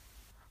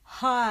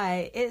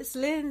Hi, it's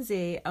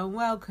Lindsay and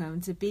welcome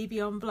to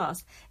BB on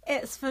Blast.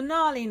 It's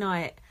finale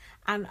night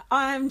and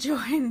I am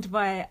joined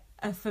by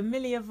a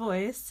familiar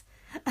voice.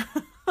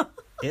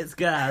 It's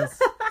Gaz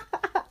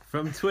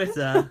from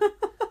Twitter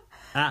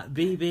at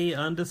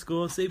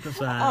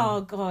BB_superfan.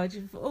 Oh God,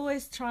 you're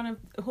always trying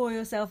to whore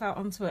yourself out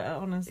on Twitter,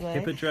 honestly.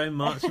 Hippodrome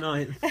March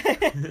 9th.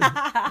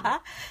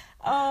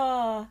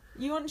 Oh,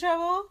 you want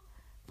trouble?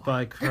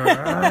 By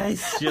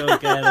Christ, you'll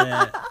get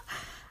it.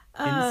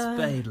 In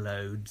spade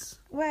loads.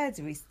 Where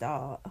do we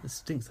start? It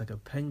stinks like a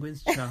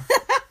penguin's chuff.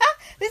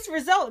 This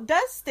result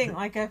does stink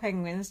like a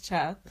penguin's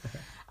chuff.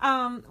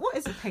 What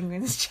is a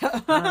penguin's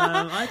chuff?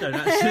 I don't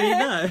actually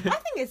know. I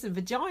think it's a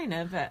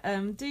vagina, but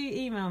do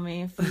email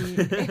me if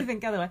you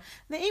think otherwise.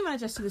 The email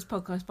address to this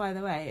podcast, by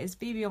the way, is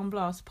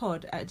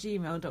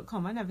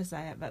bbonblastpod@gmail.com. I never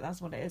say it, but that's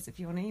what it is if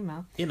you want to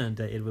email.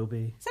 Inundated will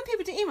be. Some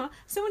people do email.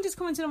 Someone just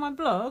commented on my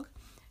blog.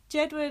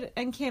 Jedward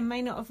and Kim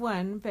may not have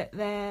won, but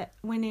they're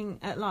winning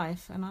at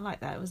life, and I like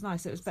that. It was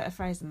nice. It was better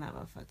phrase than that,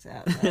 but I fucked it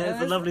up.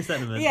 It's a lovely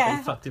sentiment. Yeah,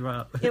 you fucked it right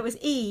up. It was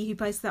E who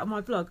posted that on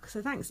my blog,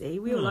 so thanks E.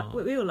 We all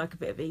like a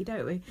bit of E,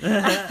 don't we?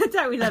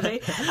 Don't we, love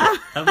E?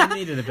 And we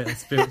needed a bit of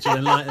spiritual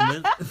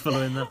enlightenment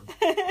following that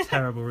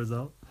terrible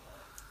result.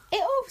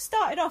 It all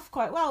started off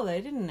quite well,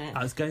 though, didn't it?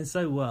 It's going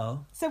so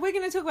well. So we're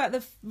going to talk about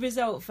the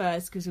result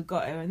first because we've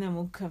got it, and then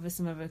we'll cover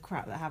some other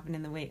crap that happened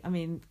in the week. I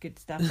mean, good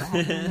stuff that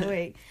happened in the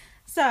week.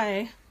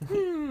 So,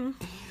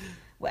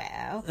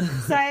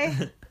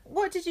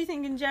 what did you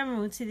think in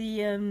general to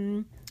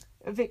the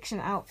eviction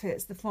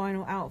outfits, the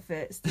final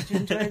outfits? Did you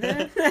enjoy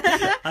them?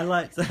 I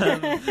liked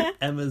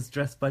Emma's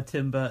dressed by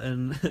Tim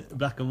Burton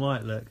black and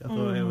white look. I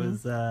thought it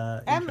was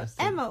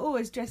interesting. Emma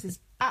always dresses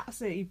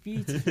absolutely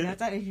beautifully. I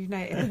don't know if you've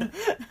noticed.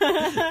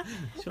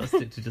 She wants to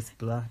stick to just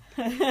black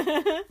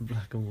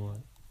and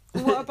white.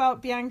 What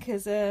about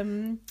Bianca's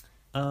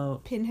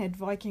pinhead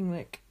Viking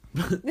look?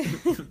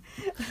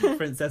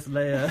 Princess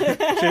Leia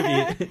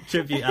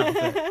tribute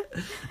outfit.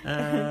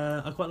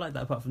 I quite like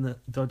that, apart from the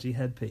dodgy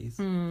headpiece.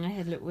 Her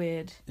head looked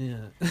weird.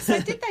 Yeah.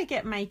 So did they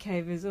get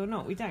makeovers or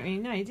not? We don't really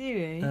know, do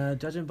we?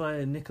 Judging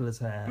by Nicola's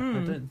hair,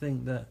 I don't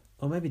think that.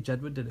 Or maybe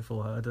Jedward did it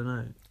for her. I don't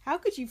know. How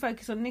could you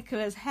focus on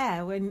Nicola's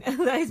hair when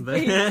those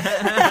boobs?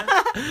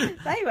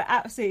 They were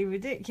absolutely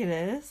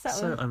ridiculous. That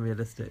so was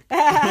unrealistic.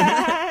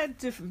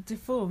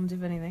 Deformed,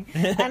 if anything.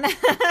 And,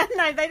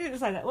 no, they didn't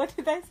say that. What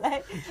did they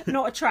say?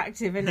 Not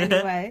attractive in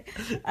any way.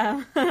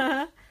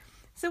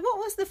 So what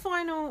was the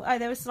final? Oh,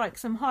 there was like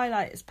some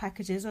highlights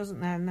packages,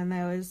 wasn't there? And then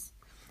there was.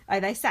 Oh,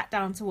 they sat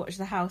down to watch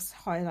the house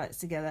highlights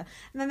together.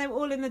 And then they were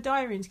all in the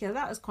diary room together.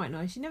 That was quite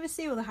nice. You never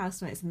see all the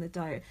housemates in the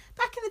diary.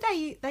 Back in the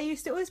day, they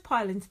used to always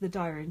pile into the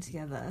diary room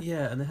together.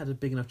 Yeah, and they had a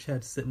big enough chair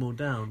to sit them all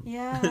down.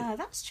 Yeah,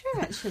 that's true,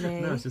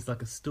 actually. Now it's just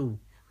like a stool.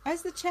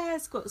 As the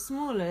chairs got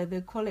smaller,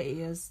 the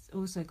quality has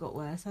also got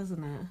worse,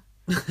 hasn't it?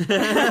 It's true,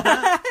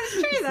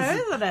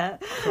 though, isn't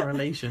it?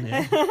 Correlation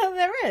here.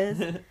 There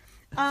is.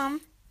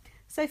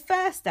 So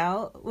first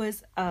out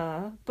was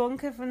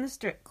Bonker from the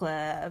strip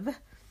club.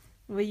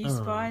 Were you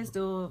surprised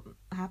or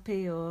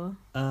happy or?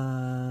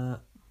 I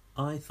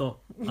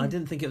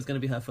didn't think it was going to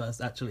be her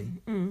first, actually.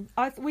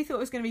 We thought it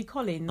was going to be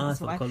Colleen. I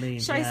thought Colleen.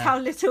 Shows how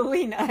little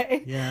we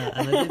know. Yeah,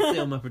 and I did see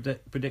all my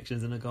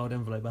predictions in a gold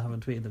envelope. I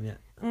haven't tweeted them yet.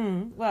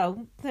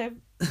 Well, they're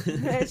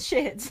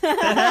shit.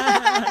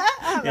 Yeah,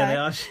 they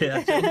are shit,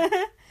 actually.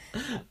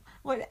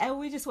 Well,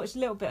 we just watched a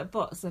little bit of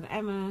Bots, and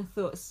Emma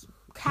thought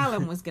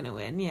Callum was going to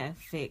win. Yeah,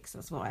 fix,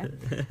 that's why.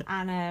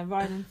 And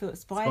Ryland thought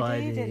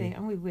Spidey, did he?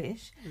 And we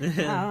wish.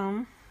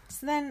 So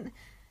then,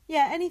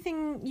 yeah,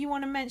 anything you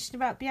want to mention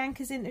about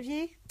Bianca's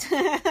interview?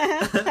 I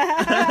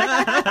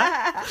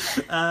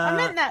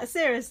meant that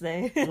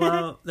seriously.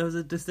 Well, there was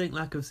a distinct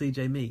lack of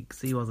CJ Meeks.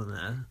 He wasn't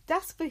there.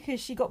 That's because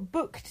she got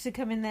booked to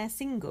come in there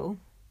single.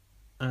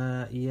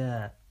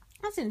 Yeah.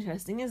 That's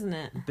interesting, isn't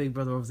it? Big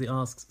Brother obviously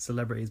asks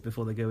celebrities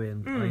before they go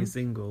in, are you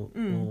single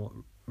or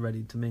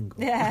ready to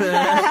mingle?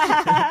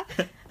 Yeah.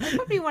 They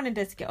probably wanted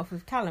her to get off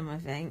with Callum, I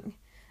think.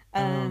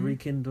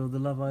 Rekindle the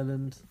Love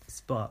Island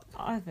spark.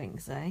 I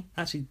think so.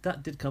 Actually,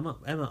 that did come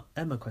up. Emma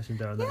questioned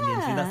her on that in the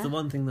interview. That's the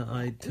one thing that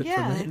I took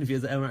from the interview,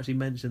 is that Emma actually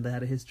mentioned they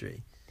had a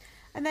history.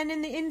 And then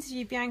in the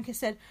interview, Bianca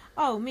said,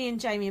 "Oh, me and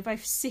Jamie are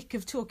both sick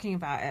of talking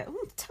about it."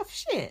 Ooh, tough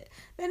shit.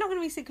 They're not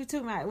going to be sick of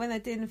talking about it when they're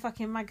doing the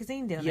fucking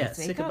magazine deal next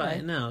week, sick about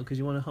it now because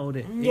you want to hold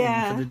it in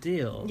for the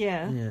deal.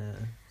 Yeah.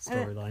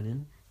 Storyline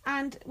in.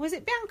 And was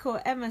it Bianca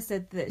or Emma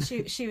said that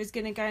she was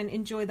going to go and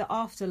enjoy the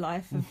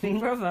afterlife of Big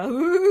Brother?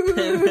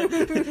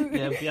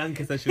 Yeah,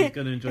 Bianca said she was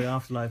going to enjoy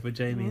afterlife with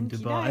Jamie in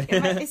Dubai.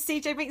 Is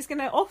CJ Meeks going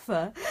to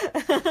offer?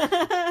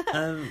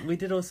 We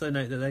did also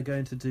note that they're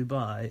going to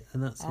Dubai,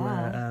 and that's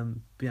where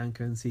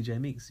Bianca and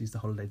CJ Meeks used to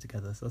holiday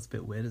together. So that's a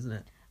bit weird, isn't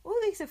it? All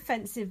these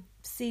offensive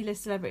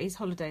C-list celebrities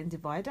holiday in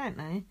Dubai, don't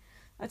they?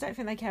 I don't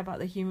think they care about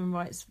the human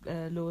rights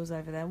laws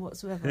over there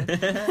whatsoever.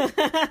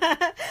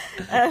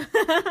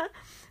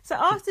 So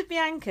after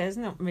Bianca's,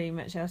 not really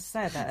much else to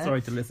say about her.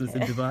 Sorry to listeners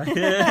in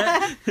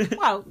Dubai.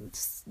 Well,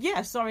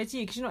 yeah, sorry to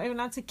you, because you're not even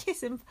allowed to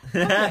kiss him. Do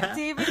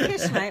you even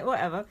kiss, mate?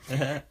 Whatever.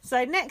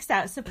 So next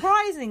out,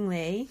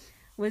 surprisingly,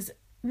 was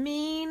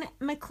Mean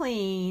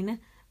McLean.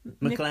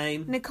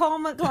 McLean. Nicole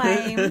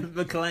McLean.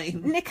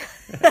 McLean.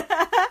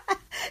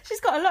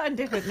 She's got a lot of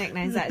different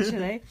nicknames,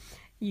 actually.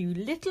 You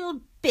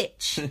little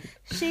bitch.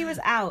 She was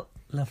out.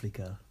 Lovely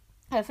girl.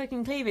 Her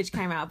fucking cleavage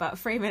came out about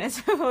 3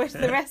 minutes before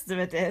the rest of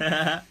it did.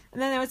 And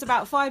then there was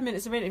about 5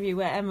 minutes of interview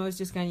where Emma was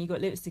just going, you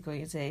got lipstick on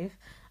your teeth.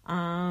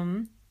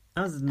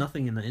 There was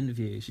nothing in that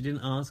interview. She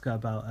didn't ask her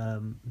about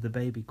the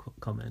baby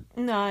comment.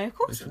 No, of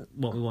course. Which is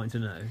what we wanted to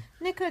know.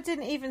 Nicola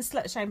didn't even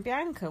slut shame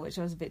Bianca, which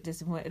I was a bit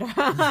disappointed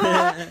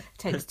about.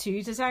 Takes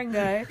two to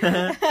tango.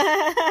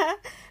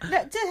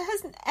 Look,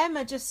 hasn't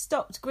Emma just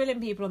stopped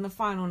grilling people on the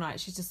final night?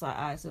 She's just like,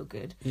 it's all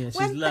good. Yeah,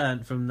 she's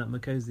learned from that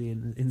Makosi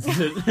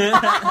incident. Well,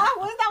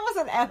 that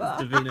wasn't Emma.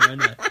 Davina, I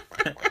know.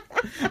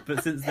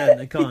 But since then,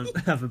 they can't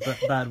have a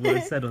bad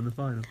word said on the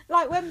final.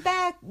 Like, when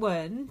Bear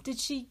won, did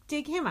she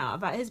dig him out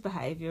about his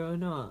behaviour or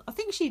not? I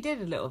think she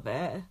did a little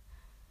bit.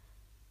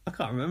 I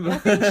can't remember. I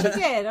think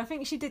she did. I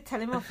think she did tell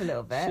him off a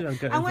little bit. Should I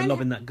go for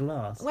lobbing that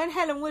glass? When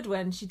Helen Wood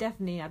won, she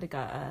definitely had a go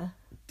at her.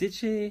 Did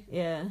she?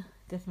 Yeah,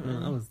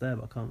 definitely. I was there,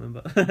 but I can't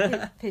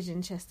remember.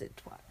 Pigeon-chested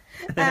twat.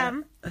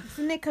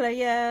 So Nicola,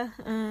 yeah,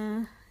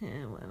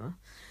 whatever.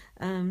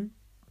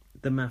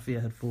 The mafia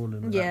had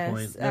fallen at that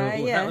point.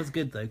 That was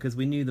good, though, because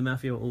we knew the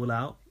mafia were all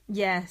out.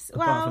 Yes.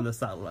 Apart from the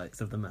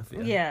satellites of the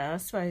mafia. Yeah, I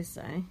suppose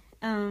so.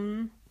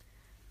 And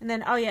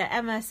then,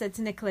 Emma said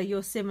to Nicola,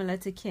 you're similar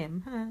to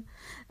Kim.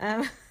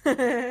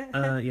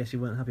 Yeah, she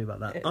weren't happy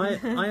about that.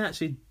 I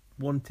actually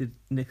wanted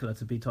Nicola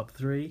to be top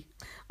 3.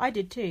 I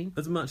did too.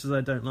 As much as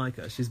I don't like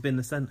her, she's been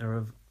the centre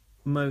of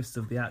most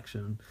of the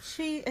action.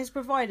 She has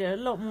provided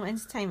a lot more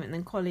entertainment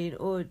than Colleen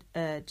or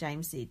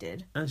James C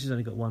did. And she's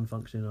only got one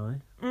functioning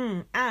eye.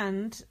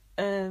 And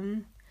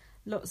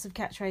lots of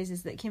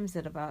catchphrases that Kim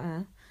said about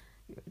her.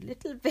 You're a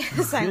little bit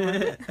the same one.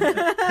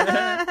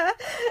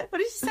 What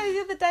did she say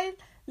the other day?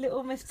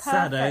 Little Miss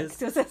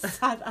Perfect. Was it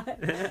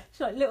sad?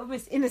 She's like Little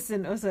Miss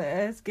Innocent or something.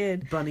 That's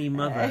good. Bunny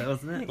Mother,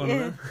 wasn't it? One of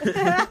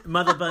them.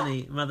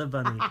 Mother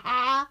Bunny.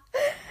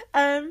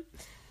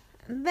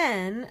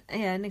 Then,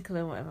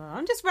 Nicola, whatever.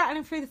 I'm just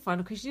rattling through the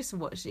final because you just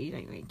watched it. You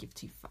don't really give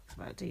two fucks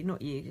about it, do you?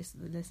 Not you, just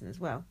the listeners.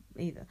 Well,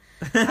 either.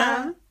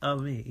 Oh,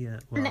 me, yeah.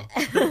 Well,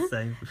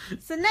 same.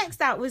 So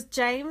next out was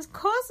James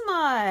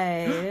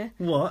Cosmo.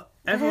 What?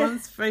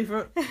 Everyone's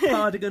favourite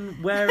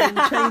cardigan wearing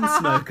chain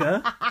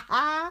smoker.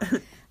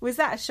 Was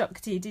that a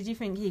shock to you? Did you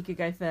think he could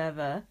go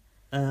further?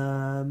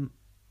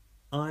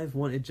 I've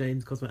wanted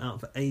James Cosmo out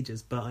for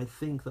ages, but I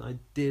think that I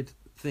did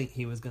think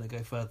he was going to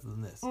go further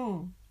than this.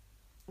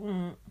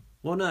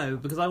 Well, no,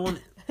 because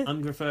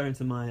I'm referring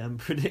to my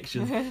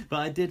predictions, but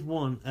I did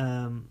want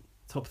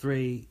top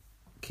 3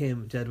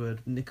 Kim,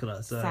 Jedward,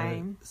 Nicola.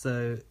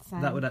 So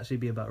that would actually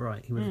be about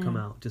right. He would have come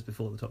out just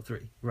before the top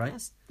 3, right?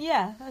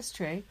 That's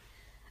true.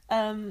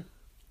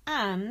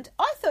 And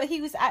I thought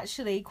he was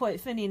actually quite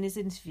funny in his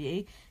interview.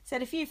 He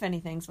said a few funny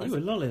things. You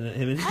were lolling at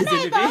him in his interview.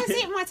 I know, but I was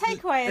eating my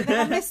takeaway and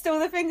then I missed all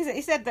the things that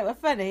he said that were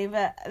funny.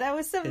 But there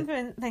was some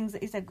things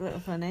that he said that were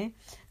funny.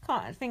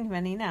 Can't think of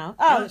any now.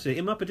 Oh, actually,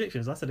 in my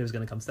predictions, I said he was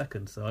going to come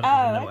second, so I don't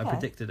even know what I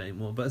predicted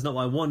anymore. But it's not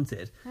what I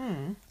wanted.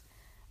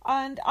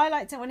 And I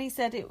liked it when he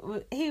said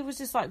he was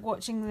just like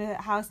watching the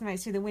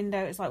housemates through the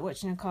window. It's like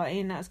watching a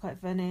cartoon. That was quite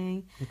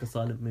funny. Like a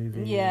silent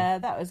movie. Yeah,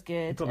 that was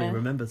good. He probably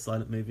remembers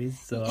silent movies,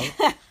 so...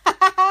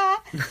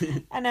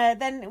 And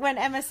then when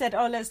Emma said,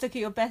 let's look at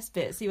your best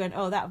bits, he went,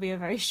 that'll be a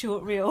very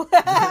short reel.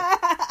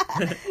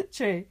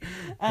 True.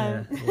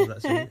 Yeah, it was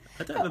actually.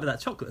 I don't remember that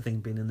chocolate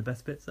thing being in the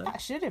best bits, though.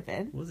 That should have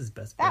been. What was his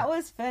best bit? That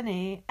was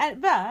funny.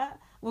 But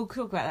we'll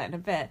talk about that in a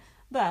bit.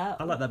 But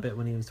I like that bit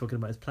when he was talking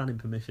about his planning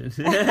permission.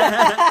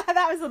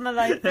 That was on the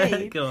live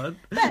feed. Go on.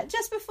 But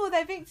just before they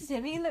evicted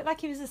him, he looked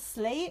like he was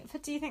asleep.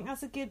 Do you think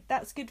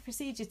that's good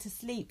procedure to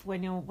sleep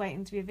when you're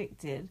waiting to be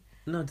evicted?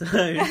 No, don't.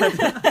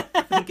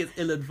 I think it's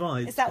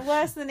ill-advised. Is that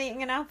worse than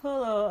eating an apple,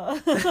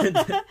 or?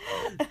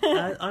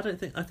 I don't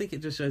think. I think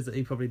it just shows that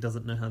he probably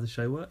doesn't know how the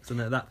show works, and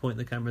at that point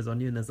the camera's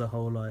on you, and there's a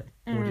whole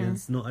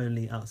audience, not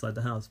only outside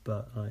the house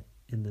but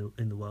in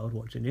the world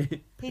watching you.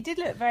 He did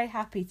look very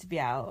happy to be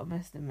out, I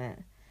must admit.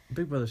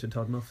 Big Brother should have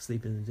told him off for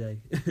sleeping in the day.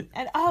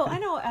 And I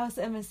know what else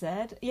Emma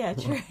said. Yeah,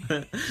 true.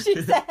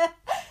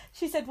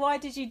 She said, "Why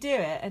did you do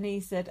it?" And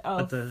he said,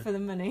 for the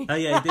money. Oh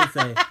yeah, he did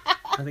say.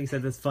 I think he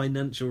said there's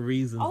financial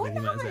reasons. I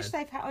wonder how much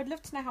they paid. I'd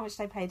love to know how much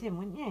they paid him,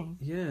 wouldn't you?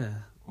 Yeah.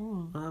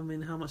 I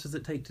mean, how much does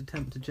it take to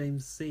tempt a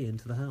James C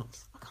into the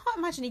house? I can't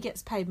imagine he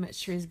gets paid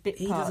much for his bit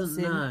parts. He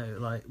doesn't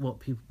know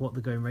what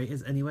the going rate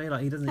is anyway.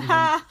 Like he doesn't even.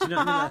 Do you know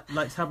what I mean?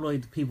 Like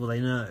tabloid people,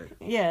 they know.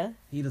 Yeah.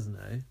 He doesn't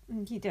know.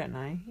 You don't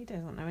know. He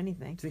doesn't know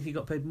anything. Do you think he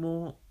got paid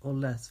more or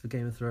less for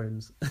Game of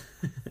Thrones?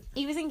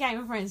 He was in Game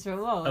of Thrones for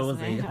a while,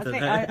 wasn't he?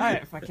 I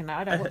don't fucking know.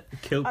 I don't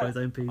killed by his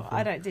own people.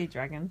 I don't do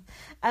dragons.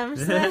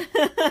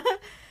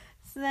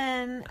 So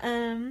then,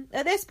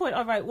 at this point,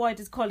 I wrote, "Why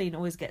does Colleen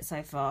always get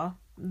so far?"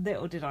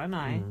 Little did I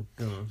know. Oh,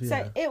 God, yeah.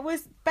 So it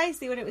was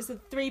basically when it was the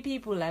 3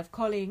 people left,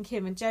 Colleen,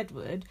 Kim, and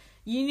Jedward.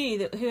 You knew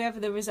that whoever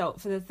the result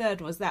for the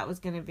third was, that was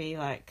going to be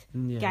like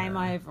game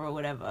over or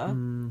whatever.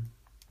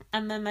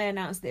 and then they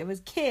announced that it was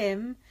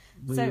Kim.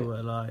 We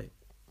were like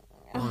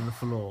on the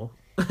floor.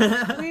 Because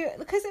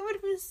it would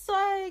have been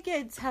so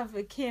good to have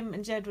a Kim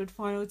and Jedward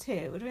final 2.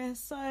 It would have been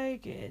so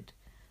good.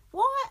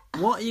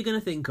 What are you going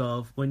to think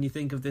of when you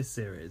think of this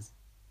series?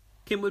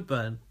 Kim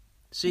Woodburn.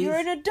 You're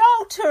an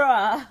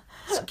adulterer.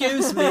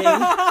 Excuse me.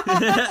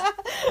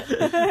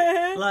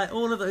 Like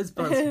all of those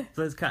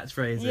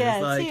catchphrases. Yeah,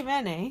 like, too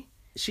many.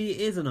 She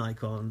is an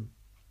icon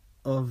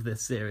of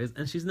this series,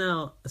 and she's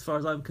now, as far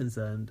as I'm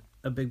concerned,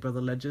 a Big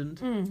Brother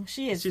legend.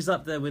 She is. She's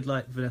up there with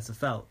like Vanessa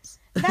Feltz.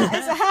 And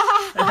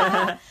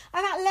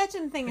that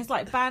legend thing is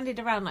like bandied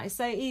around like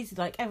so easy.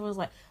 Like everyone's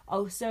like,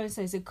 oh, so and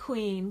so's a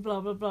queen,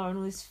 blah blah blah, and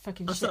all this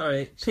fucking shit.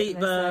 Sorry, Pete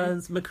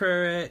Burns,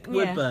 McCririck,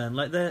 Woodburn,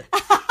 like they're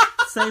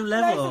same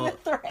level.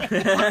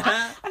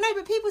 I know,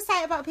 but people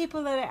say it about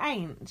people that it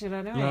ain't. Do you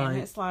know what I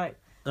mean? It's like,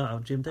 oh,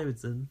 Jim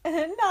Davidson.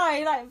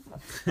 No,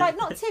 like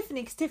not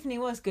Tiffany, because Tiffany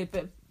was good,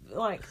 but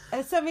like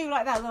some people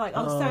like that, they're like,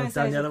 oh, so and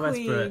so's a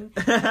queen.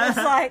 It's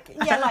like,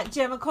 yeah, like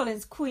Gemma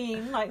Collins,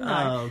 queen. Like,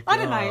 no, I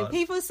don't know.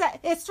 People say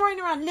it's thrown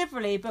around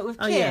liberally, but with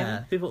Kim, yeah,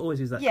 people always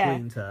use that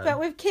queen term. But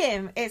with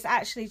Kim, it's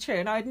actually true,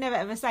 and I would never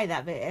ever say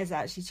that, but it is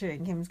actually true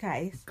in Kim's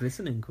case.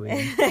 Glistening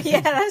queen.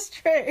 Yeah, that's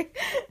true.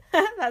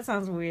 That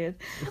sounds weird.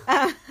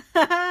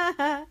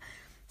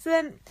 So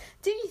then,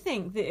 do you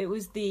think that it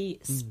was the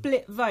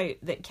split vote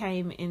that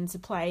came into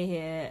play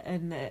here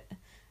and that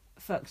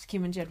fucked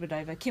Kim and Jedward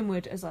over?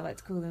 Kimwood, as I like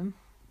to call them.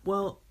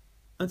 Well,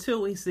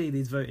 until we see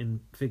these voting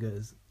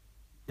figures,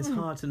 it's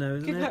hard to know,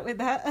 isn't it? Good luck with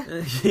that.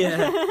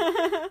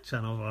 Yeah.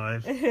 Channel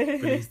 5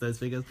 release those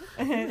figures.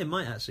 I think they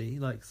might actually,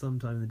 like,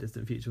 sometime in the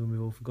distant future when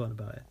we've all forgotten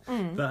about it.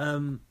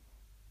 But,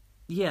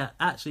 yeah,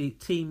 actually,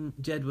 Team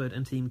Jedward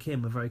and Team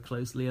Kim were very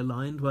closely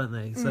aligned, weren't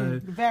they?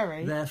 So,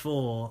 very.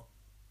 Therefore,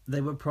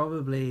 there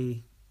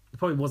probably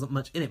wasn't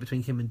much in it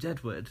between Kim and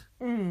Jedward,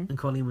 and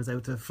Colleen was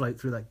able to float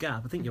through that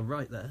gap. I think you're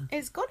right there.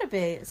 It's got to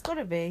be.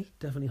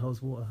 Definitely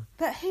holds water.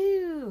 But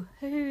who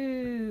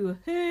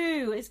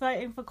is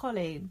voting for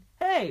Colleen?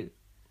 Who?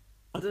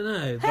 I don't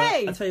know. But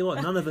I tell you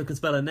what, none of them can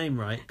spell her name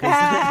right.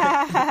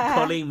 Because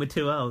Colleen with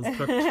 2 L's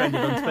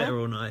trended on Twitter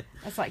all night.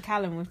 That's like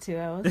Callum with 2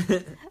 L's.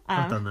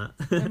 I've done that.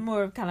 And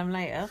more of Callum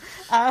later,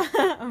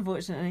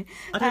 unfortunately.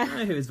 I don't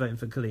know who is voting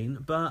for Colleen,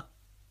 but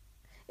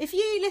if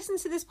you listen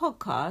to this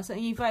podcast and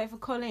you vote for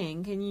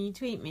Colleen, can you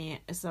tweet me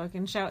so I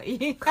can shout at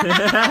you?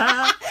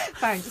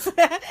 Thanks.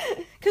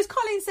 Because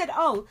Colleen said,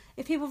 oh,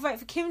 if people vote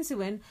for Kim to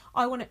win,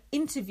 I want to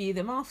interview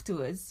them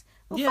afterwards.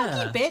 Well,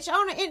 fuck you, bitch. I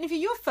want to interview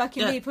your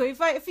fucking people who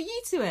voted for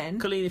you to win.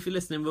 Colleen, if you're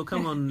listening, we'll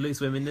come on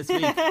Loose Women this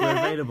week. We're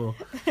available.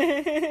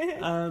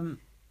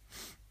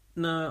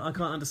 No, I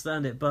can't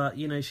understand it, but,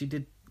 you know, she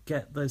did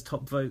get those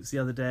top votes the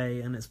other day,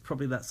 and it's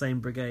probably that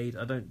same brigade.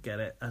 I don't get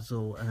it at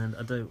all, and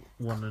I don't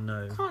want to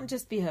know. Can't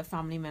just be her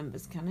family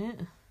members, can it?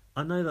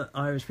 I know that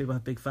Irish people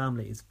have big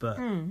families, but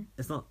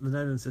it's not, the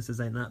Nolan sisters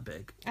ain't that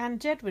big. And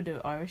Jedward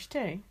are Irish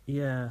too.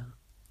 Yeah,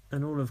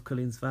 and all of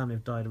Colleen's family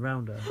have died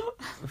around her.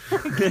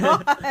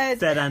 Oh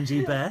Said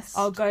Angie Bess.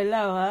 I'll go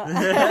lower.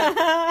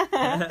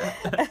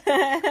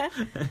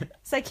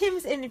 So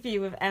Kim's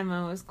interview with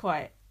Emma was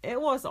it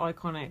was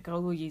iconic. I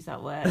will use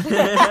that word.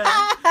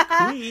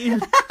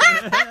 Queen.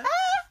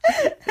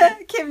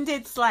 Kim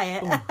did slay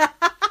it.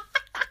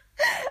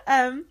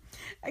 And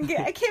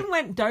Kim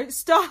went, "Don't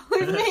start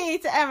with me,"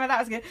 to Emma. That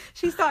was good.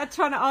 She started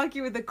trying to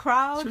argue with the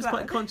crowd. She was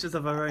quite conscious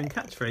of her own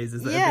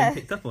catchphrases that had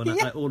been picked up on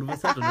it, like all of a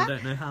sudden. I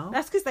don't know how.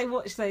 That's because they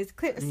watched those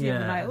clips the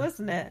other night,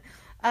 wasn't it?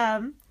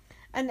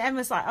 And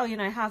Emma's like, oh, you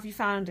know, how have you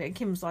found it? And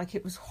Kim's like,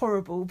 it was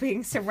horrible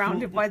being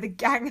surrounded by the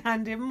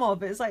gang-handing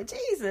mob. It's like,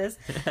 Jesus.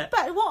 But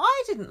what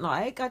I didn't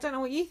like, I don't know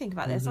what you think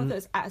about this, I thought it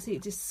was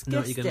absolutely disgusting. Know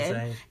what you're going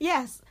to say.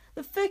 Yes,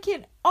 the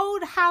fucking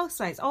old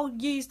housemates,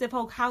 used up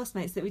old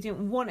housemates that we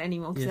didn't want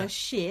anymore because they're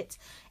shit,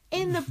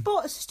 in the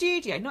bot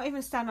studio, not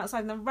even stand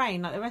outside in the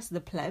rain like the rest of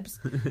the plebs,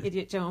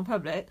 idiot general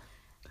public,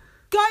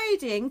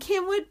 goading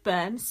Kim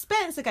Woodburn,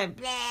 Spencer going,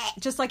 bleh,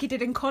 just like he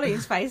did in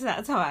Colleen's face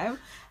that time.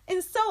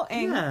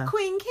 Insulting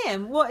Queen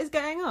Kim. What is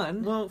going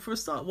on? Well, for a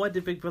start, why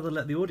did Big Brother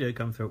let the audio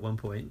come through at one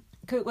point?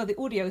 Well, the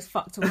audio was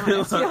fucked all night,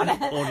 to be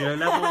honest. Audio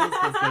levels,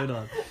 what's going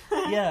on?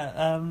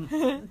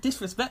 Yeah,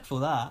 disrespectful,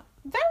 that.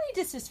 Very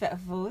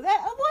disrespectful.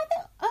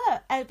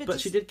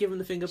 But she did give him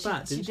the finger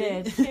back, didn't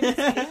she? She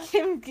did.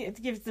 Kim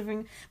gives the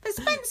finger. But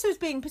Spencer was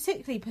being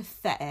particularly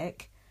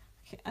pathetic.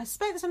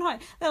 Spencer and Hyde,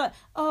 they're like,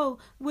 oh,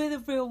 we're the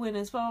real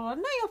winners, blah, blah,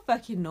 blah. No, you're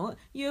fucking not.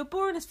 You were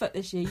boring as fuck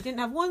this year. You didn't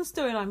have one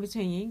storyline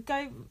between you.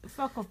 Go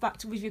fuck off back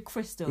with your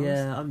crystals.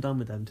 Yeah, I'm done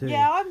with them too.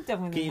 Yeah, I'm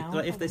done with them now.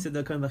 Like, if they said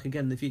they're coming back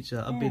again in the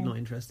future, I'd be not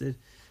interested.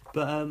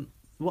 But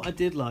what I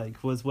did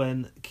like was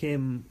when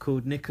Kim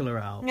called Nicola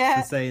out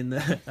for saying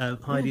that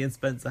Heidi and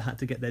Spencer had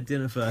to get their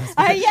dinner first.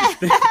 Oh, yeah,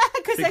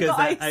 because they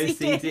got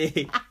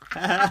OCD.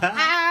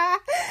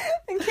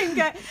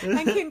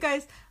 And Kim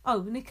goes,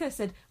 oh, Nicola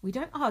said, we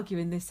don't argue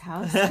in this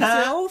house because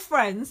we're all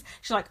friends.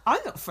 She's like,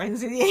 I'm not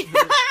friends with you.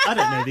 I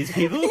don't know these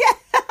people. Yeah,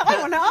 I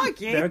want to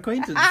argue. They're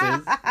acquaintances.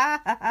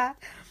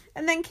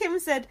 And then Kim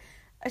said,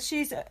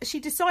 she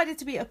decided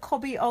to be a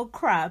cobby old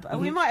crab, and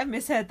we might have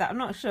misheard that, I'm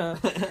not sure.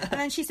 And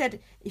then she said,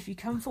 if you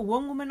come for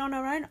one woman on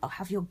her own, I'll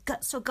have your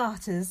guts or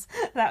garters.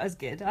 That was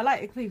good. I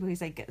like people who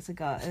say guts or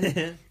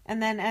garters.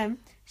 And then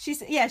she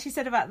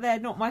said about they're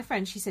not my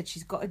friend, she said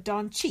she's got a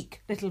darn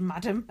cheek, little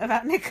madam,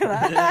 about Nicola.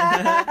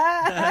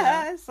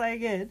 So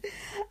good.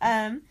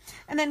 And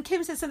then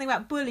Kim said something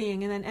about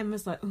bullying, and then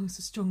Emma's like, oh, it's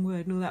a strong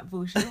word and all that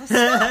bullshit. Stop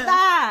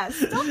that!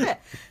 Stop it!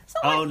 It's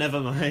not like, never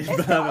mind.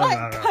 it's not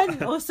like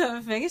cunt or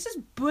something. It's just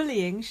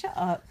bullying. Shut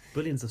up.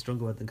 Bullying's a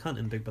stronger word than cunt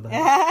in Big Brother.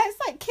 Yeah, it's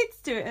like kids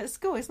do it at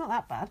school. It's not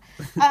that bad.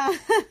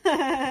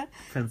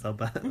 Depends how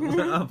bad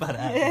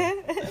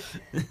it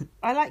is.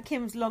 I like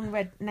Kim's long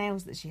red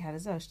nails that she had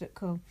as well. She looked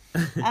cool.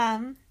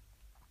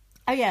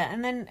 Oh yeah,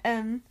 and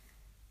then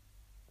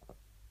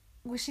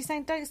was she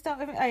saying don't start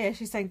with me? Oh yeah,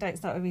 she's saying don't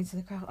start with me to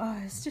the crowd. Oh,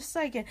 it's just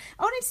so good.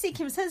 I wanted to see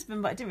Kim's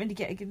husband, but I didn't really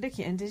get a good look at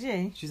him, did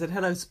you? She said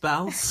hello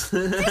spouse.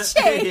 Did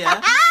she? Yeah.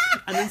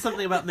 And then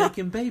something about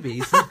making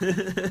babies.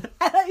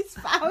 Hello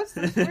spouse.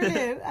 That's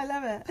brilliant. I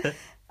love it.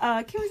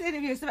 Kim's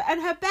interview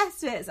and her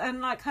best bits and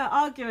like her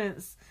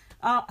arguments,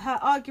 her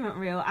argument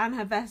reel and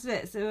her best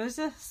bits. It was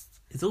just.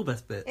 It's all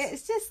best bits.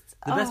 It's just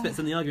the best bits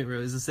in the argument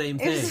reel is the same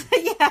thing.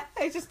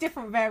 It was just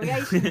different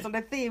variations on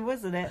a theme,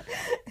 wasn't it?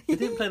 They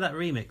didn't play that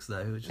remix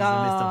though, which was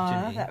a missed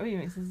opportunity. That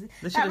remix is.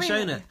 They should have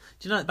shown it.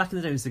 Do you know, like, back in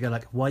the day, we used to go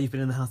like, "Why you've been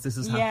in the house? This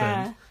has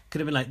happened."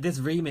 Could have been like, "This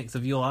remix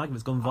of your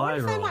argument's gone viral." I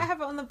wonder if they might have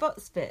it on the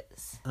box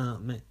bits.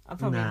 Probably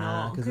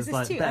not, because it's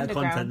like better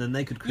content than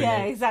they could create.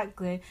 Yeah,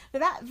 exactly.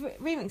 But that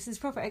remix is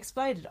proper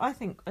exploded. I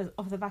think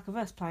off the back of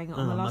us playing it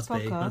on the last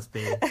podcast. Must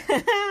be.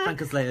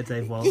 Thank us later,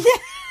 Dave Walsh.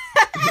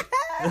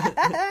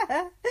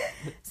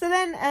 So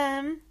then,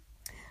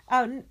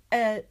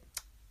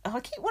 I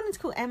keep wanting to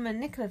call Emma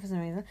Nicola for some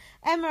reason.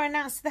 Emma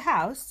announced to the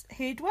house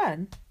who'd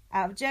won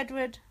out of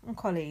Jedward and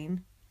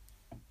Colleen.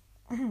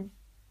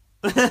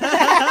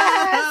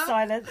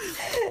 Silence.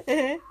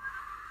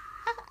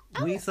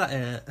 We sat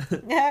here.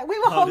 Yeah, we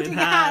were holding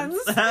hands.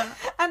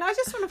 And I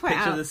just want to point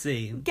Picture out, the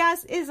scene.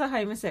 Gaz is a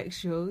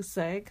homosexual,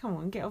 so come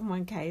on, get off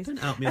my case.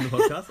 Don't out me on the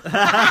podcast.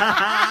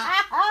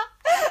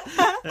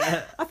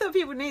 I thought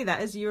people knew that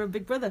as you're a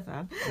Big Brother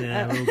fan.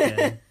 Yeah, we're all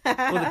gay.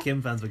 All the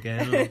Kim fans were gay.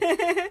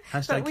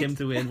 Hashtag Kim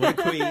to win. What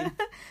a queen.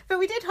 But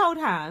we did hold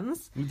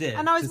hands. We did.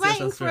 And I was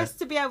waiting for us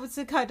to be able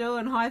to cuddle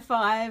and high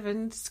five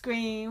and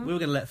scream. We were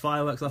going to let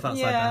fireworks off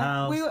outside the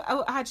house.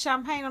 I had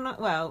champagne on it.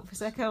 Well,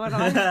 Prosecco on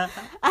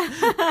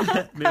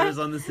it. Mirrors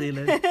on the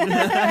ceiling.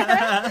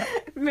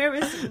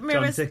 mirrors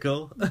John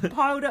Tickle.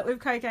 Piled up with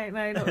cocaine.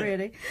 No, not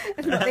really.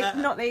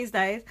 Not these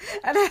days.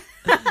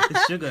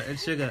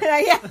 It's sugar.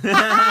 Yeah.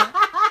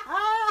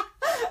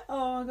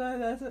 Oh my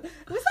god,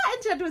 was that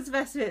in Jedward's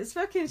best bits?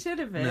 Fucking should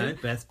have been. No,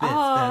 best bits.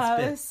 Oh,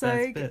 best bits. So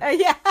best good.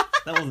 bits. Yeah.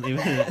 That wasn't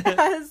even it.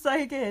 That was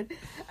so good.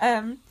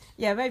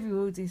 Yeah, maybe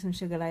we'll do some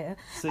sugar later.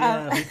 So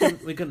yeah,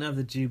 we couldn't have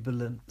the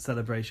jubilant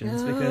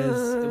celebrations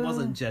because it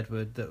wasn't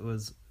Jedward that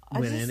was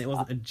winning. It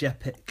wasn't a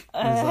Jepic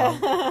result.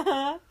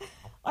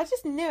 I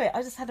just knew it.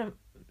 I just had a.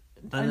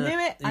 I knew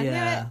it. I knew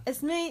it.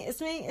 It's me.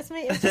 It's me. It's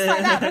me. It was just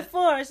like that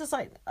before. It's just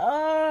like,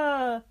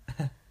 oh.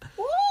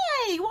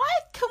 Why? Why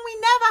can we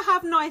never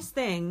have nice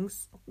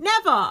things?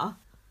 Never.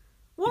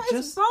 What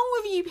is wrong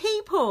with you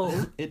people?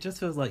 It just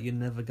feels like you're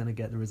never going to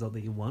get the result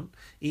that you want,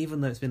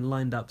 even though it's been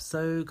lined up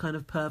so kind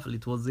of perfectly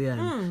towards the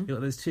end. You've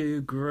got those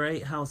two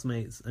great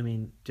housemates. I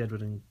mean,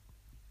 Jedward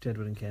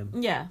and Kim.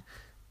 Yeah.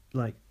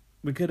 Like,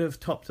 we could have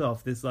topped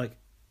off this, like,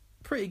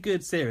 pretty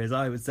good series,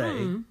 I would say,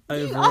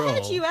 overall. I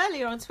heard you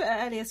earlier on Twitter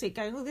earlier this week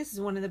going, oh, this is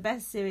one of the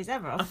best series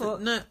ever. I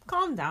thought, no,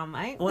 calm down,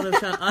 mate.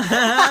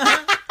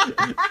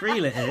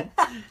 Reel it in.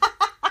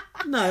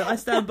 No, I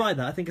stand by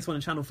that. I think it's one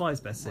of Channel 5's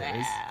best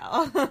series.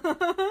 Wow.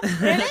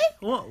 Really?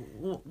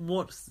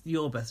 What's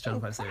your best Channel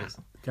 5 series?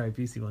 Gary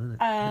Busey one, isn't it?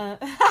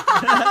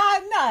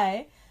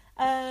 No.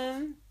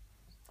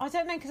 I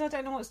don't know because I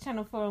don't know what's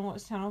Channel 4 and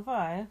what's Channel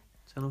 5.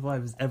 Channel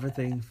 5 is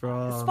everything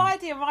from Spy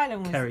Dear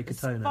Island was Kerry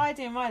Katona. Spy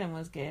Dear Island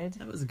was good.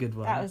 That was a good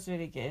one. That was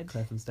really good.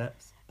 Claire from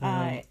Steps.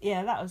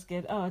 Yeah, that was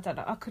good. Oh, I don't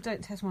know.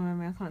 Don't test my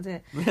memory. I can't do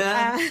it.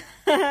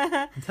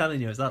 I'm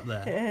telling you, it's up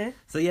there.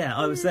 So yeah,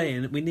 I was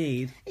saying we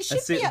need a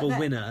suitable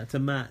winner to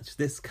match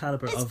this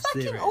calibre of series.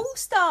 It's fucking All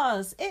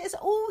Stars. It is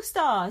All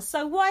Stars.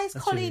 So why is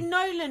Colleen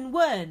Nolan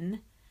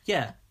won?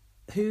 Yeah.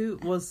 Who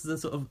was the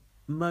sort of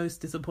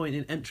most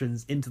disappointing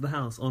entrance into the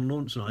house on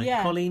launch night?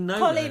 Yeah. Colleen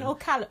Nolan. Colleen or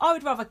Callum. I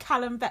would rather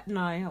Callum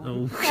No.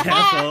 Oh,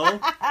 careful.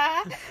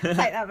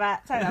 Take that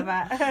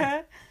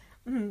back.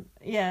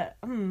 Yeah.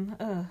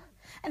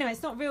 Anyway,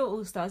 it's not real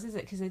All Stars, is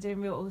it? Because they're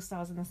doing real All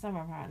Stars in the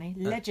summer, apparently.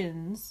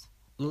 Legends.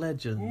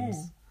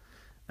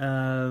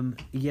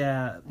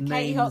 Yeah.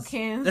 Katie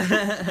Hopkins.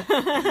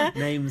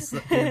 Names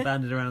being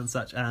banded around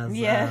such as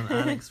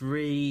Alex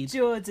Reid.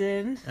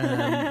 Jordan.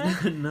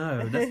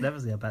 No, let's never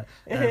see how bad.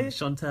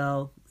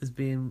 Chantel is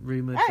being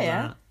rumoured for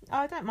that. Oh,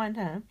 I don't mind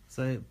her.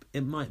 So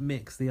it might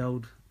mix the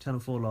old Channel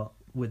 4 lot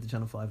with the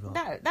Channel 5 lot.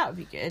 That would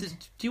be good.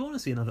 Do you want to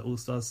see another All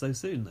Stars so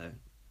soon, though?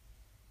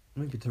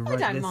 Maybe to I right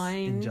don't this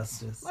mind.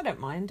 injustice. I don't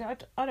mind.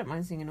 I don't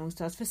mind singing All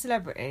Stars for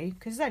celebrity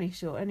because it's only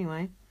short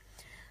anyway.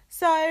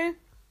 So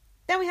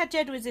then we had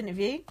Jedward's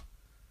interview.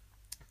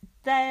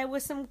 There were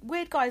some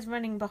weird guys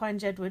running behind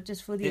Jedward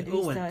just for the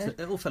interview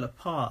started. It all fell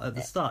apart at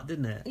the start,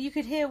 didn't it? You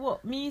could hear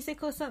what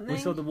music or something. We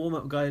saw the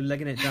warm-up guy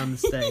legging it down the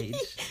stage.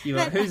 You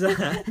were like, who's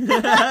that? And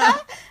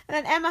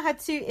then Emma had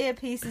 2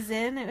 earpieces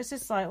in. It was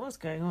just like, what's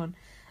going on?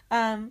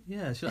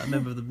 Yeah, she's like a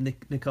member of the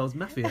Nicole's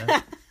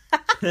Mafia.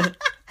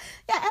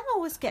 Yeah, Emma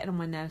was getting on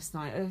my nerves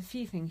tonight. A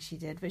few things she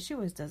did, but she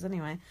always does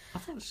anyway. I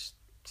thought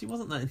she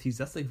wasn't that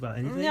enthusiastic about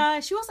anything. No,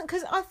 she wasn't,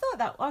 because I thought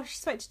that while she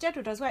spoke to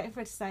Jedward, I was waiting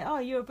for her to say, oh,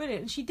 you're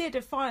brilliant. And she did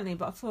it finally,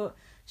 but I thought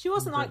she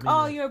wasn't like,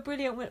 oh, you're a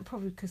brilliant winner.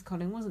 Probably because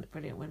Colin wasn't a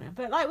brilliant winner.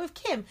 But like with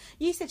Kim,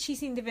 you said she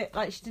seemed a bit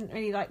like she didn't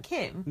really like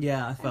Kim.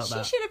 Yeah, I felt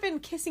that. She should have been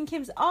kissing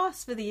Kim's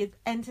ass for the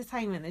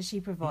entertainment that she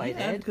provided.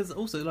 Yeah, because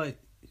also, like,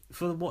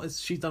 for what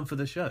she's done for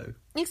the show.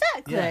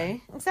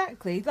 Exactly.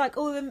 Like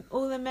all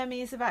the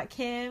memes about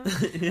Kim, all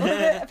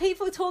the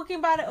people talking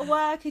about it at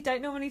work who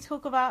don't normally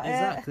talk about it.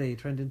 Exactly,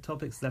 trending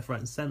topics left, right,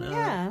 and centre.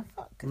 Yeah,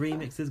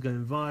 remixes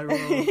going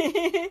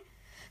viral.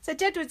 So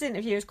Jedward's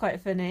interview was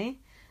quite funny.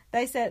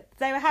 They said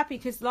they were happy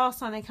because last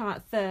time they come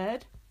out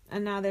 3rd,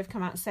 and now they've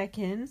come out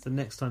 2nd. So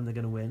next time they're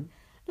going to win.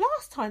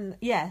 Last time,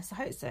 yes, I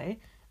hope so.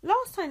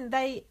 Last time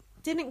they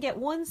didn't get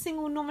one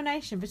single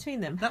nomination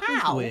between them. That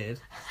How? was weird.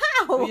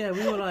 How? Yeah,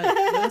 we were like,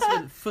 this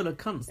went full of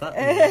cunts, that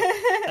year.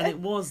 And it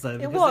was, though.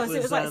 It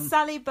was like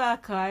Sally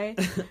Burko,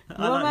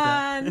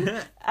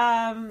 woman.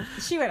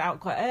 She went out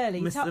quite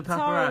early. Mr. Tara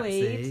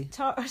Paparazzi.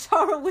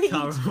 Tara Weed.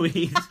 Tara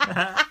Weed.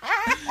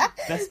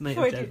 Best mate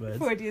of Jedward.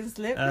 Freudian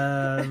slip.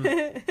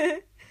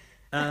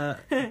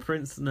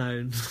 Prince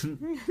Known.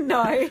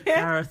 No.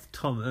 Gareth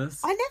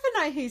Thomas. I never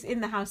know who's in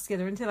the house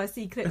together until I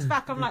see clips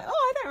back. I'm like, oh,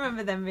 I don't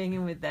remember them being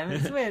in with them.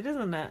 It's weird,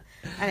 isn't it?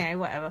 Anyway,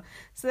 whatever.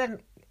 So then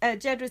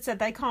Jedward said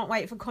they can't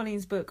wait for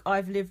Colleen's book,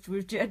 I've Lived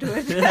with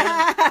Jedward.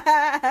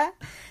 I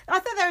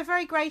thought they were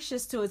very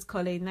gracious towards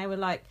Colleen. They were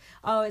like,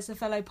 oh, it's a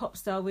fellow pop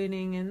star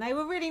winning. And they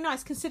were really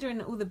nice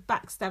considering all the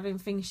backstabbing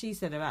things she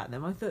said about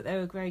them. I thought they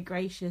were very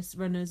gracious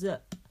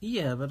runners-up.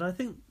 Yeah, but I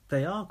think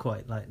they are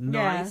quite, like,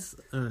 nice.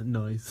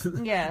 Nice.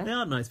 Yeah. They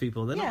are nice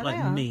people. They're not,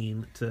 like,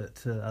 mean to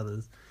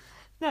others.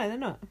 No, they're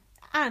not.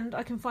 And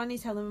I can finally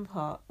tell them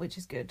apart, which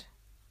is good.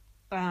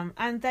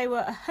 And they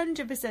were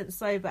 100%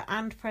 sober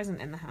and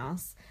present in the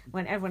house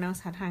when everyone else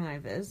had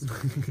hangovers.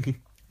 What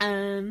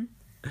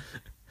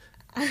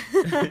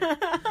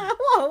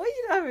are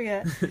you having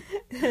at?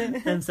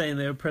 And saying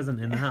they were present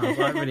in the house.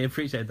 I really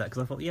appreciate that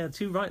because I thought, yeah,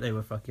 too right they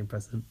were fucking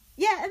present.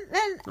 Yeah, and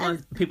then...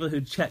 Like, people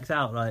who checked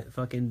out, like,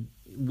 fucking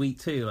week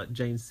 2, like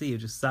James C, who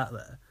just sat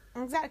there.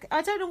 Exactly.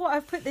 I don't know what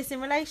I've put this in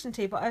relation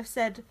to, but I've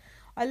said...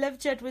 I love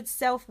Jedward's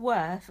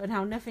self-worth and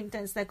how nothing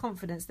dents their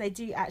confidence. They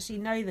do actually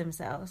know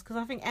themselves. Because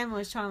I think Emma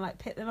was trying to, like,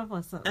 pick them up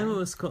on something. Emma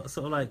was sort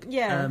of, like,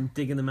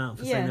 digging them out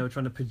for saying they were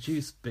trying to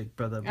produce Big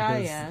Brother.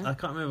 Because I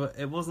can't remember,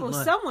 it wasn't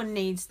like... someone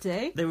needs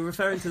to. They were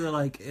referring to the,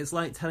 like, it's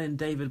like telling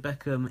David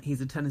Beckham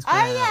he's a tennis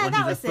player when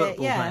he's a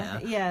football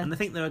player. Yeah. And I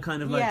think they were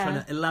kind of, like,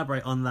 trying to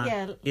elaborate on that.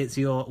 Yeah. It's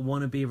your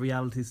wannabe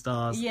reality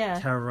stars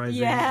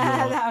terrorising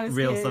your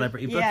real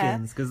celebrity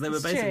bookings. Because they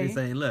were basically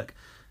saying, look...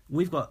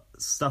 We've got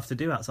stuff to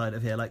do outside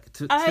of here, like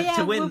to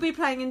win. We'll be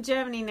playing in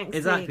Germany next week.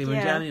 Exactly, we're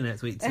in Germany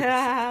next week.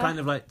 Kind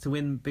of like to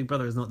win Big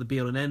Brother is not the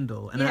be all and end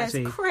all. And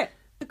actually, it's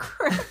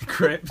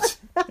crypt.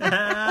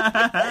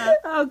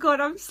 Oh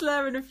God, I'm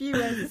slurring a few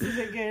words. This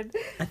isn't good.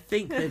 I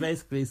think they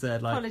basically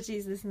said, like,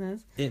 apologies,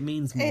 listeners. It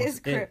means more. It is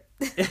crypt.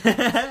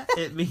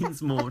 It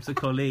means more to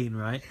Colleen,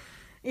 right?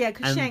 Yeah,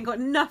 because she ain't got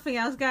nothing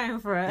else going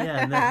for her.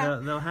 Yeah, and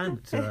they'll hand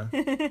it to her.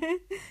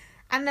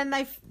 And then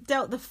they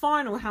dealt the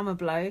final hammer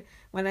blow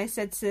when they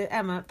said to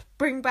Emma,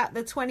 bring back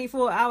the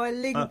 24-hour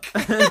link.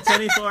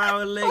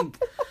 24-hour link.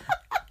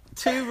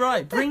 Too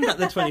right. Bring back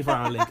the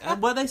 24-hour link.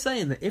 And were they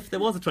saying that if there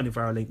was a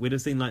 24-hour link, we'd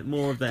have seen, like,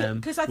 more of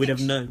them? We'd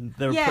have known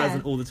they were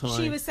present all the time.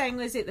 She was saying,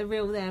 was it the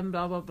real them,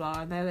 blah, blah,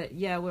 blah. And they were like,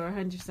 yeah, we're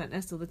 100%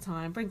 us all the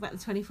time. Bring back the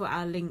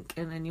 24-hour link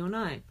and then you'll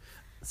know.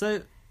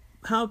 So...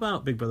 How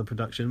about Big Brother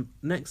production?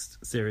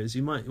 Next series,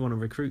 you might want to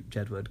recruit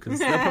Jedward because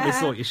they'll probably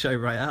sort your show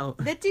right out.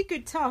 They'd do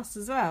good tasks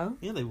as well.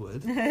 Yeah, they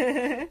would.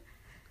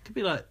 Could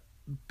be like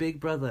Big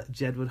Brother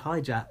Jedward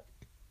hijack.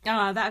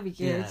 Oh, that'd be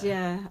good.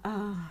 Yeah.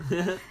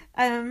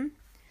 Oh.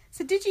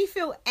 So, did you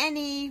feel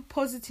any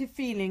positive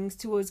feelings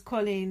towards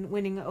Colleen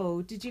winning it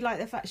all? Did you like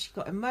the fact she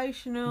got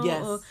emotional?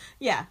 Yes.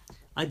 Yeah.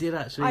 I did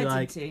actually.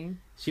 I did too.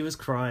 She was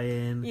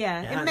crying.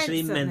 Yeah, it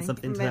actually meant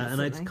something to her.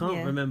 And I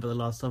can't remember the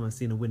last time I've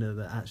seen a winner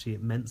that actually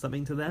it meant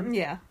something to them.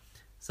 Yeah.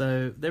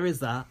 So there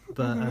is that,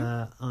 but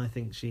I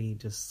think she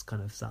just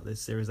kind of sat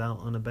this series out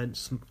on a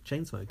bench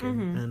chain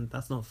smoking, and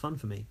that's not fun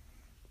for me.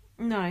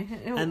 No,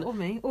 or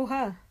me, or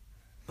her.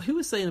 Who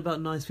was saying about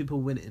nice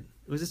people winning?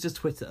 Was this just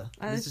Twitter?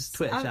 Was this just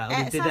Twitter chat?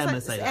 Or did Emma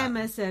say that?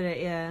 Emma said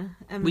it, yeah.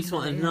 We just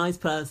want a nice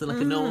person, like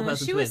a normal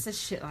person to win. She always says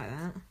shit like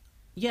that.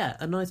 Yeah,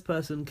 a nice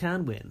person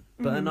can win,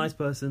 but a nice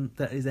person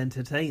that is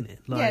entertaining.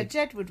 Like, yeah,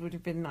 Jedward would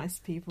have been nice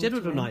people.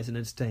 Jedward was nice and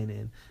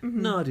entertaining.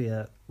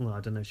 Nadia, well,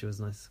 I don't know if she was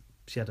nice.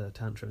 she had her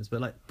tantrums, but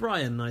like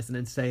Brian, nice and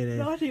entertaining.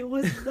 God, it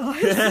was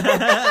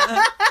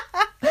nice.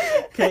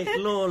 Kate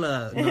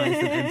Lawler, nice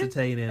and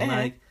entertaining.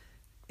 Like,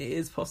 it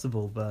is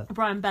possible, but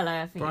Brian Bellow,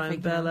 I think. Brian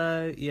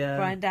Bellow, yeah.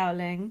 Brian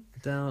Dowling.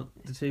 The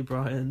two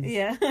Brians.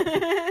 Yeah.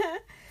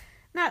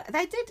 Now,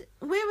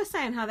 we were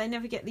saying how they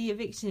never get the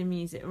eviction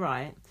music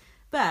right.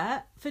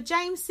 But for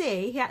James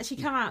C, he actually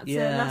came out to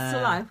Lust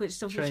for Life, which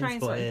stood for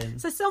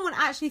Trainspotting. So someone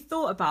actually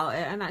thought about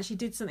it and actually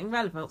did something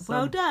relevant.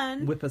 Well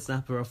done.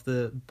 Whippersnapper off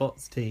the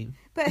Bots team.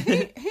 But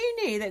who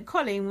knew that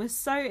Colleen was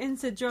so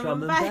into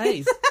drum and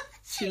bass?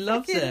 She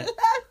loves it.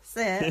 Loves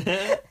it.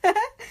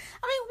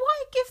 I mean,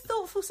 why give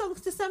thoughtful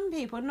songs to some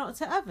people and not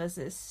to others?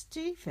 It's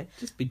stupid.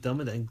 Just be done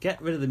with it and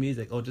get rid of the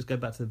music, or just go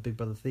back to the Big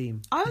Brother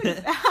theme. I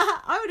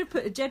would have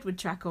put a Jedward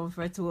track on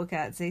for her to walk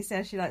out to, see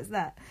how she likes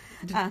that.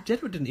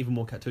 Jedward didn't even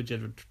walk out to a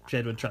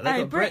Jedward track.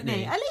 They got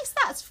Britney. At least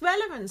that's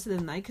relevant to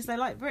them, though, because they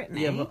like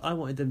Britney. Yeah, but I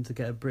wanted them to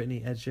get a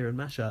Britney Ed Sheeran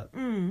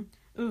mashup.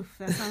 Oof,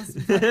 that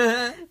sounds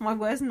my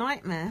worst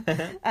nightmare.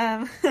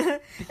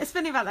 It's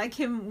funny about that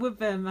Kim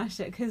Woodburn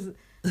mashup, because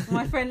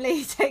my friend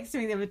Lee texted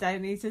me the other day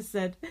and he just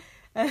said,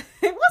 it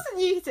wasn't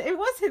you, it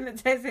was him that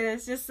texted me,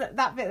 it's just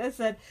that bit that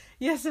said,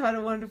 yes, I've had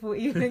a wonderful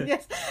evening,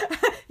 yes,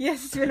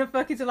 it's been a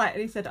fucking delight,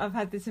 and he said, I've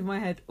had this in my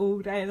head all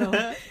day long,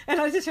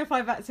 and I just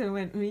replied back to him and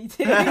went, me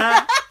too.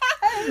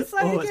 It's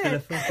so good. It's been a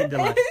fucking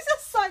delight. It's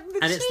just like the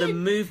and tune, it's the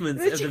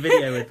movements of the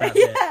video with that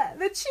bit. Yeah,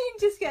 the tune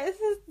just gets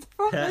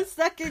proper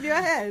stuck in your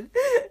head.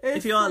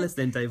 If you are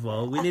listening, Dave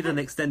Wall, we need an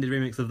extended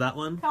remix of that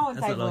one. Come on,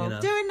 That's Dave not long Wall.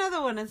 enough. Do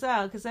another one as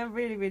well, because they're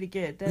really, really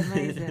good. They're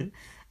amazing.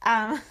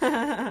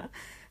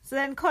 So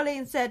then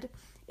Colleen said,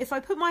 if I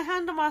put my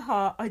hand on my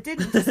heart, I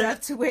didn't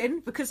deserve to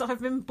win because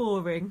I've been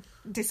boring.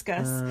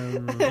 Discuss.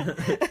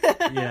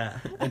 Yeah,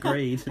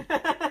 agreed.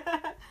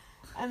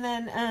 And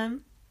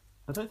then...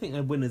 I don't think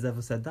a winner's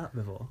ever said that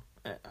before.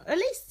 At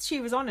least she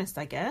was honest,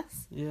 I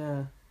guess.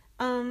 Yeah.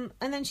 And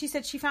then she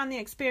said she found the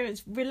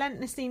experience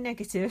relentlessly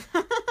negative.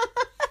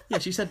 Yeah,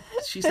 she said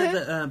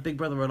that Big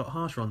Brother were a lot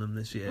harsher on them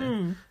this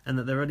year, and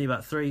that there were only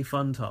about 3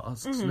 fun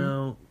tasks.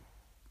 Now,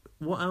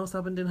 what else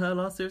happened in her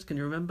last series? Can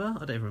you remember? I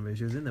don't even remember who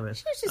she was in there with.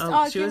 She was just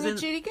arguing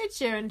with Julie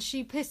Goodyear, and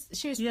she was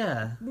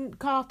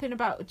carping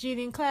about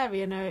Julian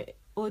Clary in her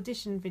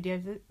audition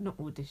video. Not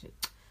audition.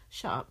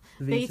 Shut up.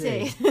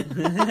 VT.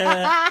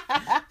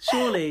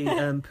 Surely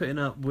putting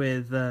up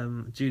with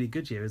Julie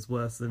Goodyear is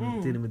worse than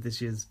dealing with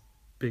this year's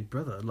Big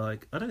Brother.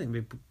 Like, I don't think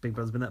Big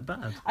Brother's been that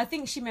bad. I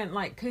think she meant,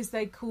 like, because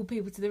they call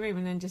people to the room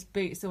and then just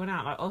boot someone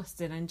out, like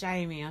Austin and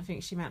Jamie. I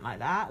think she meant like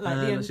that.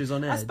 Like she was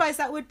on edge. I suppose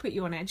that would put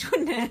you on edge,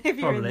 wouldn't it, if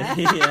you're in there?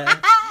 Yeah.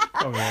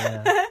 Probably,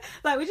 yeah.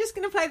 Like, we're just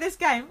going to play this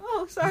game.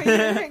 Oh, sorry,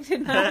 you're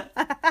evicted now.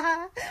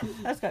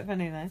 That's quite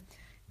funny, though.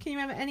 Can you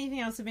remember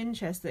anything else of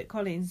interest that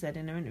Colleen said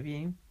in her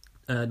interview?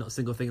 Not a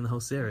single thing in the whole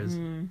series.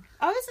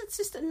 I was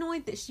just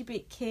annoyed that she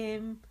beat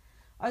Kim.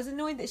 I was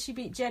annoyed that she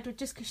beat Jedward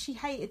just because she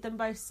hated them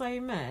both so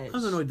much. I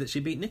was annoyed that she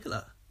beat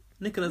Nicola.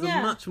 Nicola's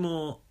a much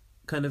more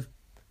kind of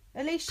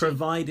at least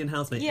providing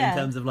housemate in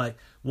terms of like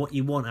what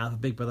you want out of a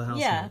Big Brother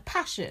housemate. Yeah,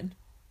 passion.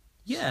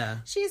 Yeah,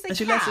 she's the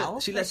cow.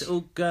 She lets it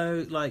all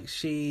go. Like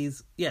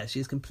she's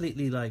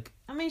completely like.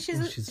 I mean, she's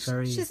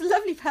a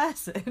lovely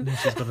person.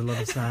 She's got a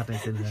lot of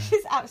sadness in her.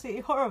 She's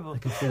absolutely horrible. I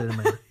can feel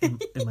it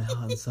in my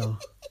heart and soul.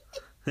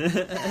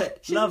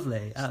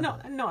 Lovely. She's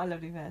not a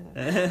lovely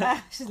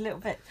person. She's a little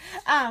bit.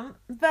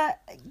 But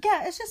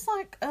yeah, it's just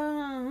like.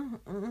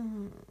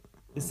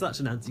 It's such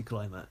an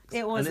anticlimax.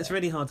 It was, and it's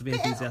really hard to be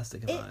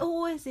enthusiastic about it. It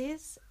always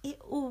is. It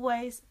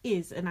always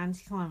is an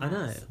anticlimax. I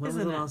know. When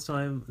was the last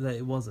time that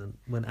it wasn't?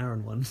 When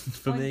Aaron won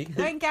for me.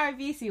 When Gary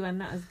Busey won,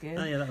 that was good.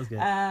 Oh yeah, that was good.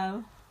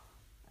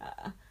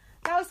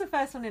 That was the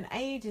first one in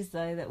ages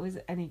though that was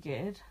any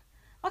good.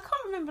 I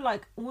can't remember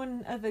like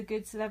one other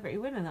good celebrity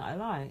winner that I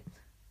liked.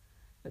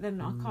 But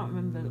then I can't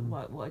remember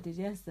what I did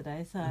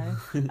yesterday, so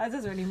that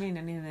doesn't really mean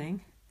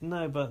anything.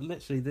 No, but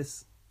literally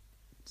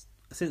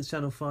since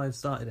Channel 5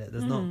 started it,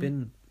 there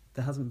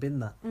hasn't been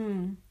that.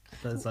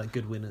 There's like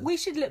good winners. We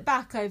should look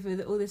back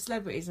over all the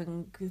celebrities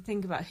and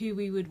think about who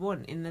we would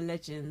want in the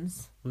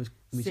Legends we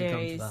series. Should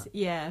come to that.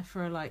 Yeah,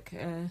 for like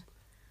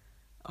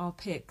our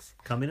picks.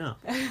 Coming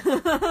up.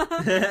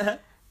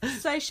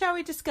 So shall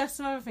we discuss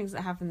some other things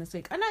that happened this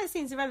week? I know it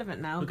seems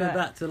irrelevant now. We'll go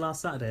back to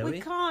last Saturday, are we?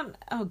 We can't.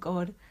 Oh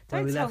God!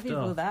 Don't tell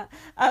people off. that.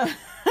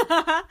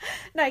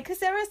 No, because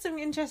there are some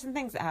interesting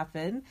things that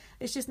happen.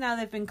 It's just now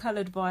they've been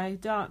coloured by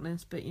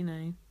darkness. But you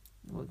know,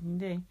 what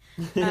can you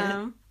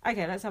do?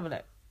 Okay, let's have a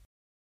look.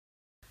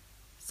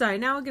 So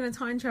now we're going to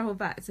time travel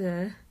back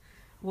to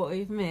what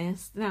we've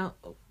missed. Now,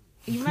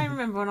 you may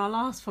remember on our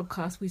last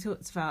podcast we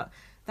talked about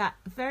that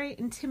very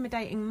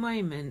intimidating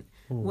moment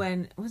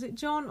when, was it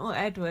John or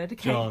Edward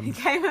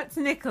came up to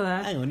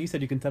Nicola. Hang on, you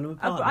said you can tell him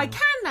apart. I can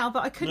now,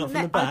 but I couldn't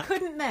then. I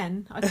couldn't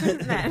then.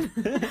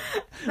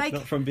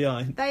 Not from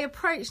behind. They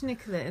approached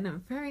Nicola in a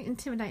very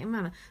intimidating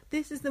manner.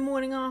 This is the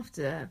morning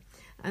after,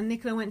 and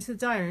Nicola went to the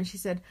diary and she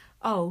said,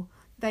 "Oh,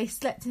 they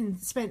slept in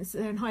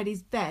Spencer and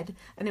Heidi's bed,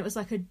 and it was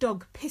like a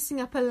dog pissing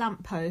up a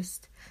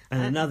lamppost."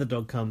 And another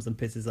dog comes and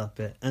pisses up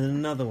it, and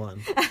another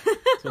one.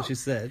 That's what she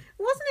said.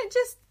 Was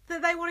just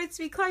that they wanted to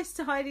be close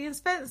to Heidi and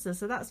Spencer,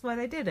 so that's why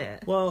they did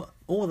it. Well,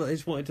 or that they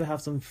just wanted to have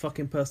some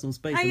fucking personal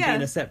space and be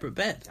in a separate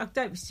bed. Oh,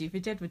 don't be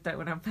stupid. Jedward don't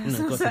want to have No,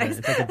 personal of course they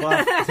space.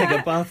 don't. Take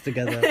a bath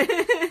together,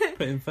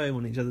 putting foam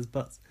on each other's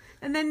butts.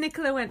 And then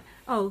Nicola went,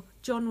 "Oh,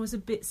 John was a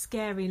bit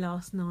scary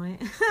last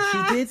night."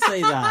 She did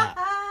say that.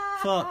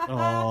 Fuck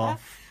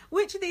off.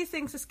 Which of these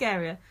things are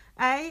scarier?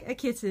 A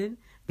kitten.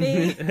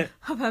 B, a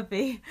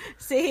puppy.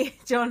 C,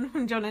 John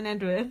from John and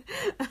Edward.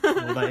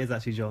 Well, that is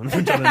actually John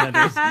from John and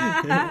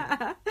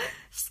Edward.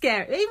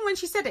 Scary. Even when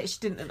she said it, she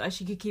didn't look like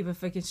she could keep a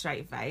fucking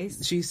straight face.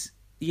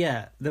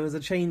 There was a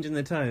change in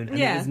the tone, and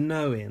it was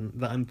knowing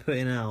that I'm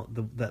putting out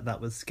that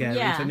was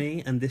scary for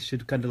me, and this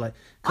should kind of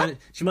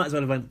she might as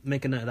well have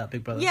make a note of that,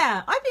 Big Brother.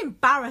 Yeah, I'd be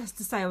embarrassed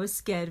to say I was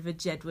scared of a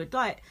Jedward.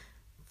 Like,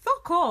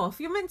 fuck off.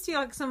 You're meant to be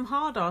like some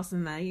hard ass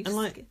in there. And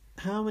like,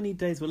 how many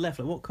days were left?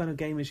 Like, what kind of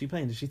game is she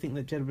playing? Does she think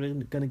that Jedward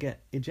is going to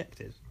get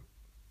ejected?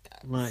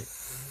 Like,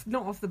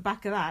 not off the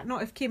back of that.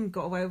 Not if Kim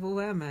got away with all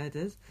her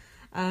murders.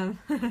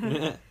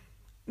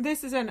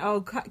 This is when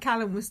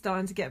Callum was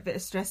starting to get a bit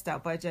stressed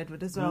out by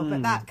Jedward as well,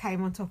 but that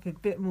came on top a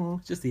bit more.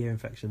 Just the ear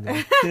infection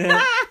there.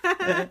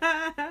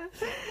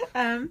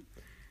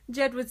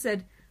 Jedward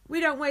said,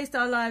 "We don't waste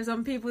our lives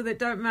on people that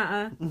don't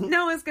matter.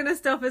 No one's going to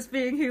stop us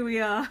being who we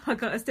are."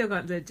 I still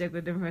can't do a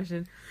Jedward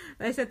impression.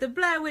 They said the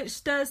Blair Witch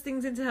stirs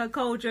things into her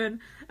cauldron,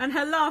 and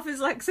her laugh is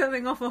like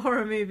something off a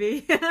horror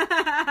movie.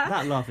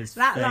 That laugh is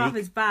That fake. laugh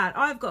is bad.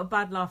 I've got a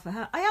bad laugh for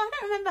her. I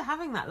don't remember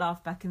having that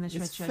laugh back in the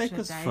Shred It's Shred fake Shred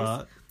as days.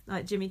 fuck.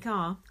 Like Jimmy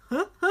Carr.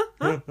 She's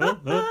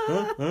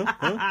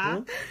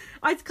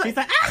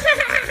like,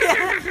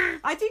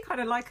 I do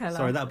kind of like her laugh.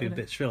 sorry, that would be a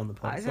bit shrill on the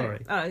pod. I don't-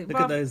 Sorry. oh, Look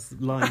at those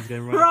lines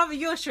going right. Rather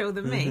you're shrill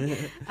than me.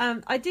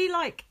 I do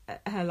like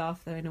her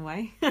laugh though, in a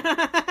way.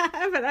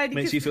 But only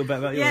Makes you feel better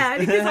about yours. Yeah,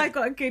 because I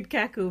got a good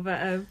cackle.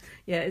 But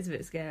yeah, it's a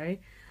bit scary.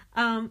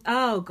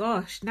 Oh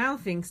gosh, now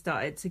things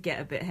started to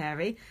get a bit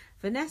hairy.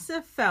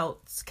 Vanessa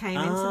Feltz came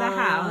into the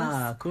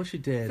house. Of course you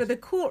did. For the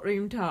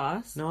courtroom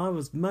task. No, I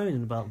was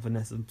moaning about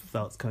Vanessa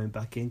Feltz coming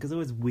back in because they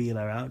always wheel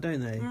her out, don't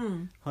they?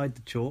 Hide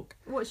the chalk.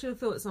 What's your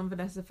thoughts on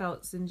Vanessa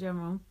Feltz in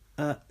general?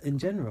 In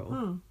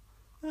general,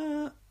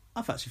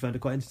 I've actually found her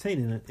quite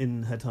entertaining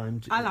in her time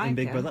in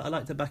Big Brother. I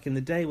liked her back in the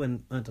day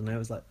when, I don't know, it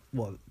was like,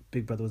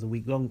 Big Brother was a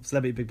week long.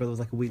 Celebrity Big Brother was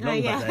like a week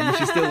long back then. And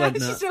she still went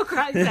nuts. She still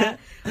cracked that.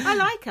 I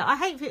like her. I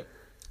hate it.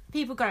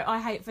 People go, I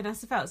hate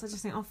Vanessa Feltz. I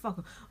just think, oh, fuck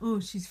her. Oh,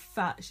 she's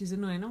fat. She's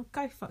annoying. Oh,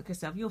 go fuck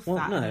yourself. You're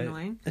fat and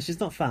annoying. She's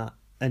not fat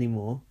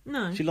anymore.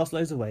 No. She lost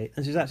loads of weight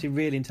and she's actually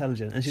really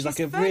intelligent. And she's like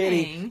a funny.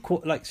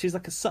 really, she's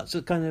like such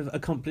a kind of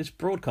accomplished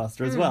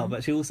broadcaster as well.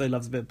 But she also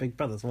loves a bit of Big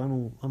Brother, so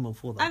I'm all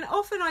for that. And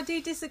often I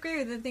do disagree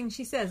with the things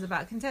she says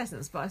about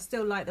contestants, but I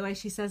still like the way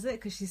she says it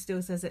because she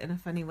still says it in a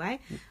funny way.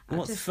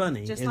 What's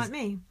funny just is, like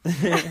me.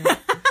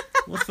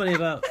 What's funny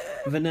about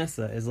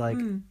Vanessa is like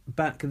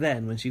back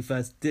then when she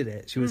first did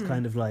it, she was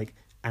kind of like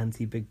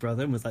anti-Big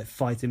Brother and was like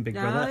fighting Big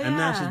Brother, and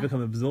now she's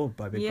become absorbed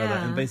by Big Brother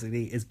and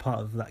basically is part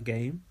of that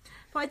game.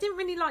 But I didn't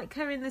really like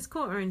her in this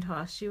courtroom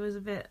task. She was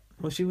a bit...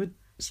 Well, she would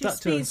stuck She's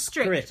to a being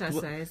strict, script. I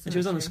say, And she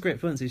was on a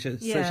script, wasn't she? So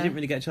she didn't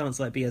really get a chance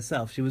to like be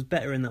herself. She was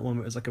better in that one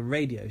where it was like a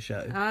radio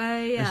show.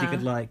 Oh, yeah. And she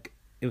could like,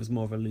 it was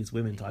more of a loose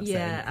women type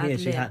thing. Here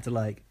she had to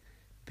like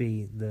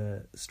be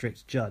the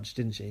strict judge,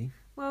 didn't she?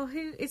 Well,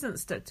 who isn't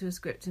stuck to a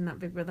script in that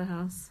Big Brother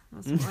house?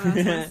 That's what I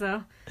asked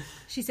myself.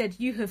 She said,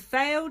 "You have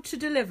failed to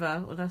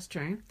deliver." Well, that's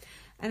true.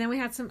 And then we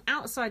had some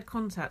outside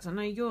contact. I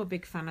know you're a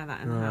big fan of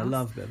that in the house. I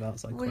love a bit of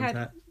outside contact.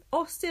 Had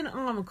Austin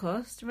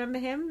Armacost. Remember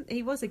him?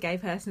 He was a gay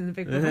person in the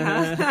Big Brother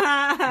house.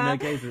 No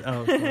gays.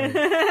 Oh,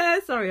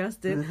 sorry. Sorry,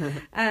 Austin.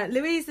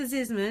 Louisa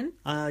Zisman.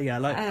 Yeah,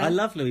 I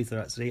love Louisa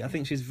actually. I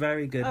think she's a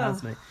very good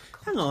housemate.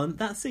 Hang on,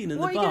 that scene in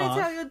the bath. What are you going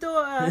to tell your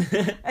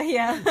daughter?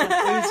 Yeah.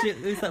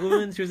 Who's that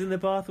woman she was in the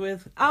bath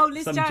with? Oh,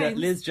 Liz Jones.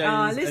 Liz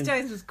Jones. Liz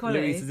Jones was quality.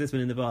 Louisa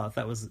Zisman in the bath.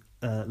 That was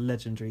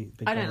legendary.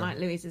 I don't like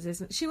Louisa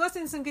Zisman. She was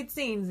in some good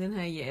scenes in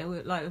her year,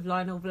 with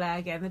Lionel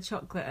Blair getting the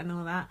chocolate and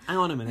all that. Hang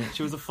on a minute.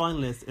 She was a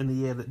finalist in the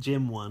year that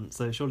Jim won,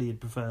 so surely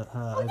you'd prefer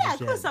her over yeah,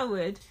 Jim. of course I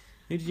would.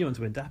 Who did you want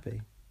to win,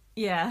 Dappy?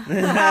 Yeah.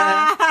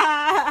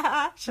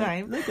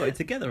 Shame. They got it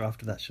together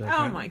after that show. Oh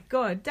apparently. my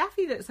god,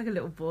 Daffy looks like a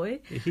little boy.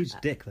 A huge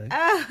dick though.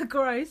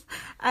 Gross.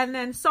 And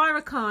then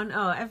Syra Khan.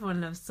 Oh, everyone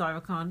loves Syra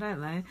Khan,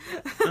 don't they?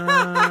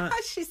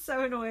 She's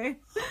so annoying.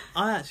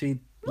 I actually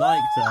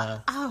liked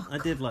her. Oh, I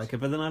did like her,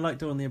 but then I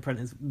liked her on The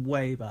Apprentice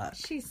way back.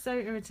 She's so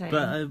irritating.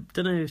 But I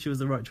don't know if she was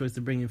the right choice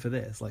to bring in for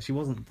this. Like, she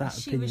wasn't that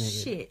She opinionated.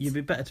 was shit. You'd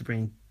be better to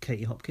bring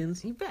Katie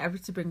Hopkins. You better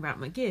to bring back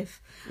McGiff.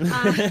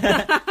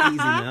 Easy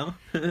now.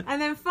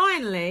 And then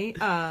finally,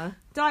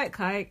 Diet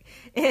Coke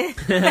is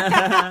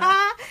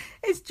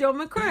John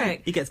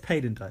McCrick. He gets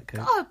paid in Diet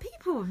Coke. God,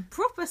 people were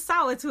proper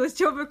sour towards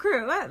John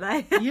McCrick, weren't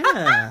they? Yeah.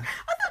 I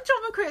thought thought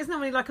John McCrick is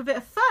normally like a bit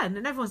of fun,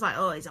 and everyone's like,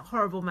 "Oh, he's a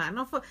horrible man." And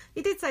I thought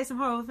he did say some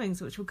horrible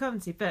things, which we'll come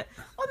to. But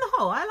on the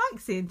whole, I like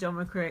seeing John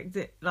McCrick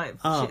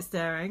shit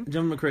stirring.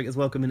 John McCrick is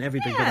welcome in every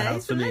Big Brother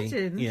house for me.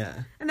 Legend.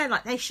 Yeah. And then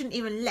they shouldn't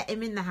even let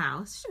him in the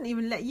house. Shouldn't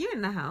even let you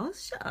in the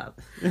house. Shut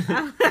up.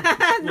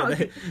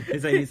 They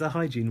say he's a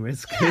hygiene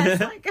risk. Yeah,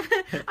 it's like,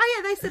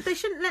 they said they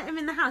shouldn't let him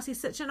in the house. He's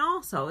such an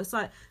arsehole. It's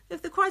like,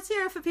 if the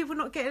criteria for people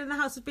not getting in the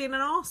house is being an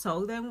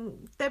arsehole,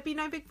 then there'd be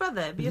no Big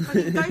Brother. It'd be a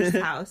fucking ghost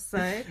house. So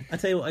I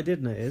tell you what I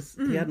did notice.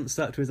 He hadn't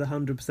stuck to his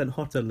 100%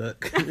 hotter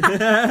look.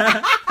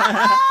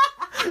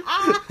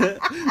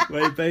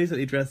 Where he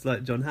basically dressed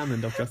like John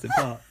Hammond off Jurassic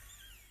Park.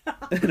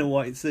 In a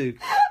white suit.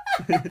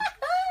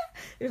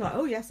 He was like,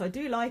 "Oh yes, I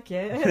do like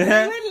it." He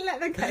wouldn't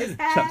let them cut his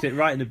hair. Chucked it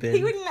right in the bin.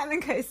 He wouldn't let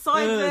them cut his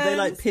sideburns. They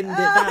like pinned it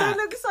back. It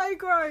looks so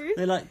gross.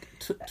 They like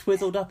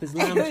twizzled up his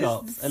lamb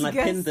chops and like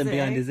pinned them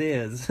behind his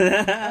ears.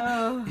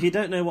 Oh. If you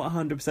don't know what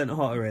 100%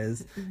 hotter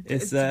is,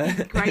 it's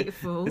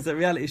grateful. It's a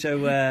reality show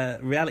where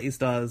reality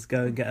stars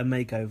go and get a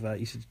makeover.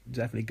 You should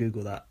definitely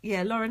Google that.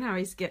 Yeah, Lauren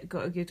Harris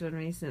got a good one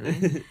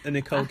recently. A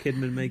Nicole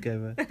Kidman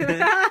makeover.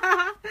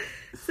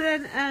 So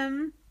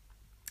then,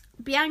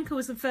 Bianca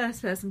was the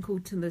first person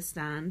called to the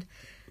stand.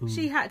 Ooh.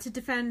 She had to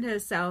defend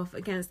herself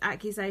against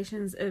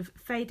accusations of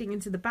fading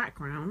into the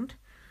background.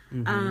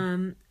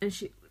 Mm-hmm.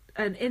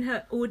 And in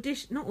her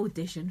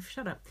audition,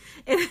 shut up.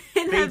 In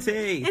her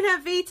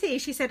VT,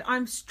 she said,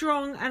 "I'm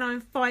strong and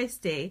I'm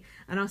feisty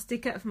and I'll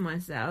stick up for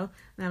myself."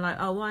 And they're like,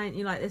 "Oh, why aren't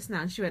you like this now?"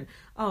 And she went,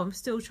 "Oh, I'm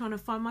still trying to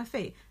find my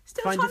feet."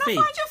 Still trying to find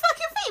your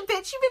fucking feet,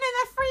 bitch. You've been in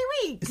there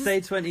 3 weeks.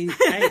 Say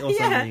 28 or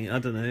something. I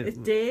don't know. It's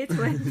Dear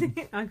 20.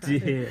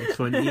 Dear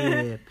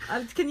 28.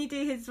 Can you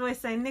do his voice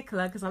saying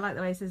Nicola? Because I like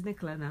the way he says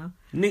Nicola now.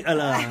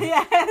 Nicola.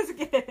 Yeah, that's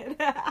good.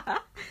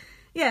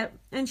 Yeah,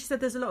 and she said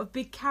there's a lot of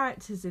big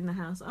characters in the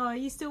house. "Oh, are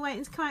you still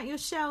waiting to come out your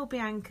shell,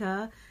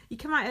 Bianca? You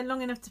came out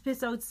long enough to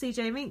piss old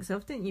CJ Meeks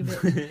off, didn't you,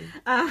 bitch?"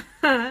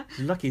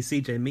 Lucky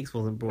CJ Meeks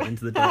wasn't brought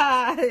into the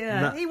dock.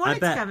 Yeah. He wanted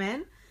to come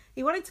in.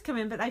 He wanted to come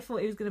in, but they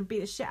thought he was going to beat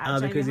the shit out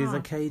of Jamie because he's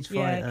Hart. a cage fighter.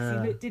 Yeah,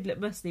 because he did look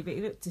muscly, but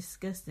he looked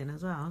disgusting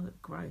as well. He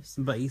looked gross.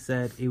 But he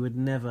said he would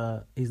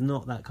never... He's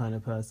not that kind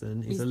of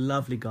person. He's a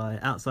lovely guy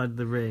outside of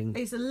the ring.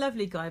 He's a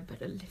lovely guy,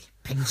 but a little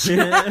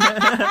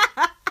bitch.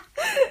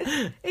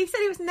 He said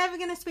he was never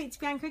going to speak to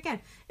Bianca again.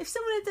 If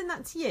someone had done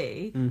that to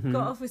you,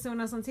 got off with someone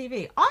else on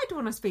TV, I'd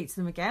want to speak to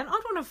them again.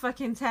 I'd want to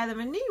fucking tear them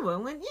a new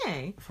one, wouldn't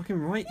you? Fucking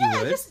right, you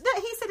would. He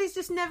said he's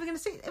just never going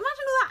to speak. Imagine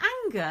all that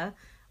anger.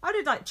 I'd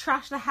have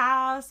trashed the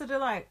house.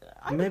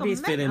 Maybe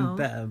he's feeling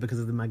better because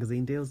of the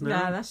magazine deals now.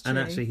 Yeah, that's true. And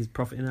actually he's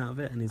profiting out of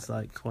it, and he's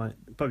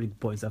probably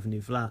bought himself a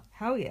new flat.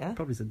 Hell yeah.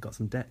 Probably got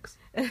some decks.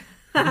 And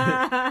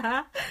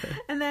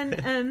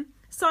then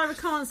Sarah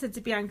Khan said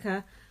to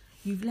Bianca,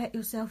 "You've let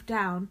yourself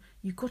down.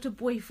 You've got a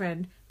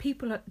boyfriend.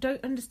 People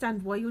don't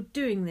understand why you're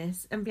doing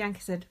this." And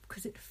Bianca said,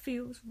 "Because it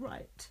feels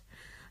right."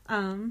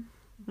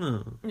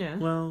 Yeah.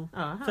 Well,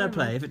 fair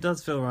play. If it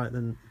does feel right,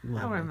 then...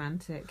 How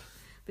romantic.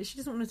 But she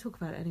doesn't want to talk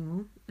about it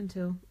anymore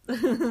until...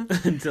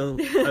 until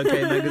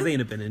OK Magazine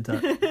have been in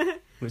touch.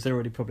 Which they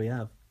already probably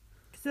have.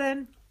 So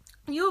then...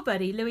 Your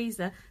buddy,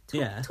 Louisa,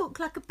 talk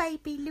like a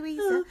baby,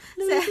 Louisa.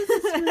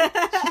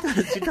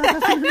 She does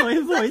have an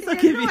annoying voice, I'll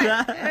give you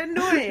that.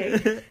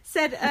 Annoying.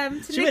 Said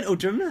to she went all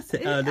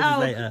dramatic. This is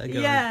later.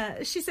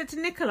 Yeah, she said to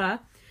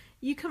Nicola,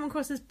 "You come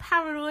across as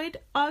paranoid,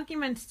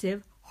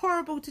 argumentative,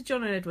 horrible to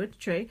John and Edward."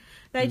 True.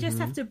 They just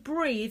have to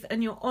breathe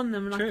and you're on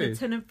them like a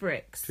ton of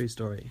bricks. True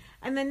story.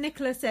 And then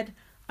Nicola said,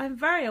 "I'm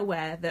very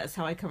aware that's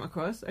how I come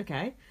across.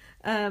 Okay.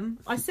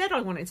 I said I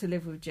wanted to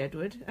live with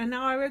Jedward and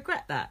now I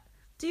regret that."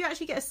 Do you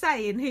actually get a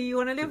say in who you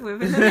want to live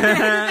with? And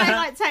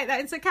they take that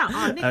into account.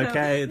 Oh, Nicola,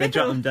 okay, they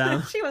jot them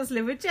down. She wants to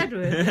live with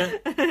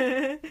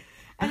Jedward.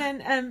 And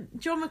then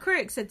John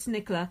McCrick said to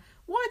Nicola,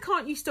 "Why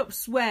can't you stop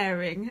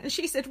swearing?" And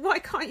she said, "Why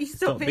can't you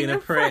stop being a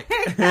prick?"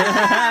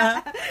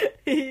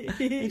 He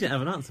didn't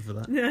have an answer for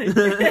that. No.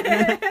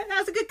 That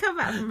was a good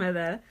comeback from her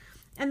there.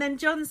 And then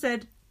John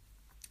said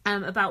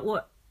about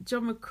what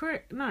John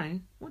McCrick...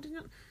 No. What did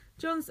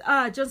John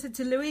said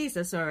to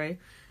Louisa, sorry.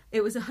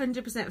 "It was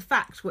 100%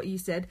 fact what you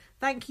said.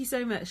 Thank you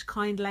so much,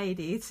 kind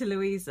lady," to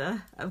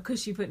Louisa,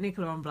 because she put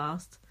Nicola on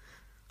blast.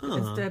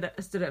 And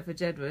stood up for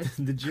Jedward.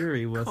 The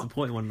jury were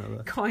supporting one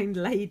another. Kind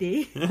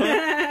lady.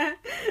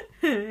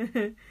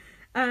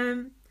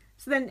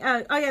 So then,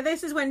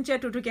 this is when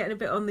Jedward were getting a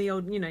bit on the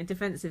old,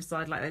 defensive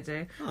side like they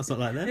do. Oh, it's not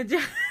like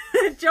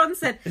that. John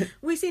said,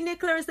 "We see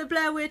Nicola as the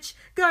Blair Witch,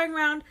 going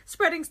round,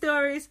 spreading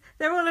stories.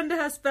 They're all under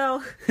her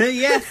spell."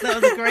 Yes,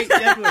 that was a great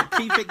Jedward.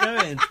 Keep it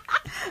going.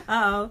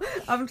 Oh,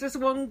 I'm just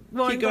one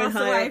glass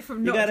away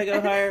from not... You gotta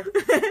go higher.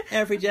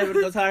 Every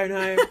Jedward goes higher and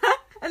higher.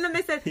 And then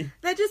they said,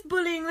 "They're just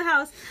bullying the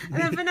house." And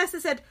then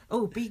Vanessa said,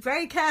 "Oh, be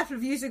very careful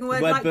of using a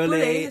word like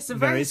bully. It's a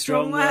very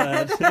strong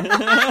word." What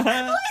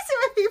is it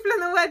with people in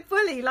the word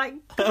bully? Like,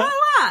 grow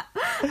up.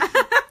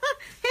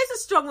 Here's a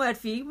strong word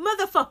for you,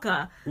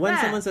 motherfucker. When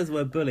There. someone says the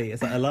word bully,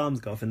 it's like alarms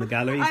go off in the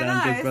gallery I down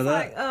know, Big it's Brother.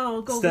 like,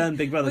 oh, God, Stern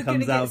Big Brother we're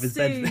comes gonna out of get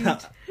his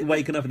bed, sued.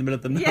 waking up in the middle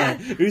of the night. Yeah.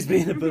 Who's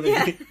being a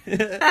bully?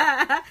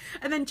 Yeah.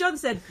 And then John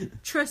said,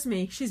 trust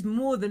me, she's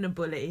more than a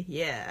bully.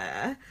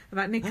 Yeah.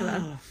 About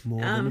Nicola.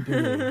 More than a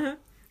bully.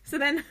 So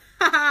then,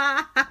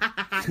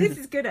 this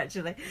is good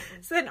actually.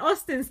 So then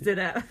Austin stood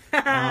up.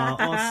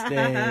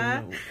 Austin.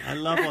 I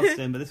love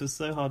Austin, but this was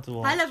so hard to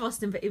watch. I love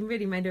Austin, but he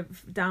really made a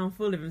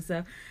downfall of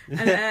himself.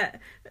 And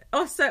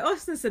so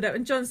Austin stood up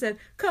and John said,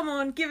 come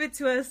on, give it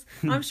to us.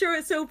 I'm sure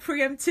it's all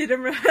preempted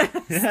and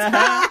rehearsed.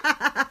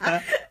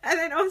 And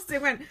then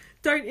Austin went,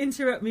 don't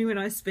interrupt me when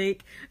I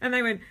speak. And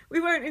they went, we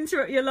won't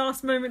interrupt your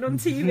last moment on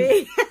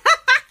TV.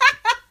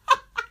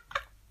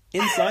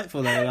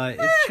 Insightful though, like,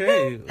 it's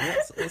true.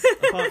 What's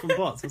apart from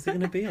bots, what's he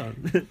going to be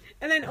on?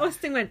 And then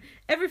Austin went,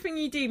 everything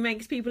you do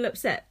makes people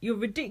upset. You're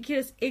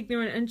ridiculous,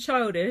 ignorant and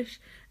childish.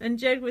 And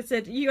Jedward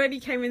said, you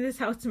only came in this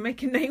house to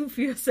make a name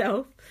for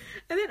yourself.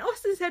 And then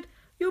Austin said,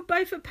 you're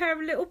both a pair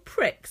of little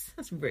pricks.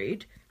 That's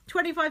rude.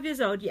 25 years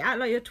old, you act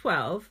like you're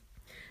 12.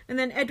 And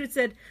then Edward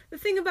said, the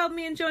thing about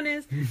me and John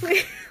is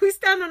we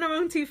stand on our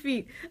own 2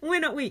 feet and we're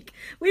not weak.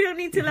 We don't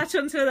need to latch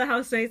on to other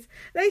housemates.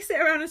 They sit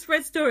around and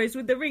spread stories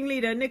with the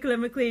ringleader, Nicola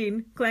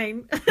McLean.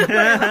 They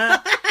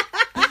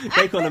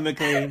call her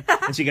McLean,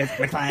 and she goes,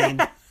 McLean.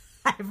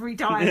 Every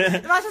time.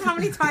 Imagine how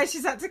many times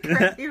she's had to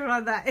correct people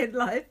like that in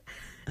life.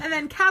 And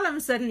then Callum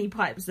suddenly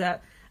pipes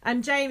up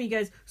and Jamie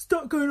goes,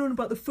 stop going on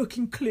about the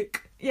fucking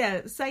clique.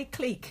 Yeah, say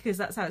clique because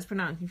that's how it's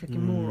pronounced, you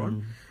fucking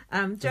moron.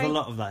 There's a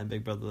lot of that in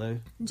Big Brother though.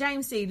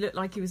 James C looked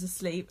like he was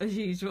asleep as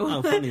usual.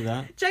 Oh, funny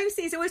that. James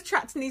C's always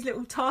trapped in these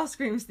little task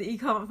rooms that you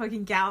can't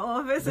fucking get out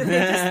of, isn't he?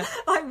 Just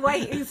like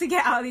waiting to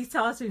get out of these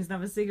task rooms and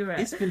have a cigarette.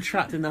 He's been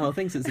trapped in the whole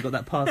thing since he got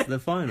that pass to the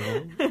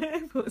final.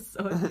 Poor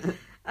sod.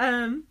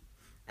 And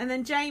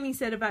then Jamie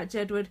said about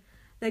Jedward,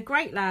 they're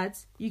great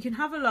lads, you can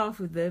have a laugh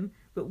with them,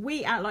 but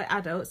we act like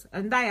adults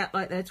and they act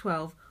like they're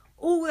 12.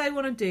 All they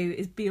want to do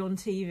is be on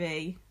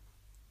TV.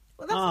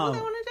 Well, that's all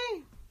they want to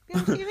do. Be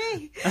on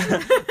TV.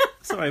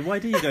 Sorry, why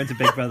do you go into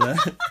Big Brother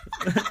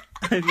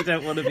if you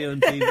don't want to be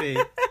on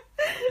TV?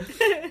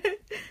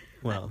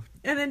 Well.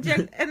 And then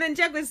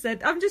Jedward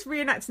said, I'm just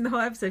reenacting the whole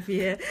episode for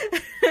you here.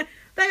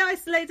 They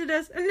isolated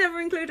us and never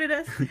included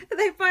us.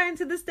 They buy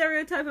into the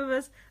stereotype of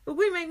us, but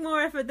we make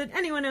more effort than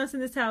anyone else in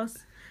this house.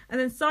 And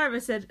then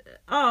Cyrus said,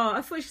 oh,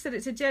 I thought she said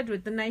it to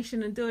Jedward, the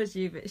nation adores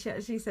you, but she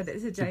actually said it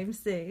to James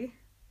C.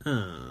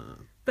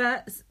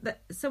 But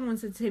someone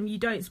said to him, you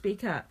don't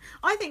speak up.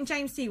 I think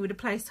James C would have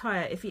placed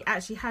higher if he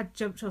actually had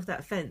jumped off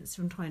that fence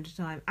from time to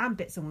time and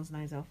bit someone's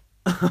nose off.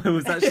 I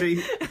was actually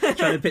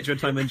trying to picture a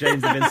time when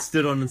James had been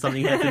stood on and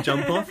something he had to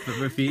jump off but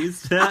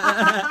refused.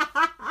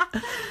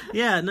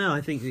 Yeah, no,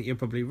 I think that you're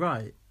probably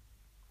right.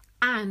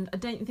 And I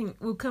don't think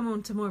we'll come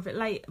on to more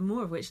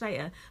of which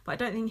later. But I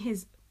don't think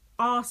his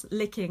arse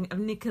licking of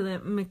Nicola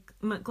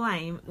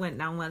McLean went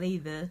down well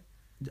either.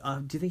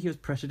 Do you think he was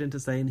pressured into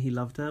saying he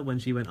loved her when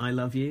she went, I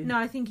love you? No,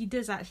 I think he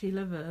does actually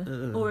love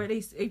her. Or at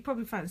least he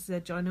probably fancies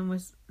her joining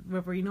with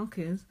rubbery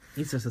knockers.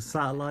 He's just a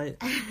satellite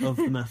of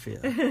the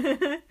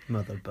mafia.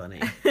 Mother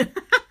bunny.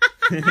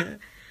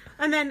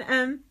 And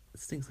then It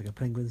stinks like a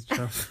penguin's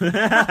chuff.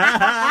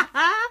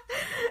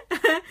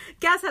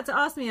 Gaz had to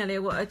ask me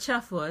earlier what a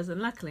chuff was,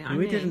 and luckily I knew.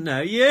 We didn't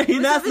know. Yeah,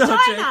 that's not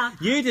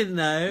true. You didn't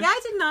know. Yeah, I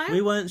didn't know.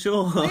 We weren't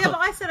sure. Yeah, but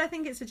I said I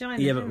think it's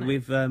vagina. Yeah, but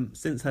we've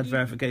since had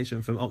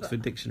verification from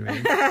Oxford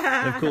Dictionary.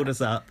 They've called us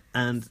up,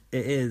 and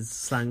it is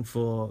slang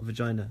for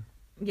vagina.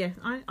 Yeah,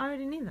 I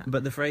already knew that.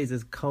 But the phrase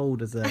is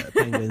cold as a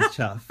penguin's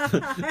chuff.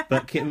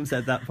 But Kim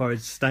said that porridge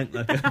stank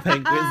like a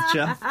penguin's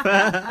chuff.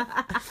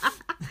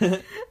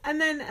 And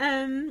then,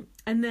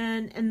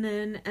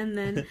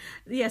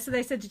 yeah, so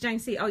they said to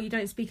James C, oh, you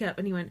don't speak up.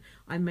 And he went,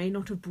 I may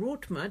not have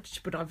brought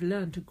much, but I've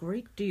learned a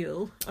great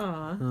deal.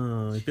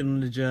 Oh, he's been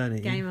on a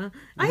journey. Gamer.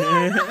 Oh,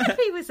 yeah, not many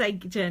people say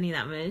journey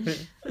that much.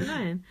 It's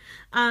annoying.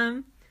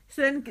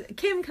 So then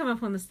Kim come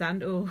up on the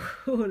stand. Oh,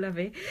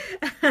 lovely.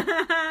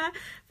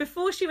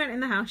 Before she went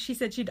in the house, she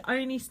said she'd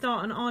only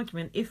start an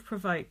argument if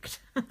provoked.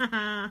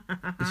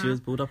 She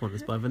was pulled up on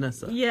this by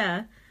Vanessa.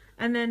 Yeah.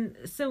 And then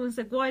someone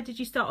said, why did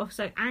you start off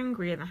so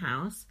angry in the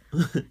house?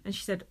 And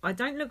she said, I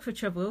don't look for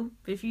trouble,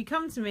 but if you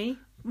come to me,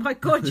 my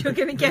God, you're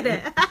going to get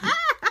it.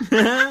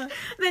 Then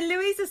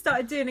Louisa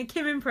started doing a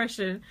Kim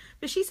impression,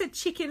 but she said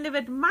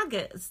chicken-livered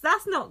maggots.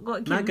 That's not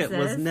what Kim Maggot says.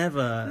 was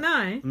never...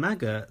 No.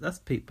 Maggot? That's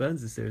Pete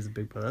Burns' series of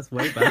Big Brother. That's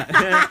way back.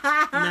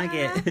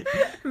 Maggot.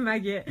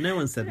 Maggot. No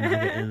one said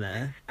maggot in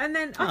there. And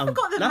then I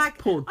forgot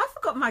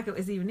maggot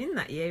was even in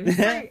that year. It was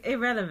so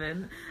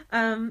irrelevant.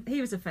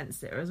 He was a fence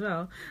sitter as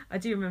well. I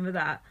do remember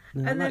that.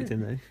 No, and I liked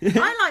him though.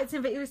 I liked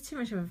him, but he was too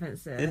much of a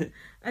fence sitter.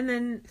 And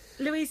then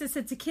Louisa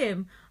said to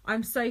Kim,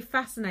 I'm so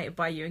fascinated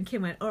by you. And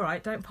Kim went, all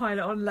right, don't pile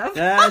it on, love.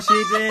 Yeah, she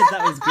did.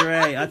 That was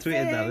great. I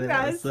tweeted that.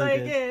 That was so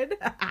good.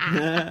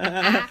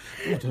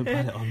 Oh, don't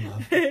pile it on,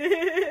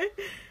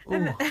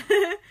 love.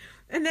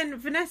 And then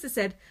Vanessa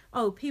said,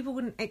 "Oh, people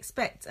wouldn't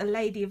expect a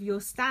lady of your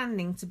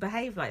standing to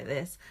behave like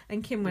this."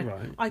 And Kim went,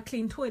 Right. "I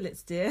clean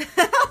toilets, dear."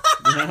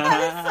 That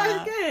was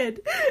so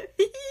good.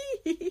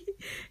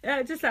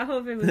 Just that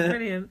whole thing was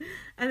brilliant.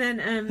 And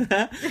then,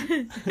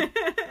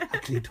 I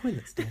clean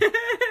toilets, dear.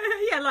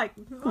 yeah, like,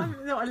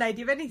 I'm not a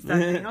lady of any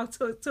standing. I'll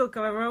talk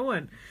however I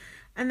want.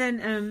 And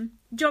then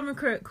John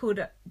McCrory called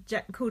out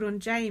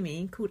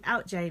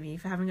Jamie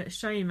for having got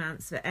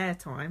showmance for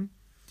airtime.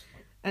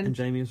 And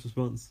Jamie's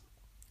response?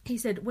 He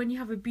said, "When you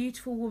have a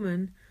beautiful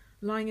woman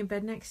lying in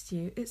bed next to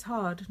you, it's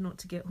hard not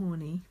to get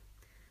horny."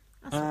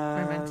 That's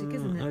romantic,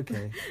 isn't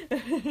it?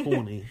 Okay.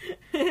 Horny.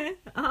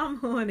 I'm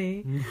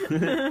horny.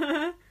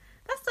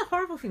 That's a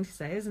horrible thing to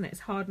say, isn't it?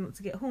 It's hard not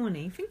to get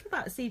horny. Think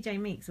about CJ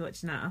Meeks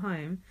watching that at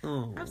home.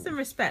 Oh. Have some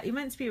respect. You're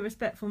meant to be a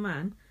respectful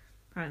man.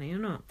 Apparently you're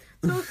not.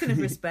 Talking of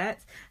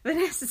respect,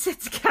 Vanessa said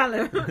to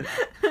Callum,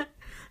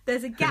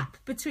 "There's a gap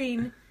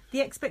between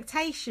the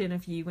expectation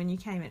of you when you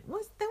came in."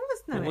 There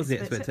was no What was the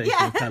expectation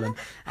of Callum?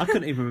 I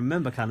couldn't even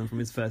remember Callum from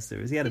his first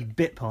series. He had a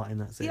bit part in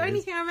that series. The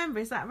only thing I remember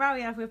is that row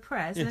he had with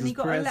Prez, Yeah, and then he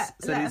got Perez a letter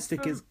said he'd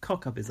stick his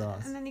cock up his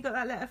arse. and then he got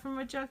that letter from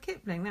Rudyard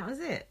Kipling. That was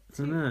it.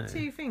 I know.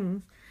 Two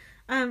things.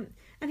 And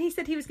he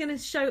said he was going to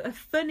show a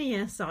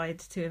funnier side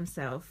to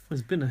himself.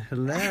 He's been a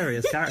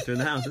hilarious character in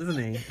the house, isn't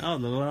he? Oh,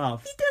 the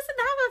laugh. He doesn't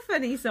have a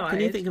funny side. Can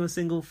you think of a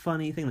single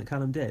funny thing that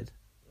Callum did?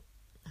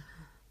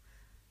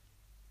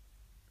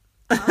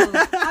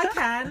 Oh, I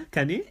can.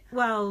 Can you?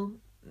 Well,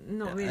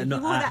 not really.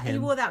 Not He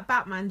wore that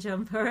Batman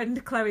jumper,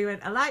 and Chloe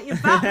went, "I like your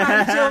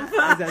Batman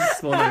jumper." He had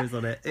swallows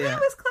on it. Where Yeah.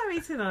 was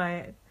Chloe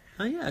tonight?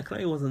 Oh yeah,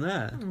 Chloe wasn't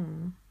there.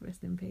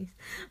 Rest in peace.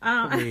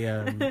 Probably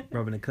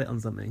rubbing a clit on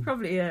something.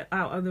 Probably out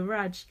on the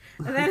raj.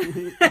 And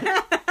then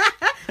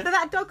but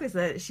that dog was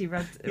there that she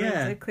rubbed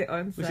a clit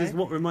on. So. Which is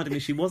what reminded me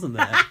she wasn't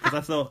there. Because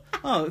I thought,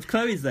 oh, if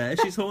Chloe's there,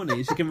 she's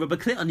horny, she can rub a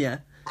clit on you.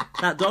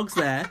 That dog's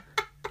there.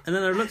 And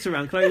then I looked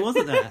around, Chloe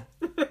wasn't there.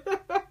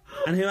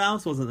 And who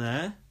else wasn't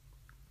there?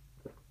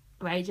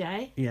 Ray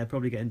J. Yeah,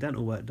 probably getting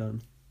dental work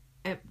done.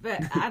 And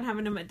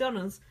having a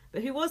McDonald's.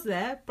 But who was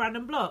there?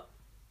 Brandon Block.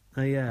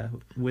 Oh yeah,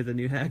 with a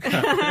new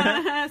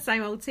haircut.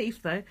 Same old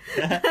teeth though.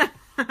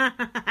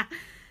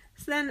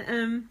 So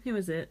then, who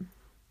was it?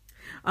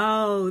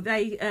 Oh,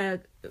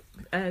 they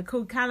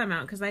called Callum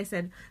out because they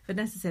said,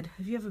 Vanessa said,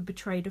 "Have you ever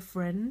betrayed a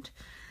friend?"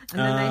 And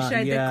then they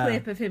showed the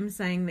clip of him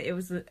saying that it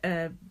was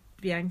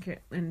Bianca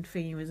and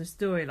Thingy was a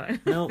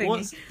storyline. Now,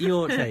 what's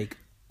your take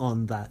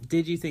on that?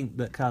 Did you think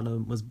that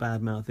Callum was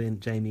bad-mouthing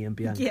Jamie and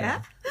Bianca?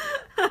 Yeah.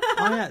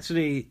 I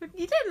actually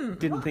You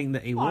didn't think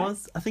that he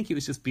was. I think he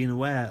was just being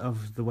aware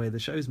of the way the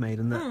show's made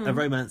and that a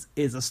romance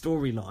is a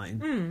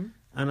storyline.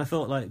 And I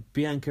thought, like,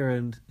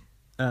 Bianca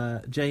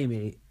and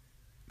Jamie,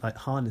 like,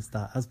 harnessed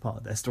that as part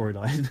of their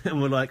storyline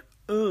and were like,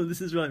 oh, this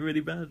is, like,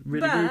 really bad,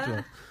 really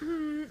brutal.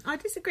 I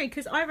disagree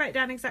because I wrote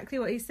down exactly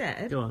what he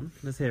said. Go on,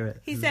 let's hear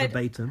it. He This is said,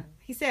 verbatim.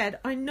 He said,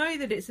 "I know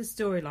that it's a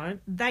storyline.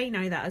 They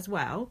know that as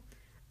well.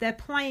 They're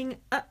playing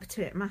up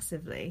to it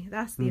massively.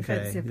 That's the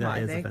offensive part,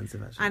 I think.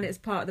 Offensive, actually. And it's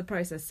part of the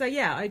process. So,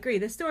 yeah, I agree.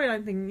 The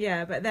storyline thing,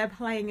 yeah, but they're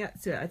playing up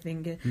to it, I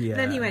think. Yeah.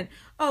 Then he went,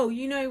 "Oh,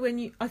 you know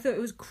I thought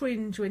it was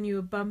cringe when you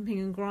were bumping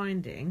and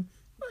grinding."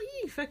 Well,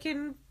 you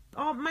fucking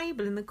Aunt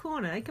Mabel in the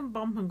corner. They can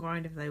bump and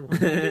grind if they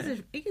want.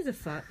 He gives a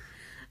fuck.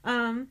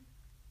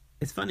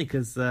 It's funny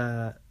because,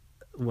 well,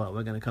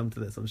 we're going to come to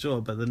this, I'm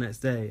sure, but the next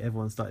day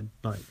everyone started,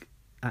 like,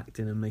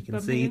 acting and making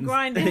Bumping scenes. and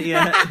grinding.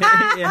 yeah.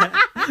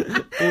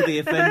 All the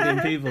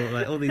offending people,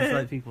 like all these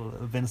like people that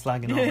have been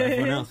slagging off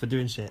everyone else for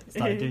doing shit,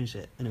 started doing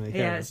shit. Anyway,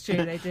 yeah, it's true,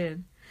 they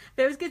did.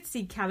 But it was good to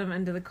see Callum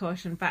under the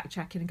cosh and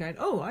backtracking and going,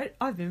 "Oh,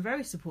 I've been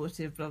very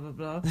supportive, blah, blah,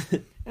 blah."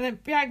 And then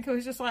Bianca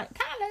was just like,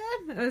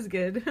 "Callum!" It was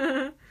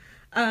good.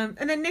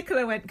 And then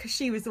Nicola went, because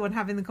she was the one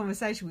having the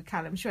conversation with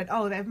Callum, she went,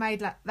 "Oh, they've made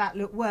that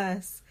look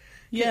worse."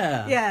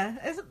 Yeah.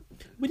 Yeah.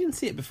 We didn't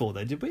see it before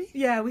though, did we?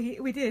 Yeah,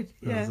 we did.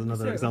 That yeah, was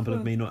another example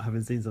of me not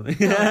having seen something.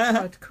 Oh,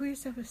 God, call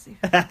yourself a super.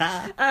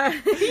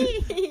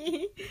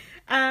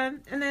 And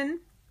then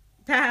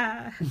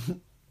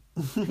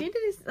who did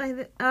he say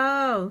that?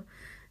 Oh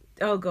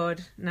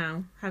God!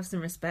 Now have some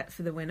respect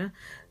for the winner.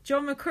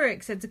 John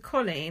McCrick said to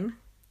Colleen,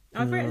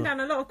 "I've written down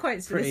a lot of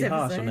quotes for this Pretty episode.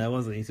 harsh on there,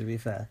 wasn't he? To be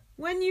fair.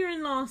 When you were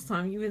in last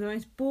time, you were the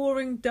most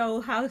boring, dull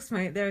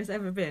housemate there has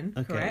ever been.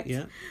 Okay, correct?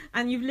 yeah.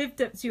 And you've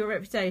lived up to your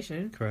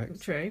reputation. Correct.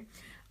 True.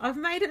 I've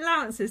made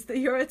allowances that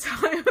you're a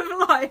time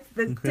of life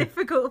that's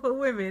difficult for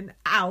women.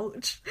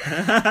 Ouch.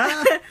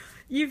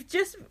 You've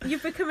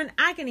become an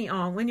agony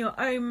aunt when your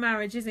own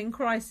marriage is in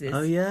crisis.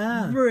 Oh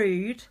yeah.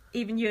 Rude.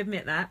 Even you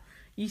admit that.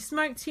 You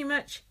smoke too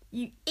much.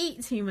 You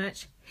eat too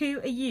much. Who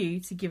are you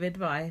to give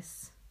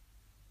advice?"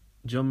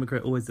 John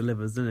McCrick always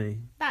delivers, doesn't he?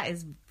 That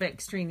is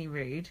extremely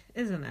rude,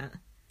 isn't it?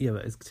 Yeah,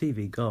 but it's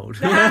TV gold.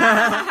 But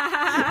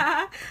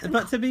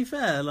to be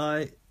fair,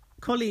 like,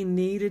 Colleen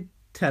needed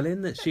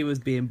telling that she was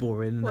being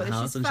boring in the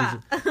house, she's and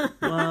fat. she's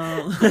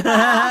well,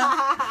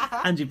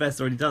 Angie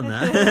Best's already done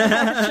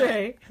that.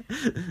 True.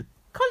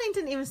 Colleen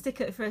didn't even stick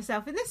up for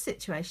herself in this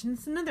situation.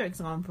 It's another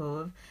example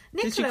of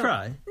Nicola. Did she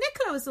cry?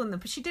 Nicola was the one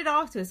that she did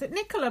afterwards.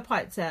 Nicola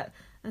piped up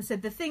and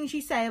said, the things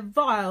you say are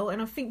vile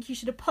and I think you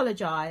should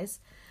apologise.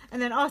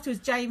 And then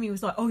afterwards, Jamie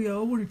was like, oh yeah, I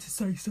wanted to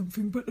say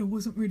something, but there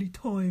wasn't really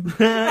time.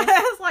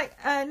 I was like,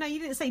 no, you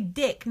didn't say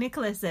dick.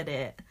 Nicola said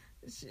it.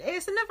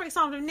 It's another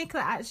example of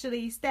Nicola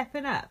actually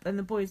stepping up and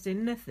the boys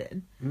doing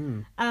nothing.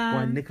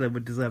 Why Nicola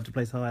would deserve to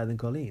place higher than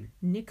Colleen.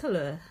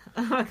 Nicola.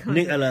 Oh,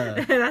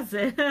 Nicola. That's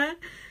it.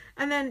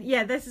 And then,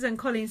 yeah, this is when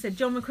Colleen said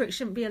John McCrick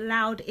shouldn't be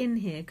allowed in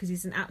here because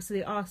he's an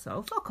absolute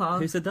arsehole. Fuck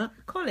off. Who said that?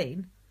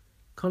 Colleen.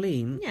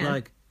 Colleen? Yeah.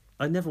 Like,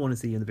 I never want to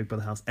see you in the Big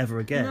Brother house ever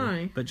again.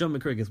 No. But John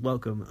McCrick is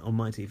welcome on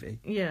my TV.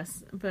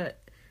 Yes, but...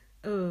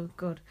 Oh,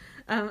 God.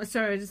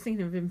 Sorry, I was just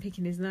thinking of him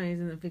picking his nose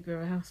in the Big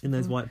Brother house. In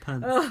those white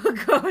pants. Oh,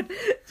 God.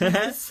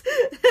 Yes.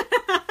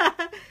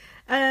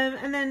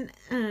 And then...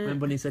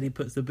 Remember when he said he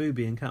puts the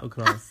booby in cattle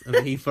class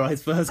and he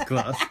fries first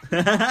class?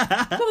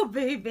 Poor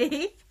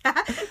booby.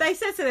 They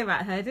said something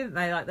about her, didn't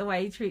they? Like the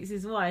way he treats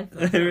his wife.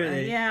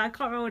 Really? Yeah, I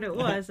can't remember what it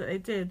was that they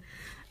did.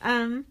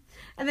 And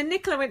then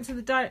Nicola went to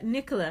the diary.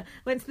 Nicola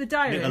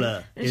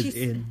and is she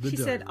in the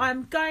diary. said,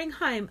 I'm going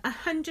home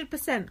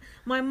 100%.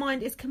 My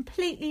mind is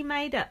completely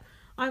made up.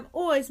 I'm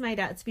always made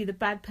out to be the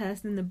bad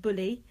person and the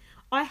bully.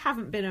 I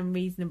haven't been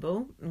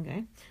unreasonable. Okay.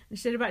 And she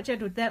said about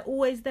Jedward, they're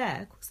always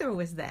there. Of course they're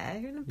always there.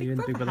 You're in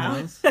the Big Brother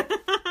house.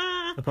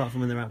 Apart from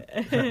when they're out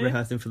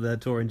rehearsing for their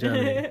tour in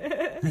Germany.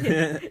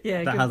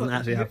 Yeah, that hasn't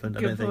actually happened,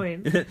 I don't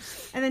think.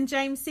 And then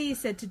James C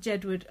said to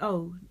Jedward,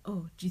 oh,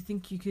 do you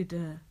think you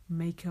could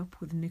make up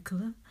with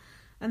Nicola?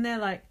 And they're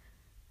like,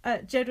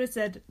 Jedward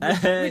said,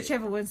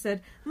 whichever one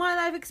said, my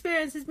life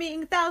experience is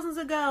meeting thousands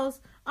of girls.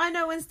 I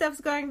know when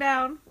stuff's going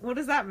down. What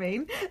does that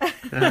mean?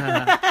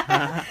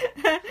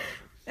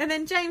 And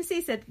then James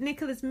C said,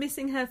 Nicola's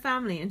missing her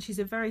family and she's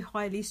a very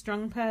highly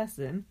strung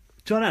person.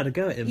 John had a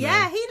go at him.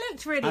 Yeah, though. he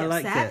looked really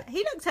upset. He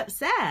looked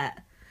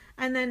upset.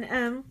 And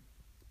then,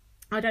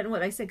 I don't know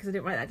what they said because I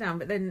didn't write that down,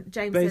 but then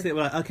James basically said...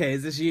 like, okay,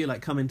 is this you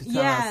like coming to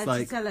tell us?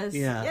 Like, to tell us.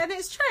 Yeah, and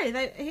it's true.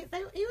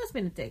 He was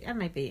being a dick and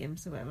they beat him,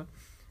 so whatever.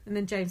 And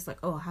then James was like,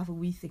 oh, have a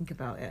wee think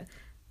about it.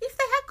 If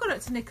they had gone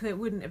up to Nicola, it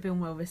wouldn't have been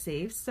well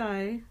received,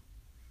 so...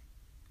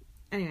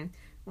 Anyway,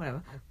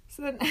 whatever.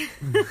 So then...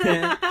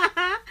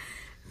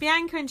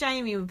 Bianca and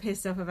Jamie were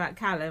pissed off about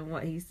Callum,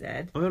 what he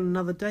said. Are we on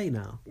another day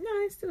now? No,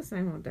 it's still the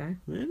same all day.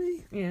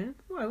 Really? Yeah.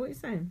 Why? What are you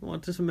saying? Well, I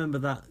just remember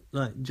that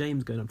like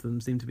James going up to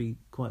them seemed to be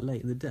quite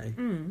late in the day.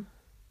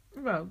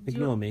 Well,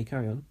 Ignore me,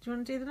 carry on. Do you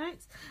want to do the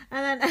notes?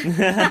 And then...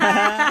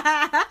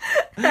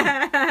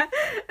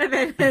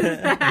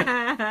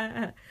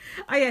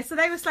 oh yeah, so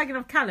they were slagging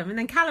off Callum, and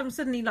then Callum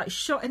suddenly like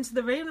shot into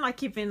the room like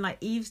he'd been like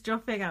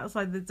eavesdropping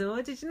outside the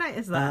door. Did you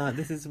notice that?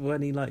 This is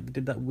when he like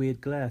did that weird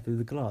glare through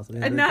the glass. No,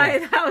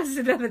 that was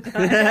another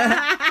time.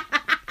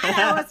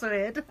 That was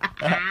weird.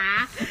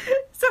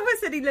 Someone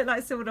said he looked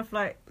like someone off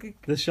like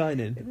The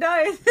Shining. No,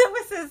 it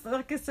was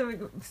like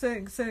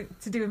something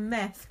to do with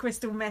meth,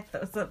 crystal meth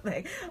or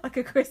something, like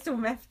a crystal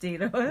meth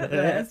dealer.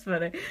 That's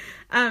funny.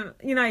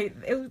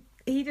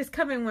 He just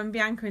come in when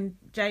Bianca and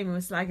Jamie were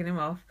slagging him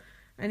off,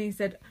 and he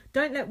said,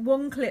 "Don't let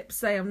one clip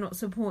say I'm not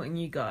supporting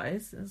you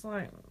guys." It's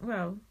like,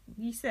 well,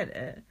 you said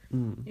it.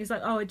 He's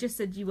like, "Oh, I just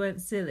said you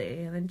weren't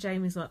silly," and then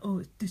Jamie's like, "Oh,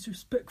 it's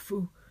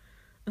disrespectful."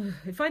 Ugh,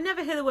 if I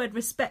never hear the word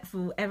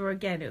respectful ever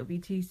again, it would be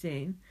too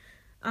soon.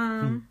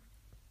 And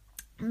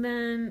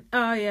then,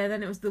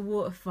 then it was the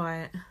water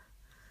fight.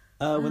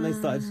 When they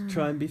started to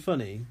try and be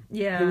funny.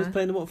 Yeah. Who was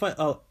playing the water fight?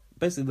 Oh,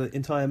 basically the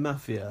entire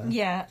mafia.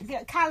 Yeah,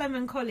 Callum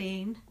and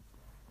Colleen.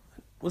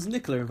 Was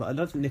Nicola invited? I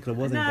don't think Nicola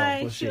was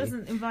involved, was she? No, she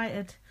wasn't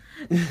invited.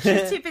 She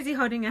was too busy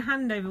holding her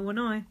hand over one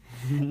eye.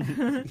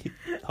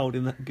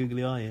 Holding that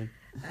googly eye in.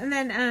 And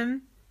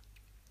then,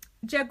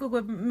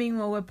 Jedward,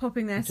 meanwhile, were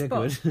popping their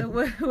Jedward.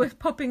 spots. were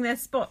popping their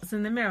spots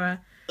in the mirror.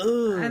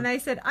 Ugh. And they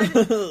said,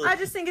 I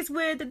just think it's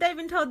weird that they've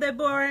been told they're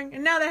boring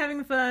and now they're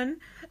having fun.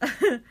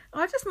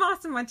 I just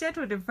mastered my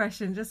Jedward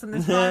impression just on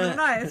this final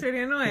night. It's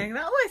really annoying.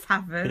 That always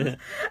happens.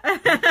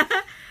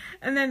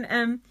 And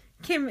then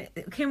Kim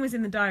was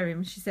in the diary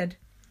room. She said,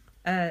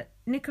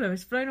 Nicola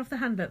has flown off the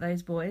handle at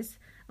those boys,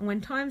 and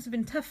when times have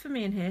been tough for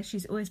me in here,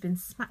 she's always been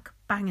smack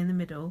bang in the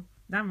middle.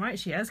 Damn right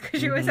she has,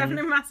 because you're always having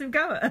a massive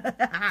go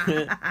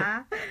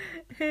at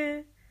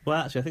her. Well,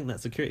 actually, I think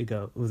that security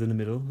guard was in the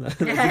middle.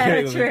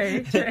 Yeah,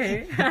 true.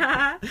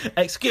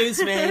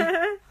 Excuse me.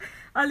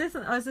 I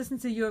was listening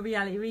to your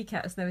reality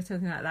recaps, and they were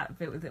talking about that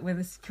bit when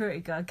the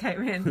security guard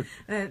came in.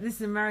 This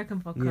is an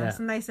American podcast,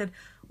 and they said,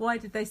 why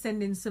did they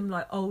send in some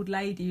like old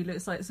lady who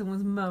looks like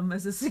someone's mum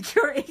as a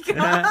security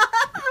guard?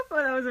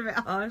 Well, that was a bit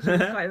harsh. It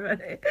was quite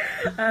funny.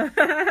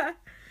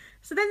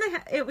 So then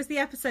it was the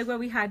episode where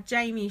we had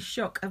Jamie's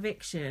shock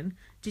eviction.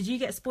 Did you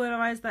get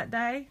spoilerised that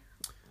day?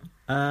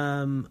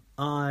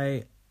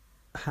 I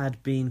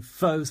had been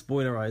faux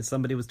spoilerised.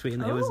 Somebody was tweeting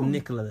that it was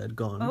Nicola that had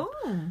gone.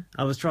 Oh.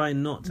 I was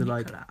trying not to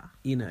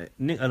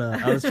Nicola.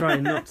 I was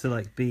trying not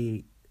to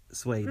be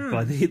swayed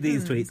by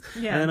these tweets.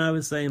 Yeah. And then I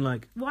was saying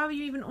why were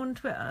you even on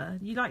Twitter?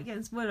 You like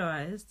getting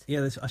spoilerised?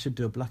 Yeah, I should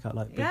do a blackout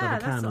Big Brother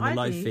can on the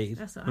live feed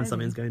when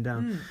something's going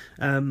down.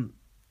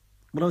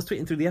 Well, I was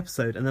tweeting through the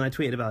episode, and then I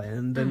tweeted about it,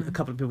 and then a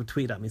couple of people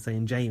tweeted at me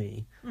saying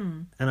Jamie,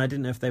 and I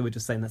didn't know if they were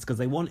just saying that's because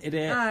they wanted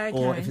it,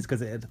 or if it's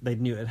because they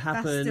knew it had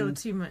happened. That's still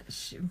too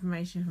much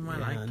information for my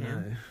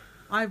liking.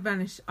 I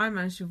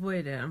managed to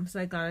avoid it. I'm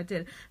so glad I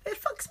did. But it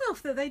fucks me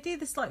off that they do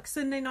this like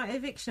Sunday night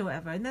eviction or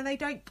whatever, and then they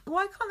don't.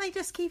 Why can't they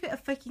just keep it a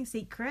fucking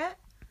secret?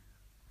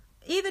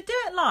 Either do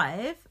it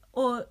live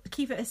or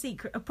keep it a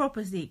secret, a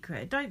proper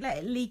secret. Don't let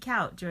it leak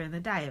out during the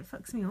day. It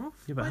fucks me off.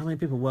 Yeah, but how many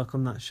people work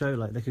on that show?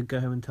 Like, they could go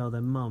home and tell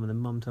their mum, and then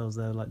mum tells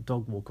their like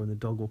dog walker, and the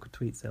dog walker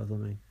tweets it or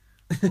something.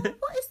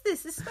 What is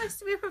this? It's supposed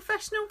to be a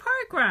professional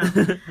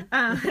programme.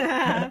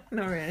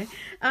 Not really.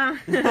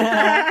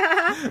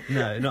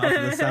 No, not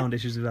after the sound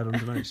issues we've had on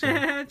tonight's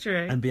show.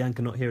 True. And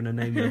Bianca not hearing her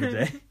name the other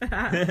day.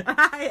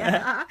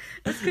 Yeah,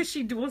 that's because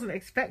she wasn't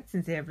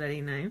expecting to hear her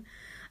bloody name.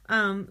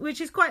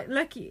 Which is quite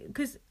lucky,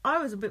 because I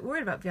was a bit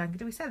worried about Bianca.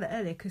 Did we say that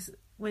earlier? Because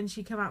when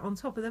she came out on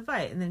top of the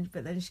vote,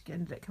 but then she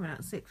ended up coming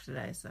out sixth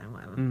today. So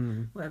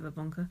whatever,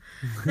 bonker.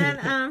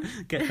 Then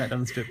get that down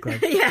the strip club.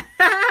 Yeah,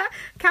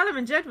 Callum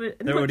and Jedward.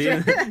 They're already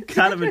in.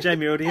 Callum and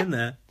Jamie are already in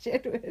there.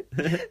 Jedward.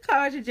 Can't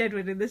imagine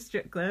Jedward in the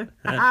strip club.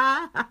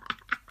 Oh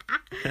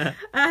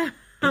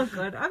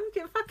god, I'm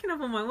fucking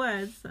up on my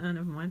words. Oh,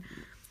 never mind.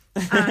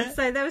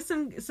 So there was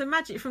some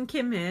magic from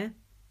Kim here.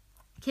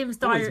 Kim's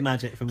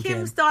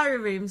diary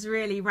room's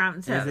really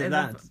ramped up. Is it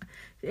that?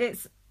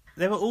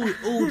 They were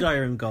all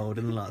diary room gold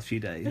in the last few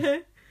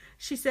days.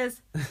 She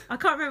says, I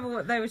can't remember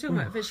what they were talking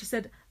about, but she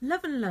said,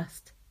 love and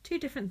lust, two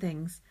different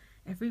things.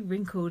 Every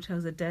wrinkle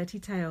tells a dirty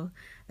tale.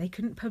 They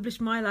couldn't publish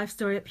my life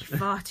story, it'd be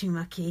far too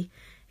mucky.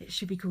 It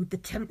should be called The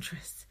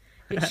Temptress.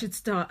 It should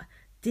start,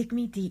 dig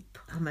me deep,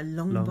 I'm a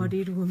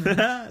long-bodied woman.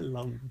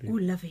 Ooh,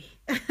 lovey.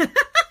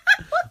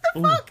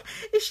 What the fuck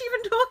is she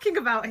even talking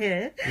about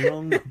here?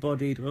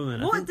 Long-bodied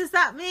woman. What does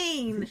that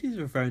mean? I think she's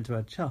referring to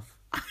her chuff.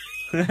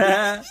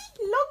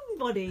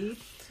 Long-bodied?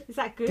 Is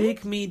that good?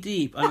 Dig me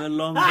deep. I'm a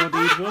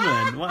long-bodied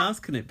woman. What else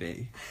can it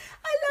be?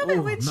 I love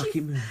it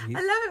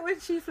when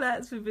she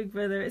flirts with Big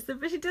Brother.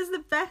 She does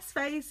the best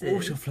faces. Oh,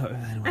 she'll flirt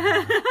with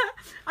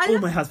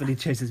anyone. My husband, he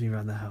chases me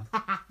around the house.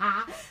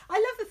 I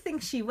love the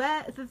things she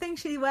wears. The things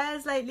she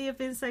wears lately have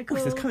been so cool.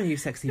 He says, "Come here, you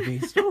sexy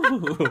beast."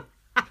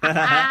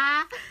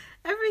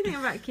 Everything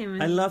about Kim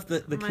is I love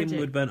the magic. Kim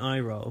Woodburn eye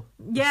roll.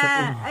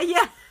 Yeah,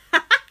 yeah.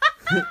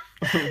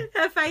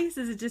 Her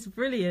faces are just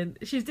brilliant.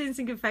 She was doing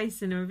some good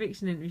faces in her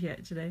eviction interview,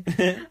 actually.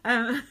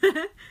 So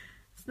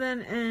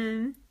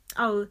then,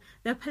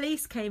 the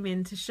police came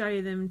in to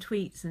show them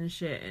tweets and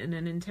shit in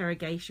an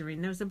interrogation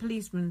room. There was a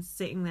policeman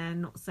sitting there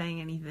not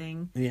saying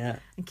anything. Yeah.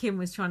 And Kim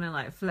was trying to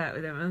like flirt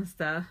with him and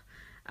stuff.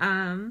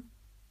 And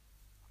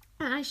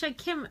I showed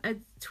Kim a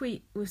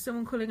tweet with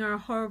someone calling her a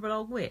horrible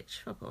old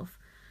witch. Fuck off.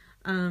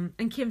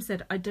 And Kim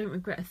said, I don't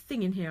regret a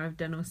thing in here I've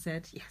done or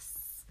said.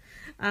 Yes.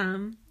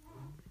 I've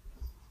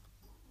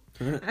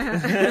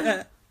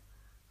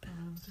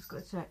just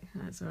got to check.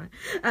 That's all right.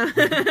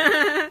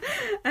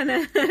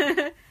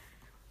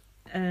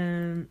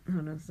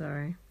 Hold on,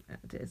 sorry.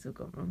 It's all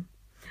gone wrong.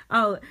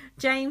 Oh,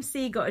 James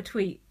C got a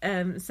tweet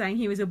saying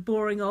he was a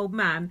boring old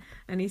man,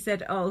 and he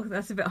said, "Oh,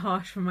 that's a bit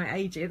harsh for my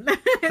agent."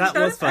 That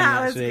was funny,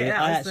 actually.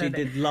 I actually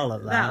did lol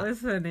at that. That was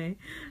funny.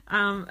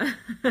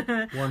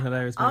 One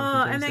hilarious.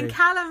 And then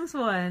Callum's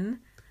one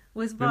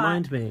was by...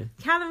 Remind me.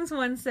 Callum's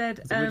one said,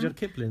 Rudyard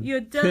Kipling?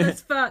 "You're dumb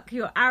as fuck.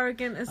 You're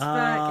arrogant as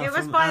fuck." It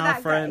was by our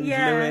that friend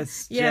guy.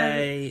 Lewis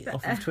J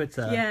off of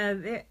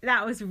Twitter.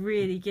 That was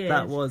really good.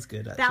 That was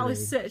good, actually. That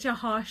was such a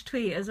harsh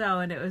tweet as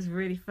well, and it was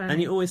really funny.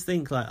 And you always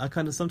think, like,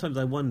 sometimes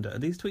I wonder, are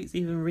these tweets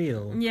even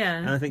real? Yeah.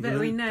 And I think they're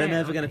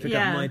never going to pick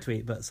up my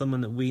tweet, but someone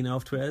that we know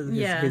off Twitter,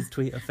 his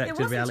tweet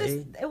affected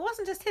reality. It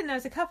wasn't just him. There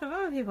was a couple of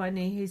other people I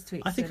knew whose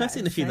tweets. I think I've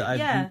seen a few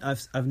that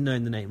I've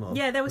known the name of.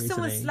 Yeah, there was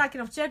recently. someone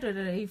slacking off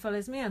Jedward who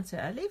follows me on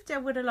Twitter. Leave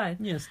Jedward alone.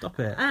 Yeah, stop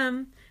it.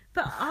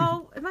 But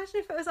imagine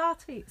if it was our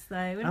tweets though.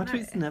 Our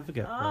tweets never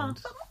get banned.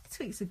 But my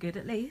tweets are good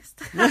at least.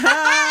 What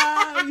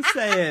are you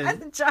saying?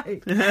 That's a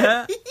joke.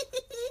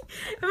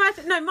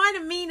 Imagine, no, mine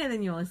are meaner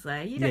than yours though.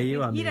 You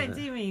don't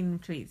do mean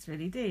tweets,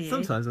 really, do you?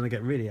 Sometimes when I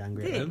get really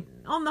angry at them.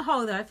 On the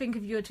whole, though, I think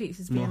of your tweets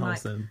as being like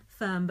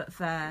firm but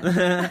fair,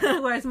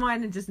 whereas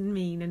mine are just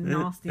mean and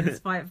nasty and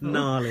spiteful,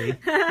 gnarly.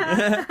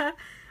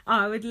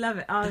 I would love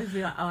it. I would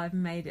be like, I've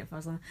made it if I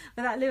was on.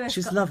 But that Lewis,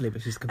 she's lovely,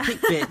 but she's a complete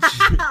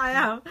bitch. I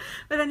am.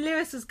 But then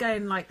Lewis was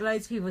going, like,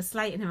 loads of people were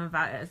slating him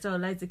about it. So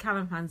loads of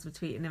Callum fans were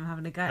tweeting him,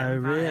 having a go. Oh,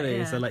 really?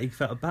 Yeah. So, like, he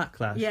felt a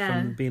backlash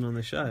from being on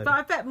the show. But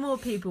I bet more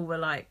people were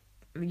like,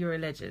 you're a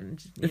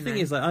legend. The thing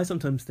is, like, I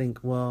sometimes think,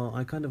 well,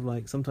 I kind of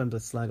like, sometimes I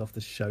slag off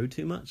the show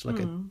too much. Like,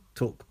 I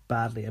talk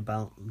badly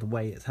about the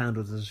way it's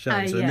handled as a show,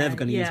 so they're never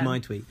going to use my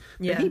tweet.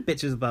 But he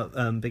bitches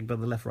about Big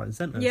Brother left, right and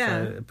centre,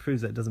 so it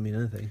proves that it doesn't mean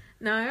anything.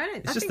 No, I don't.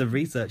 It's just the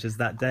researchers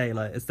that day,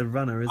 like, it's the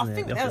runner, isn't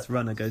it? The office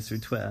runner goes through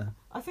Twitter.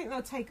 I think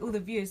they'll take all the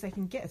views they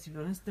can get, to be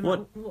honest, no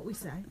matter what we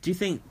say. Do you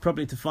think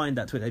probably to find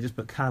that tweet, they just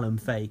put Callum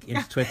fake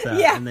into Twitter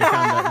and they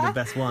found out the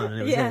best one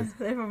and it was his?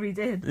 They probably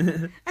did.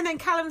 And then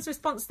Callum's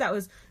response to that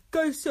was,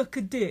 "Go suck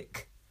a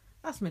dick."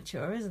 That's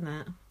mature, isn't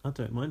it? I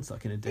don't mind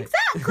sucking a dick.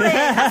 Exactly.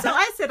 That's what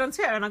I said on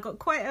Twitter, and I got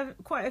quite a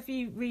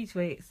few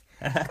retweets.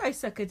 Go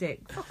suck a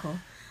dick. Fuck off.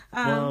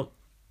 Well,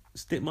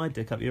 stick my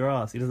dick up your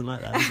ass. He doesn't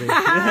like that,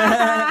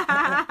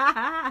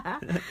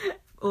 does he?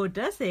 Or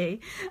does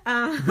he?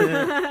 So,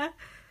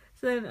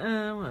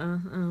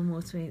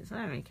 more tweets. I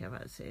don't really care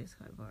about the tweets. It's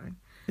quite boring.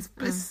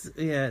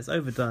 It's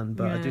overdone,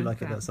 but I do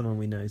like it okay. that someone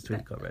we know's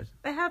tweet got read.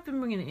 They have been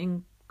bringing it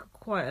in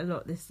quite a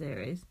lot this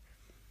series.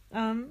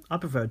 I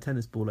prefer a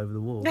tennis ball over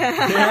the wall.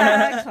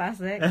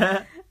 Classic.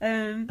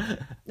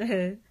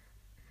 Mario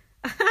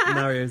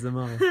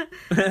Zamar.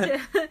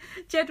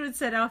 Jedward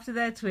said after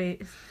their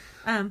tweets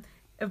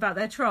about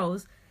their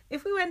trolls,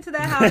 if we went to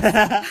their house,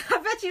 I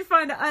bet you'd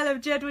find an I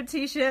Love Jedward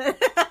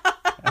t-shirt.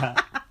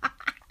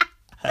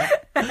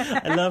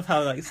 I love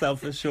how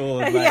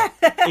self-assured,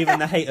 even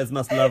the haters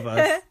must love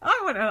us.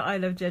 I want an I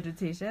Love Jedward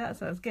t-shirt. That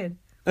sounds good.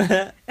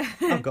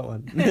 I've got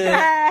one.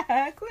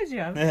 Of course you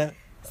have.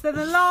 So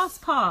the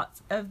last part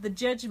of the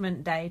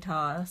Judgment Day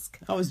task.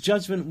 Oh, it was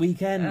Judgment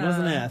Weekend,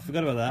 wasn't it? I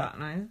forgot about that.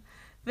 No.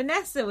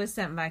 Vanessa was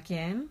sent back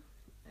in.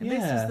 And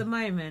This was the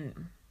moment.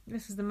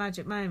 This was the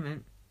magic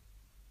moment.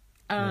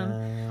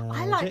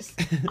 I liked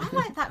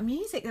that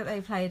music that they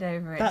played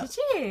over it. Did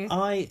you?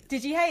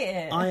 Did you hate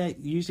it? I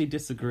usually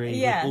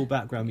disagree with all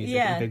background music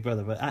in Big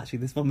Brother, but actually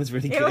this one was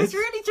really good. It was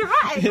really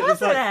dramatic,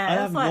 wasn't it? I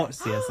haven't watched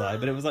CSI,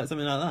 but it was like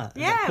something like that.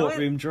 Yeah,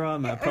 courtroom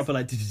drama, proper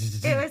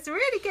It was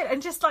really good,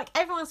 and just like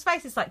everyone's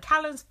faces, like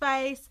Callum's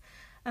face,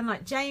 and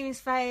like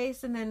Jamie's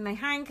face, and then they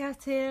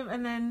handcuffed him,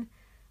 and then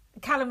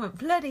Callum went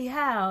bloody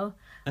hell.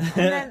 And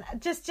then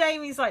just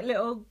Jamie's like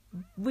little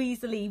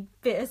weaselly,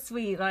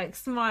 bittersweet like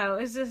smile.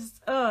 It was just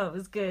it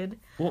was good.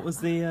 What was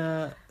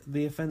the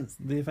offence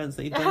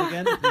that he'd done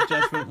again? The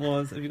judgment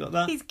was, have you got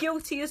that? He's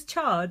guilty as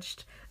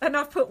charged, and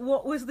I've put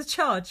what was the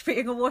charge?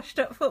 Being a washed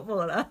up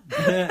footballer.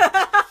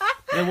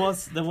 There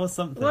was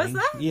something. Was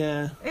there?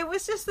 Yeah. It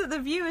was just that the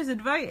viewers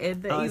had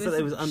voted that he was. So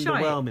it was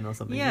underwhelming or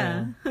something.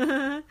 Yeah.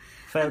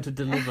 Failed to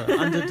deliver,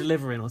 under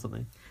delivering or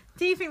something.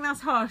 Do you think that's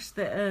harsh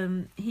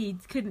that he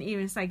couldn't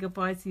even say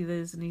goodbye to the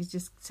others and he's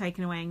just take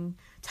him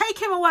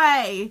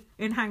away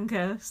in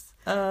handcuffs?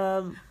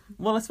 Well,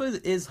 I suppose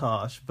it is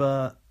harsh,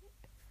 but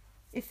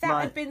if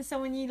that had been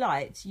someone you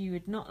liked, you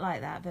would not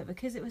like that. But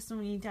because it was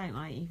someone you don't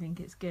like, you think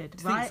it's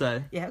good, right? I think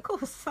so. Yeah, of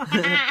course.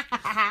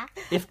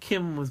 If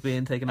Kim was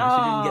being taken out,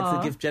 she didn't get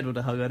to give Jedward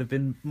a hug, I'd have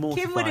been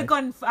mortified. Kim would have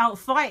gone out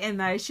fighting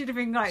though. She'd have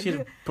been like... She'd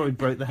have probably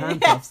broke the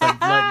handcuffs like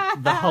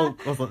the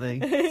Hulk or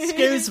something.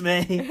 Excuse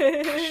me.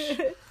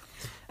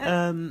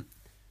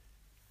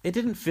 It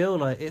didn't feel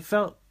like... It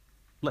felt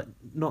like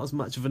not as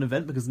much of an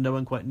event because no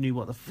one quite knew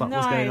what the fuck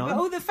was going on. But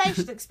all the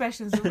facial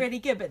expressions were really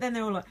good, but then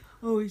they were like,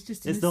 he's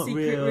just in the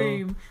secret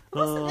room. It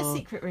wasn't the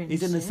secret room.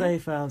 He's in the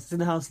safe house. He's in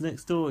the house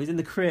next door. He's in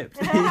the crypt.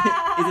 He's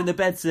in the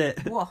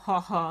bedsit.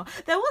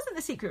 There wasn't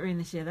the secret room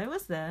this year, though,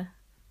 was there?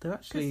 There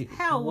actually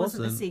hell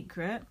wasn't a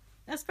secret.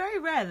 That's very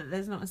rare that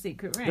there's not a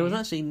secret room. There was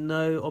actually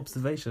no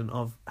observation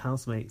of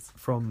housemates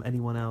from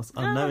anyone else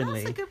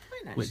unknowingly, that's a good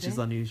point, actually. which is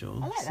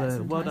unusual. I like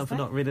that well done for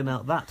not reading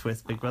out that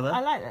twist, Big Brother.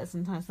 I like that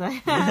sometimes, though.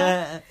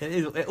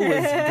 It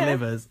always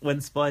delivers when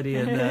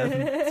Spidey and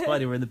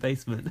Spidey were in the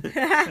basement. But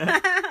then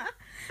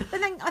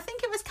I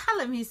think it was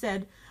Callum who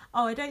said,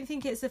 I don't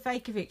think it's a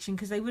fake eviction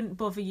because they wouldn't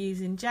bother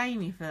using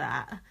Jamie for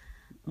that.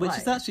 Which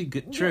is actually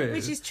true.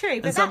 Which is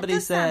true, but and somebody that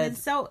does said,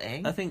 sound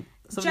insulting. I think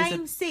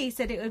James C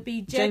said it would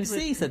be Jedward. James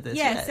C said this.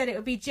 Yeah, said it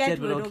would be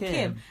Jedward or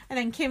Kim. And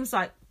then Kim's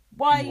like,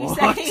 why are you What?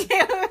 saying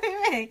it would be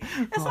me?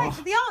 It's like,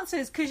 the answer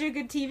is because you're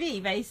good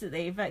TV,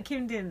 basically. But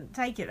Kim didn't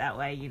take it that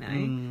way,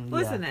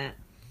 wasn't it?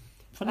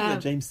 Funny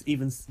that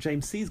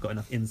James C's got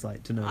enough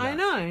insight to know that. I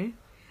know.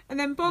 And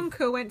then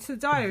Bonka went to the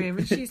diary room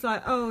and she's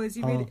like, is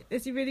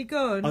he really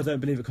gone? I don't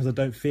believe it because I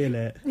don't feel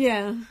it.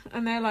 Yeah.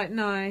 And they're like,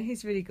 no,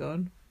 he's really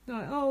gone.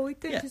 Like, we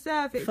didn't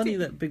deserve it. Funny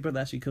that Big Brother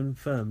actually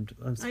confirmed.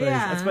 I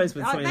suppose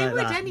with something they like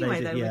would that,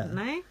 anyway, wouldn't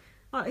they?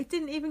 Like, he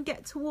didn't even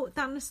get to walk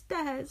down the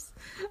stairs.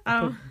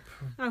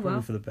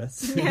 Probably for the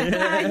best.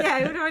 Yeah,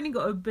 he would have only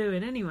got a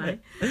booing anyway.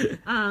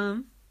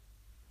 And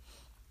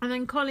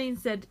then Colleen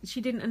said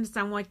she didn't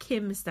understand why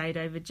Kim stayed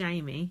over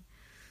Jamie.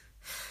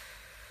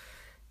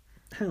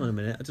 Hang on a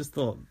minute, I just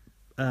thought.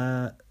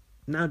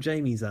 Now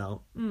Jamie's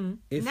out.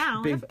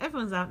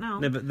 Everyone's out now.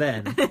 No, but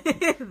then,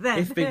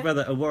 if Big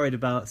Brother are worried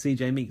about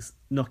CJ Meeks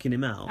knocking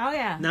him out,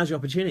 now's your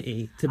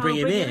opportunity to bring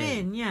him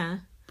in. Yeah,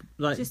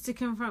 like just to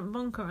confront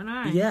Bonka on her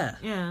own.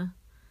 Yeah.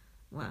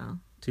 Well,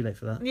 too late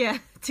for that. Yeah,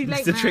 too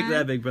late. Just a trick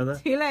there, Big Brother.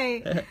 Too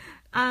late.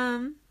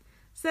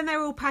 So then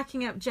they're all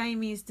packing up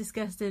Jamie's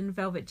disgusting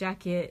velvet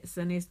jackets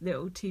and his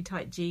little too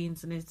tight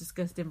jeans and his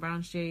disgusting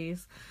brown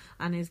shoes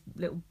and his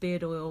little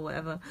beard oil or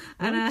whatever.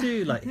 And I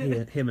do like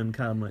him and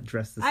Callum like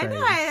dressed the same. I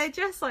know, they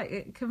dress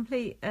like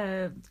complete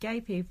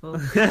gay people.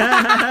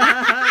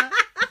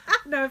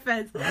 No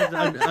offence. I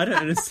don't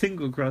own a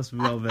single cross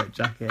velvet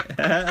jacket.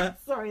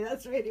 Sorry,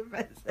 that's really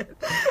offensive.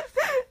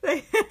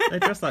 They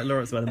dress like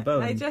Lawrence Welland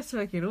Bowen. They dress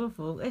fucking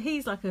awful.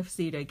 He's like a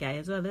pseudo gay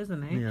as well,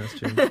 isn't he? Yeah, that's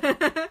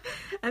true.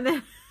 And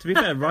then To be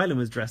fair, Rylan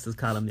was dressed as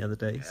Callum the other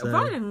day. So.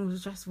 Rylan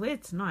was dressed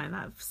weird tonight.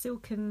 That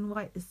silken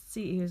white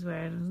suit he was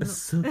wearing. Was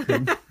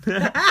Silken.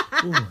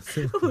 Ooh,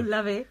 silken. Oh,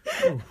 love it.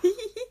 Oh.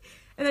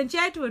 And then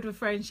Jedward were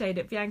throwing shade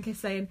at Bianca,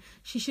 saying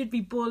she should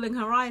be bawling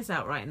her eyes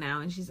out right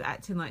now, and she's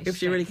acting like If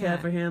she really cared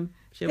for him,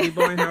 she'll be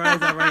bawling her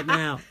eyes out right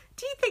now.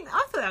 Do you think?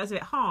 I thought that was a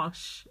bit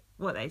harsh.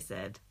 What they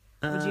said.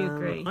 Would you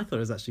agree? I thought it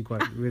was actually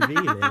quite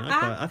revealing.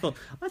 I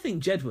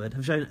think Jedward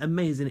have shown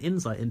amazing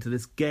insight into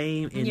this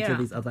game, into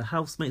these other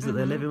housemates that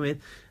they're living with,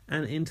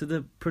 and into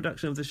the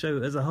production of the show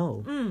as a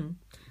whole.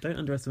 Don't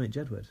underestimate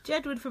Jedward.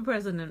 Jedward for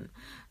president.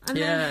 And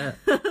yeah.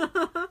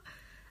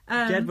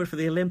 Jedward for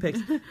the Olympics.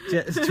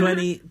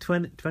 20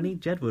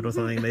 Jedward or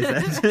something, they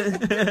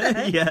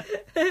said. Yeah.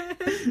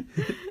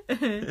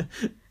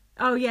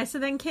 Oh, yeah, so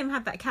then Kim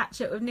had that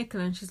catch-up with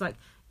Nicola, and she's like,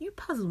 you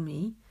puzzle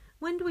me.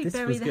 When do we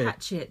bury the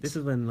hatchet? This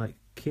is when, like,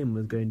 Kim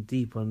was going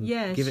deep on...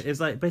 Yeah. It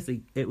was like,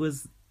 basically, it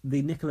was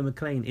the Nicola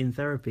McLean in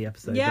therapy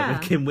episode, but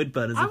with Kim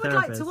Woodburn as a therapist. I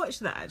would like to watch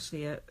that,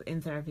 actually,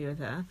 in therapy with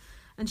her.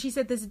 And she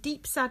said, there's a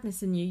deep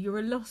sadness in you. You're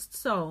a lost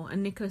soul.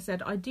 And Nicola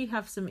said, I do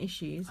have some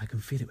issues. I can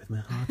feel it with my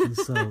heart and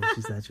soul,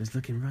 she said. She was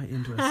looking right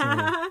into her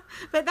soul.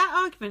 But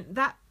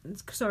that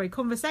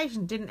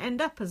conversation didn't end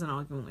up as an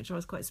argument, which I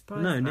was quite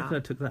surprised about. No, Nicola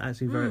took that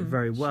actually very,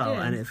 very well.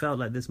 And it felt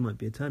like this might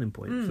be a turning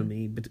point for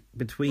me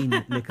between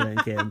Nicola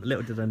and Kim.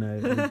 Little did I know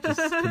it would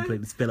just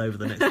completely spill over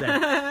the next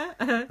day.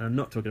 And I'm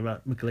not talking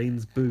about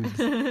McLean's boobs.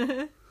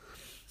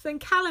 So then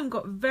Callum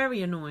got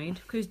very annoyed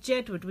because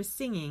Jedward was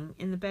singing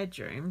in the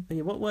bedroom.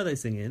 Yeah, what were they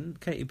singing?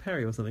 Katy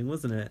Perry or something,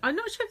 wasn't it? I'm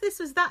not sure if this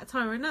was that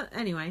time or not.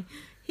 Anyway,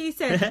 he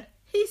said,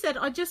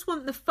 I just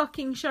want the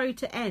fucking show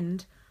to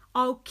end.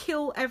 I'll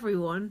kill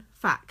everyone.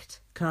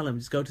 Fact. Callum,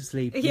 just go to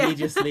sleep. You need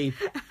your sleep.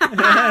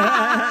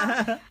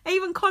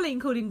 Even Colleen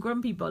called him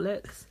grumpy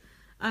bollocks.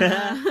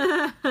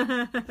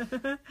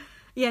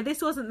 Yeah,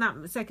 this wasn't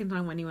that second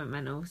time when he went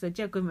mental, so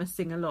Jedward must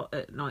sing a lot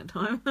at night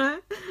time.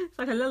 It's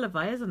like a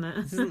lullaby, isn't it?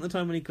 This isn't the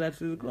time when he glared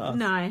through the glass.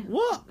 No.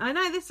 What? I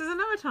know, this is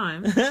another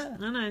time.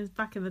 I know, it's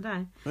back in the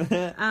day.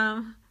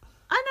 I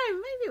know,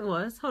 maybe it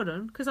was. Hold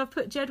on, because I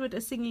put Jedward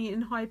as singing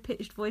in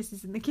high-pitched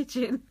voices in the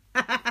kitchen.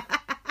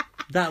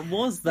 That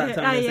was that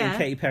time they sang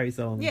Katy Perry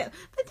songs. Yeah,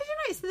 but did you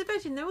notice in the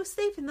bedroom they're all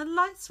sleeping? The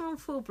lights are on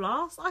full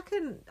blast. I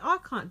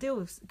can't deal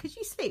with. Could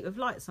you sleep with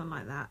lights on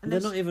like that? And they're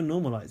not even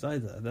normal lights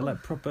either. They're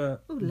like proper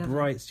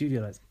bright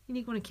studio lights. You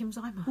need one of Kim's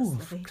eye masks. Oh,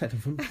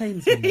 collected from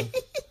planes.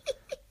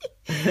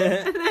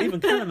 Even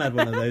Callum had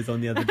one of those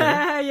on the other day.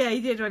 Yeah, he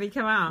did when he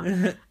came out.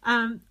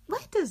 Where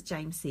does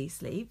James C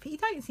sleep? He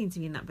don't seem to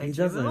be in that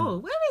bedroom at all.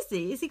 Where is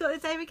he? Has he got the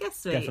David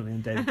Guest suite? Definitely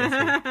in David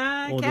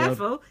Guest suite.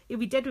 Careful, he'll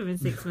be dead within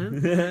 6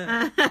 months.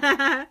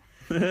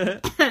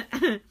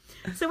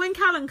 So when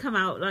Callum come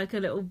out like a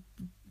little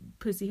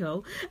pussy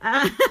hole,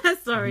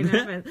 sorry,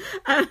 no offense.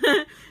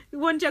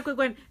 One Jedward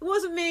went, it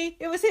wasn't me,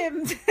 it was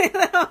him. Really?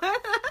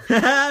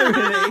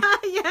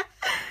 Yeah.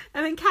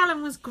 And then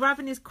Callum was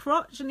grabbing his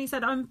crotch and he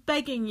said, I'm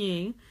begging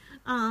you.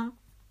 And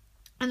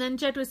then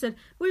Jedward said,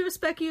 we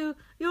respect you,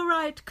 you're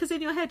right, because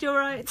in your head you're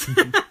right.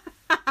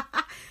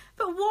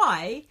 But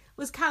why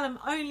was Callum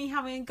only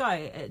having a go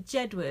at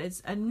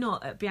Jedward's and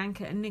not at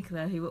Bianca and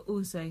Nicola, who were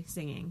also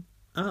singing?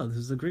 Oh, this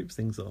was a group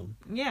sing song.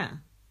 Yeah.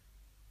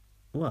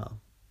 Well,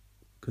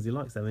 because he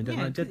likes them and don't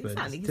like Jedward.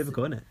 Exactly, it's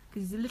typical, isn't it?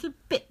 Because he's a little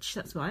bitch,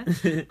 that's why.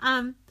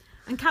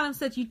 And Callum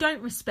said, you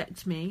don't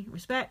respect me.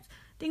 Respect.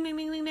 Ding, ding,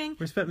 ding, ding, ding.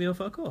 Respect me or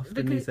fuck off,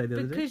 didn't you say the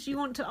other day? Because you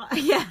want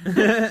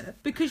to...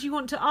 because you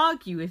want to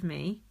argue with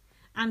me.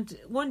 And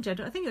one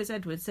Jedward, I think it was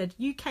Edward, said,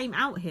 you came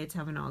out here to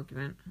have an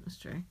argument. That's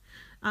true.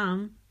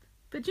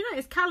 But do you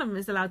notice Callum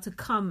is allowed to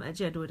come at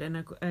Jedward in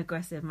an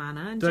aggressive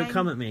manner. And don't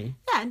come at me.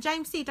 Yeah, and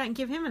James C don't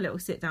give him a little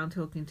sit-down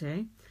talking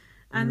to.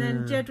 And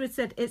then Jedward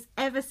said, it's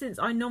ever since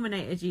I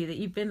nominated you that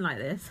you've been like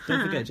this.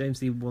 Don't forget, James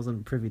C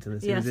wasn't privy to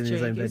this. He was in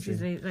his own bedroom. He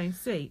was in his own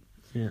seat.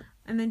 Yeah.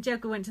 And then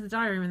Jedward went to the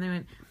diary room and they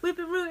went, we've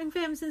been rooting for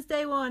him since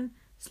day one.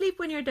 Sleep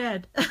when you're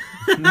dead.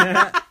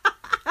 That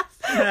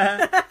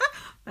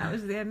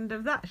was the end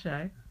of that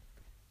show.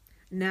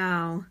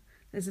 Now,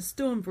 there's a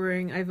storm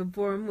brewing over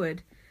Boreham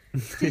Wood.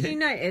 Did you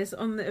notice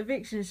on the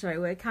eviction show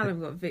where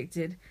Callum got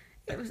evicted,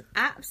 it was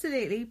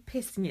absolutely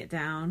pissing it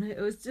down. It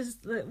was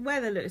just, the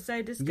weather looked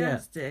so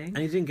disgusting. Yeah. And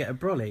he didn't get a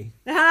brolly.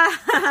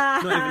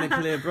 Not even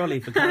a clear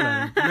brolly for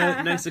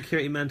Callum. No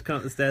security man to come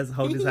up the stairs,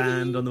 hold his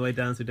hand on the way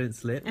down so he don't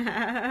slip.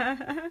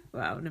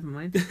 Well, never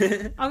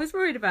mind. I was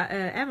worried about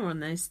Emma on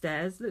those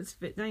stairs. Looks a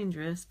bit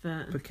dangerous,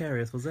 but...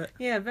 Precarious, was it?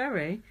 Yeah,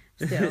 very.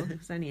 Still,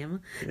 it's only Emma.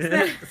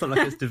 It's not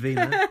like it's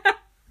Davina.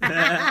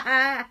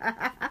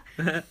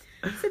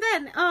 So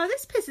then,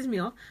 this pisses me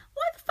off.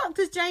 Why the fuck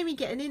does Jamie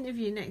get an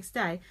interview next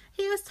day?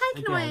 He was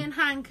taken away in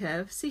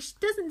handcuffs, so she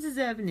doesn't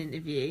deserve an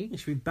interview. She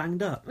should be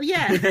banged up.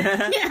 Yeah,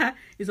 yeah.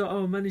 He's like,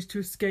 I managed to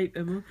escape,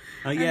 Emma.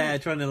 Oh yeah,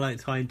 trying to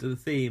tie into the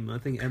theme. I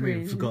think Emma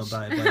had forgotten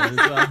about it by then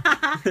as well.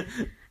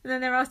 And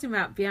then they're asking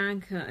about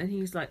Bianca, and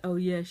he's like, oh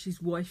yeah,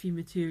 she's wifey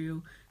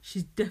material.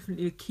 she's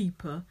definitely a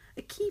keeper.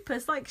 A keeper?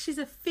 It's like she's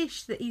a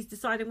fish that he's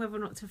deciding whether or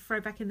not to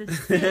throw back in the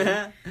sea.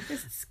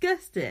 It's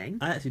disgusting.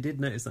 I actually did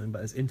notice something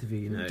about this interview,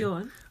 you know. Go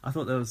on. I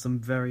thought there was some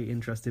very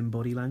interesting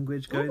body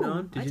language going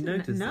on. Did you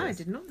notice No, this?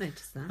 I did not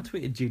notice that. I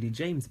tweeted Judy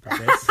James about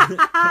this.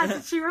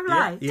 Did she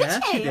reply? Yeah,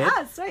 did she? did.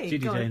 Ah, sweet.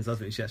 Judy Go on.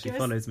 James, she actually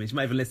follows me. She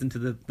might even listen to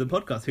the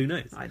podcast, who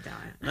knows? I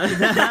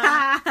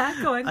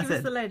doubt. Go on, give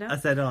us the lowdown. I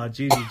said,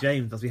 Judy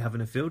James must be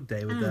having a field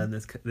day with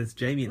this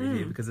Jamie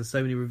interview because there's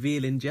so many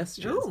revealing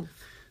gestures. Ooh.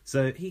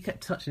 So he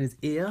kept touching his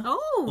ear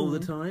all the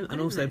time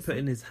and also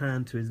putting his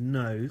hand to his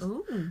nose.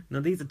 Ooh. Now,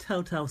 these are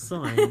telltale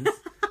signs,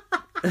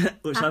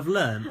 which I've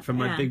learned from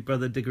my Big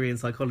Brother degree in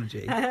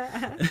psychology,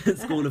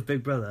 School of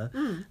Big Brother.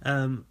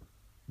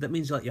 That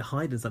means like you're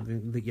hiding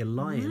something, that you're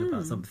lying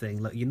about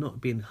something, like you're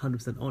not being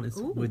 100% honest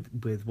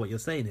with what you're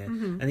saying here.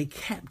 And he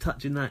kept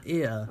touching that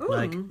ear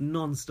like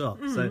non-stop.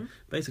 So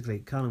basically,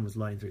 Callum was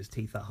lying through his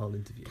teeth that whole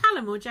interview.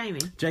 Callum or Jamie?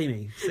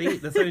 Jamie. See,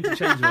 they're so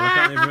interchangeable. I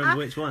can't even remember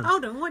which one.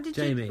 Hold on, what did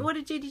Jamie. what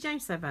did Judy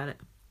James say about it?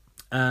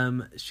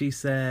 She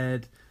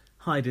said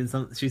hiding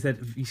something. She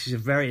said she's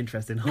very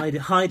interesting.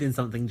 Hiding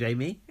something,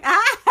 Jamie.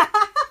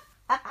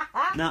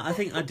 Now I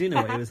think I do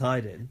know what he was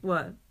hiding.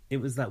 What? It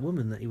was that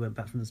woman that he went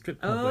back from the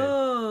strip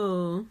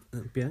club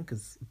with.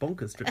 Bianca's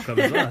bonkers strip club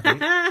as well,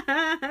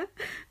 I think.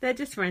 They're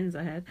just friends,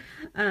 I heard.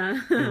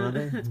 Are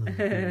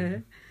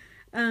they?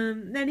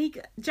 Then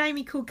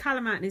Jamie called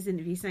Callum out in his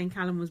interview, saying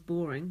Callum was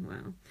boring.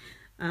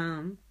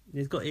 Well,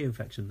 He's got ear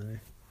infection though.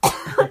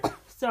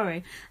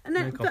 sorry. And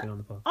then, No coughing on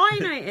the pod. I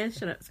noticed.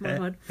 Shut up, it's my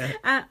pod.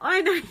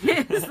 I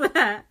noticed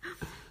that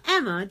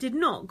Emma did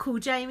not call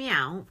Jamie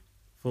out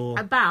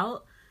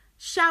about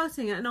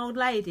shouting at an old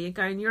lady and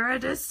going, "You're a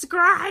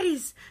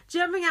disgrace!"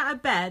 Jumping out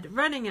of bed,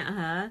 running at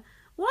her.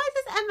 Why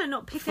does Emma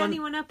not pick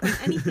anyone up on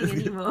anything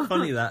anymore?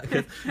 Funny that,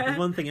 because the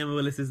one thing Emma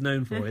Willis is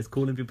known for is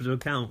calling people to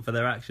account for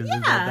their actions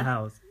inside the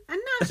house. And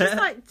now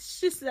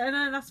she's like,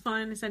 no, that's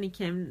fine, it's only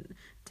Kim.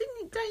 Don't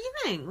you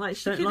think? Like,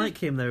 she don't like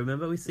him though,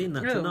 remember? We've seen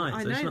that tonight,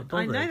 I so know, she's not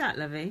bothered. I know that,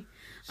 Lovey.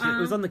 It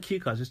was on the cue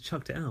card, just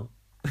chucked it out.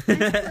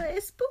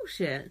 It's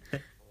bullshit.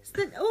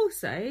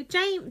 Also,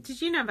 did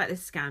you know about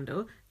this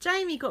scandal?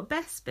 Jamie got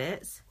best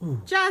bits.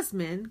 Ooh.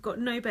 Jasmine got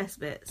no best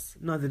bits.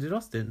 Neither did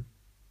Austin.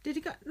 Did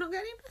he not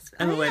get any best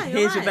bits? Emma went,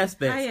 here's your best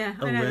bits. Oh, yeah.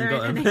 Oh, we haven't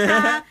got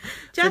them.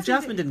 So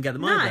Jasmine didn't get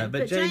them either,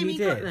 but Jamie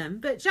did. got them.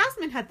 But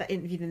Jasmine had that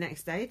interview the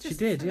next day. She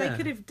did, yeah. They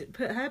could have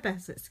put her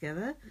best bits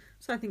together.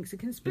 So I think it's a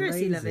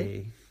conspiracy,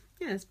 Lovey.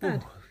 Yeah, it's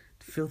bad. Oh,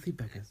 filthy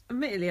beggars.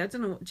 Admittedly, I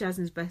don't know what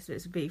Jasmine's best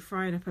bits would be.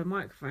 Frying up her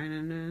microphone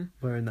and...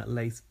 Wearing that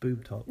lace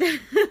boob top.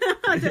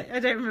 I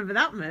don't remember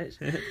that much.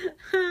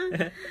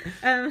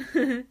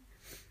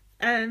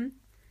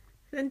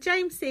 Then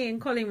James C and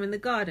Colin were in the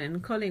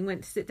garden. Colin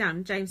went to sit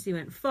down. James C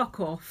went,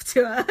 "Fuck off,"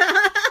 to her.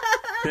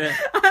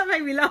 That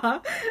made me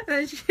laugh.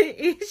 And then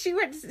she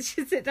went to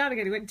sit down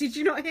again. He went, "Did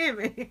you not hear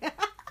me?"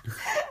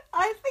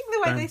 I think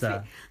the way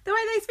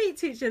they speak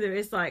to each other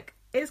is like,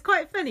 it's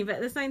quite funny, but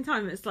at the same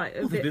time it's like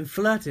a bit... They've been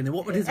flirting, and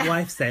what would his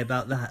wife say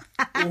about that?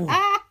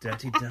 Oh,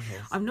 dirty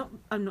devils. I'm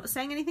not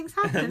saying anything's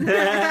happened.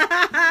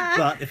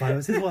 But if I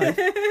was his wife,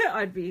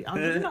 I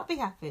would not be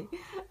happy.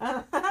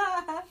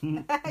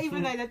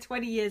 Even though they're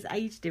 20 years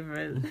age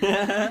difference.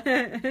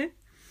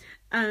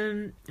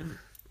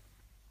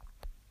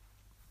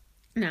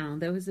 Now,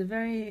 there was a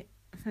very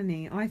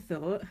funny, I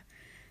thought,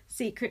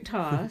 secret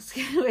task,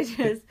 which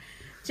was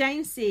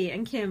James C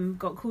and Kim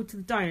got called to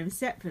the dining room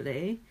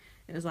separately.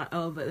 It was like,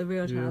 but the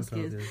real task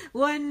is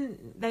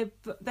one. They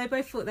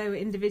both thought they were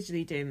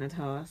individually doing the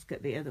task,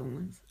 but the other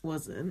one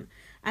wasn't.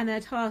 And their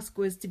task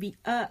was to be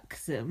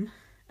irksome.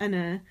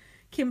 And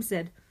Kim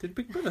said, "Did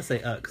Big Brother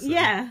say irksome?"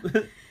 Yeah.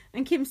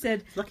 And Kim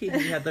said, "It's lucky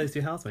he had those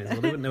two housemates, or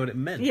they wouldn't know what it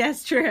meant." Yeah,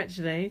 it's true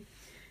actually.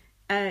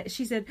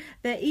 She said,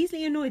 "They're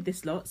easily annoyed,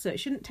 this lot, so it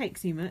shouldn't take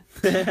too much.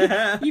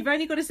 You've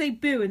only got to say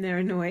boo and they're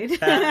annoyed."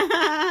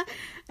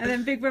 And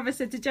then Big Brother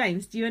said to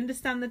James, "Do you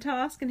understand the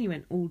task?" And he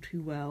went, "All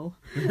too well."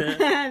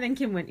 And then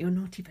Kim went, "You're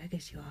naughty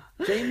beggars, you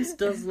are." James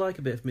does like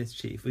a bit of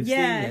mischief. We've seen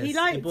this. He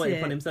liked he brought it it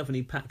upon himself and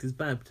he packed his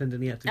bag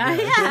pretending he had to go.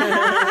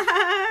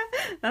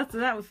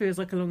 That feels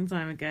like a long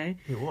time ago.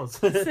 It was.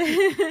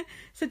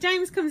 So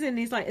James comes in and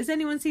he's like, "Has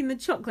anyone seen the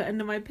chocolate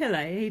under my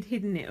pillow?" He'd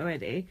hidden it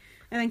already.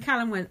 And then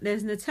Callum went,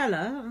 "There's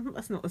Nutella."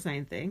 That's not the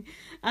same thing.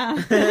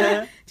 Did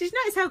you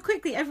notice how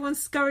quickly everyone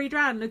scurried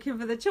around looking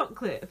for the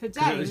chocolate for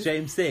James? It was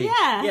James C.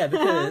 Yeah. Yeah,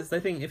 because they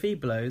think if he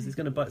blows, he's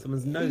going to bite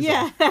someone's nose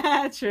off.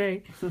 Yeah,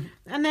 true.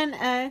 And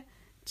then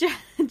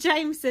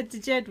James said to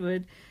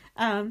Jedward,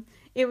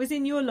 "It was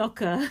in your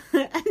locker."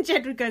 And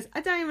Jedward goes,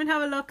 "I don't even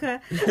have a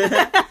locker."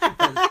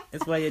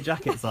 It's where your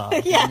jackets are.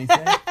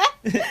 Yeah.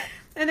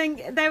 And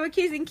then they were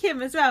accusing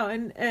Kim as well,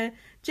 and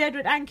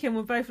Jedward and Kim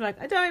were both like,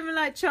 "I don't even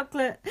like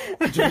chocolate."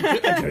 I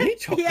don't eat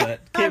chocolate. Yeah,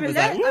 Kim was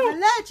like, I'm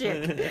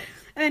allergic.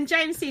 And then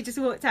James C just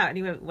walked out and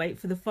he went, "Wait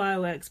for the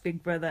fireworks,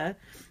 Big Brother."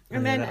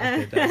 And then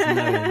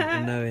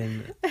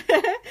knowing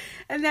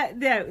and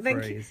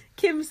then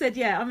Kim said,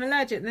 "Yeah, I'm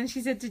allergic." And then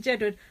she said to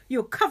Jedward,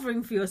 "You're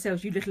covering for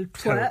yourselves, you little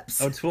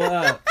twerps." Oh,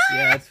 twerps.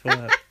 Yeah,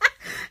 twerps.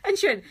 And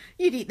she went,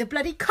 "You'd eat the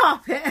bloody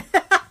carpet."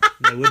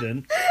 They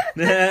wouldn't.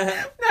 No,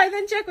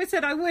 then Jedward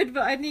said, I would,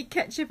 but I need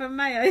ketchup and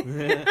mayo.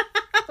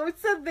 Or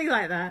something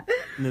like that.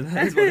 No,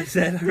 that is what they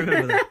said. I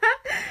remember that.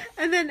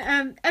 And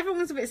then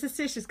everyone was a bit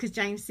suspicious because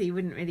James C.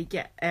 wouldn't really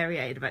get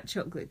aerated about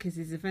chocolate because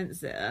he's a fence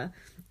sitter.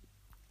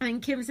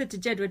 And Kim said to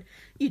Jedward,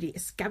 you'd eat a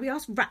scabby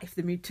ass rat if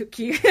the mood took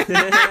you.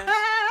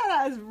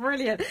 That was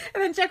brilliant.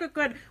 And then Jedward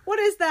went, what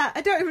is that?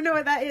 I don't even know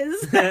what that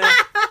is.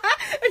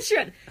 And she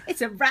went,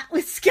 it's a rat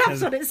with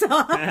scabs on its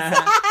arms.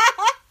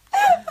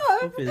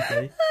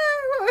 Obviously.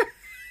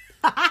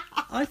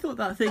 I thought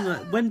that thing,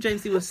 like, when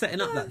James C was setting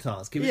up that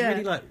task, he was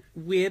really, like,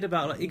 weird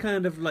about, like, he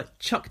kind of, like,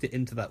 chucked it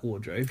into that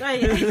wardrobe. Oh,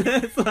 yeah.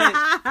 It's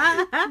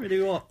like,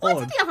 really odd. Why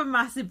did he have a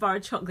massive bar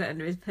of chocolate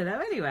under his pillow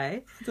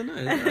anyway? I don't know.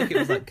 It looked like it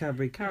was, like,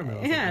 Cadbury caramel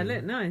or Yeah, it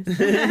something. looked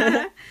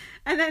nice.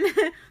 And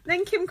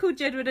then Kim called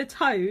Jedward a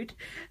toad.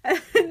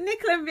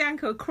 Nicola and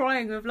Bianca were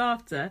crying with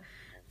laughter.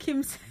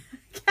 Kim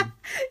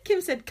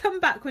said, come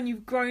back when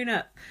you've grown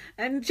up.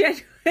 And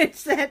Jedward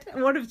said,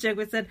 one of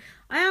Jedward said,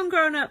 I am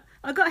grown up.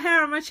 I got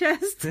hair on my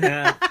chest.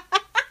 Yeah.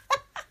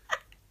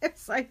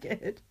 It's so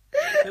good.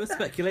 There was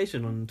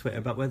speculation on Twitter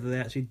about whether they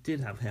actually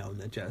did have hair on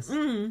their chest.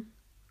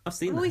 I've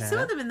seen Well, the we hair.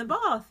 saw them in the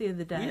bath the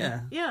other day.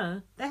 Yeah. Yeah.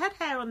 They had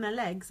hair on their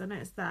legs, I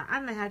noticed that.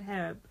 And they had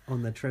hair,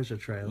 On their treasure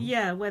trail.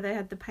 yeah, where they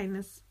had the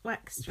painless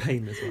wax strip.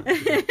 Painless one.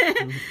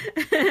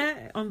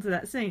 Onto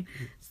that scene.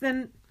 So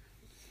then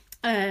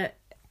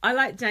I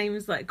like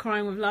James like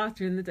crying with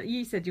laughter in the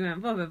you said you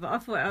weren't bothered, but I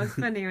thought it was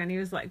funny when he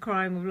was like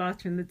crying with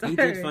laughter in the diary. He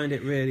did find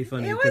it really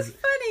funny. It was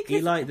funny He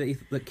because liked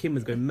that Kim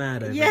was going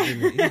mad over yeah, it,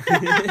 didn't he?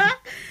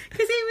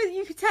 because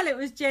you could tell it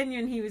was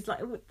genuine. He was like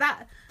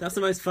that, That's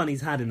the most fun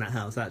he's had in that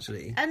house,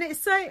 actually. and it's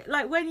so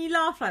like when you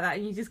laugh like that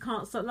and you just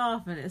can't stop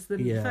laughing. It's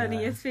the Yeah,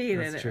 funniest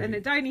feeling, that's true. and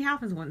it only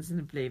happens once in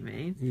a blue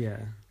moon. Yeah.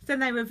 Then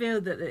they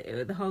revealed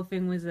that the whole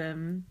thing was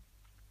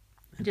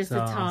just a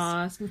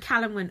task, and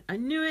Callum went, I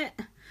knew it.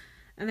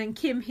 And then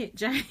Kim hit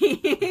James.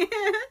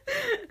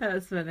 That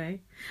was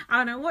funny. I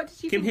don't know, what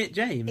did you Kim think? hit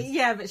James?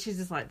 Yeah, but she's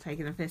just like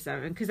taking a piss out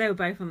of him because they were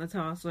both on the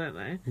task, weren't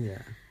they?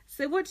 Yeah.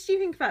 So what did you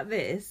think about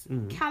this?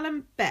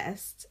 Callum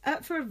Best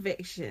up for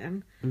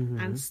eviction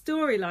and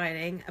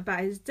storylining about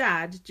his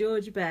dad,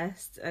 George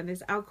Best, and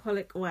his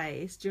alcoholic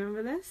ways. Do you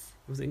remember this?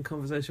 Was it in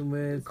conversation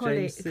with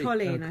James C?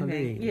 Colleen, I think.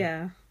 Colleen.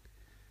 Yeah.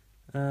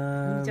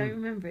 You don't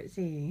remember it,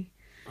 do you?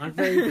 I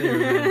vaguely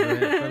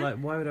remember it, but like,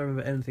 why would I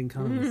remember anything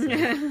Callum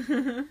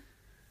said?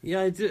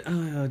 Yeah, I do.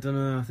 I don't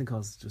know. I think I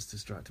was just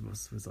distracted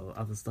with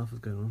other stuff was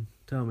going on.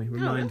 Tell me,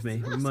 remind me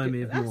That's me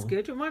good. of That's more.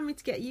 good. Remind me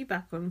to get you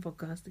back on the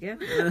podcast again.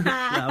 Yeah,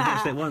 I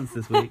watched it once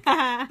this week.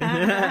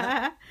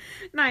 No,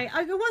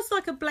 it was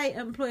like a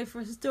blatant ploy for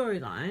a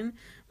storyline,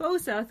 but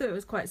also I thought it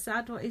was quite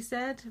sad what he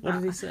said. What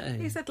did he say?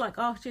 He said like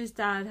after his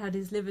dad had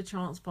his liver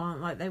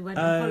transplant, like they went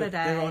on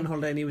holiday. They were on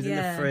holiday and he was in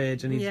the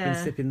fridge and he's been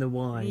sipping the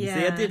wine. Yeah.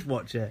 See, I did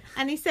watch it.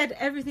 And he said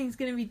everything's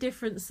going to be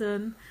different,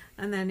 son.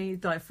 And then he,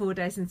 like 4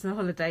 days into the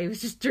holiday, he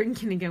was just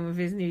drinking again with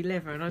his new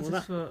liver, and I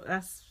thought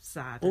that's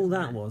sad. All isn't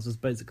that it? was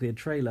basically a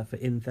trailer for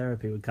In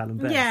Therapy with Callum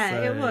Best. Yeah,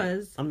 so it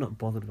was. I'm not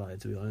bothered by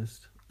it, to be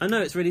honest. I know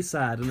it's really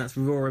sad and that's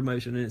raw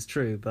emotion and it's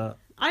true, but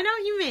I know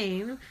what you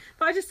mean,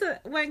 but I just thought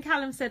when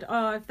Callum said,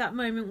 "Oh, if that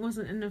moment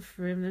wasn't enough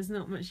for him, there's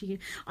not much you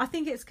can." I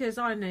think it's because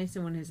I know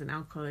someone who's an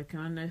alcoholic,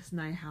 and I just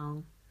know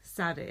how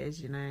sad it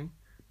is. You know,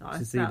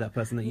 to see that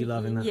person that you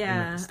love in that, in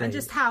that state. and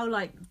just how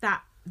like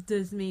that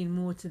does mean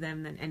more to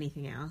them than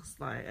anything else.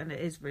 Like, and it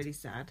is really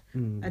sad.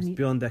 And it's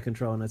beyond their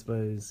control, and I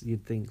suppose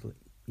you'd think.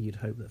 You'd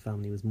hope that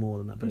family was more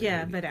than that, but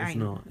yeah, it but it it's ain't.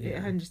 not. It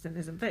Yeah. 100%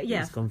 isn't. But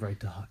yeah, It's gone very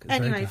dark. It's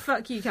anyway, very dark.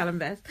 fuck you, Callum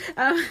Best. We've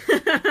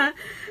But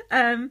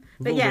all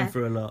yeah, been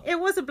through a lot. it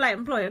was a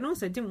blatant ploy, and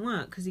also it didn't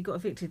work because he got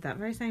evicted that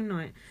very same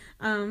night.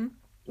 So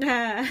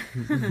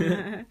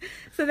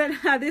then,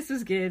 this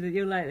was good.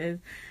 You'll like this.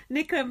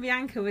 Nicola and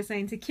Bianca were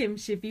saying to Kim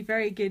she'd be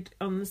very good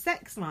on the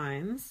sex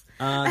lines.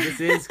 This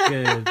is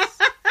good.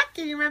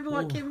 Can you remember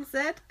what Kim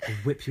said? I'll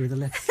whip you with the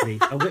left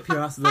sleeve. I'll whip your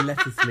ass with the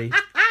left sleeve.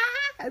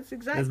 That's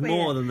exactly. There's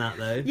more it. than that,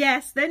 though.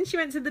 Yes. Then she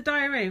went to the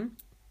diary room,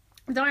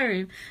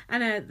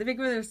 and the big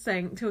brother was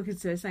talking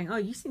to her, saying, "Oh,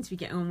 you seem to be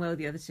getting on well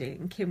the other two."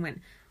 And Kim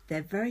went,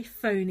 "They're very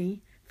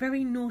phony,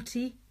 very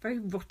naughty, very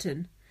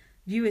rotten.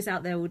 Viewers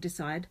out there will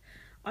decide.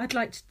 I'd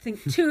like to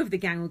think 2 of the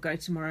gang will go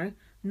tomorrow,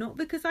 not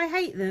because I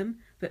hate them,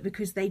 but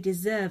because they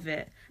deserve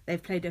it.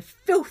 They've played a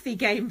filthy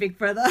game, Big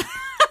Brother."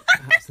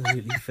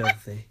 Absolutely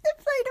filthy. They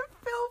played a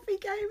filthy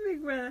game,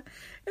 Big Brother.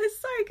 It was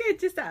so good,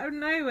 just out of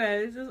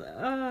nowhere. It was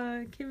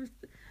just, Kim's...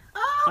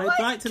 I'd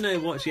like to know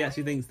what she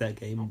actually thinks their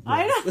game was.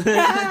 I know.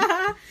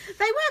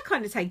 They were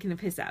kind of taking a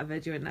piss out of her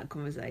during that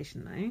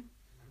conversation,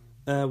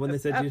 though. When they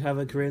said you'd have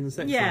a career in the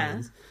sex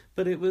lines.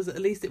 But it was, at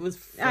least it was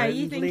friendly. Oh,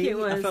 you think it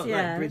was, I felt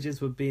yeah. like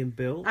bridges were being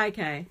built.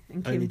 Okay,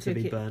 and Kim Only took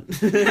to be it.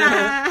 burnt.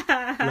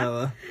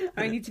 Lower.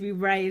 Only to be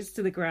raised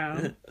to the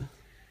ground.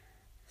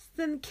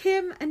 Then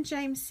Kim and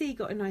James C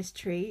got a nice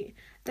treat.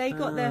 They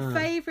got their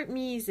favourite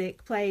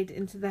music played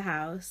into the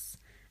house.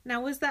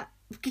 Now, was that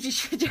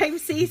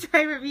James C's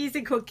favourite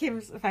music or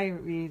Kim's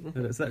favourite music?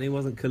 Well, it certainly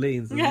wasn't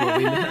Colleen's,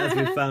 as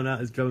we found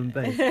out, as drum and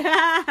bass.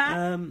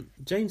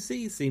 James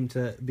C seemed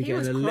to be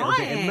getting a little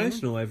bit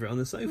emotional over it on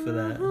the sofa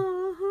there.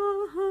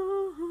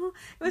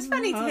 It was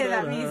funny to hear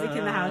that music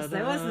in the house,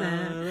 though, wasn't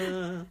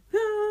it?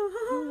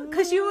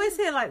 Because you always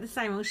hear like the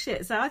same old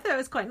shit, so I thought it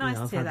was quite nice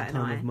to hear that. I've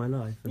had the time of my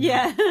life.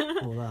 Yeah,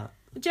 all that.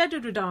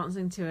 Jedward were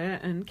dancing to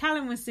it, and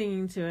Callum was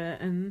singing to it,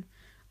 and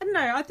I don't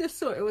know. I just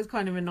thought it was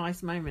kind of a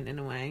nice moment in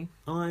a way.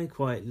 I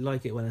quite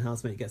like it when a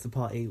housemate gets a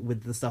party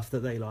with the stuff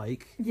that they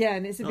like. Yeah,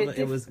 and it's a bit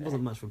different. It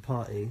wasn't much of a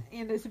party.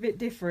 And it's a bit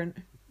different.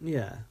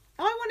 Yeah.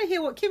 I want to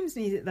hear what Kim's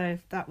music, though,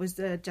 if that was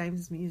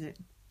James's music.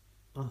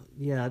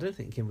 Yeah, I don't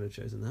think Kim would have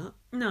chosen that.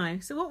 No,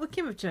 so what would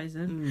Kim have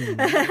chosen?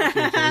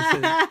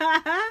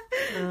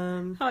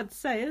 Hard to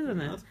say, isn't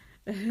it?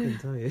 I couldn't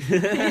tell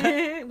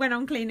you. When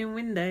I'm cleaning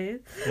windows.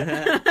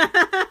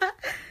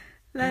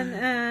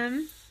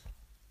 Then,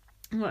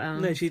 what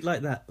else? No, she'd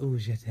like that. Oh,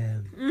 je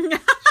t'aime.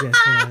 Je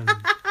t'aime.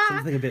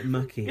 Something a bit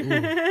mucky.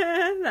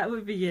 Ooh. That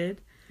would be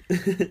good.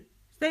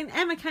 Then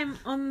Emma came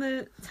on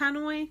the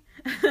tannoy.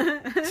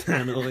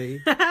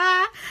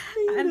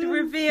 And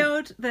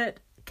revealed that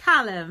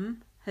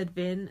Callum had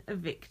been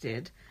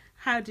evicted.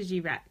 How did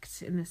you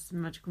react in this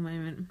magical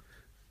moment?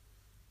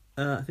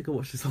 I think I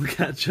watched this on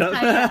catch up.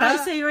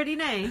 Oh, so you already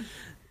know?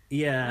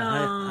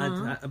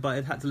 Yeah, but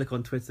I'd had to look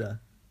on Twitter.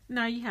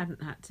 No, you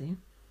hadn't had to.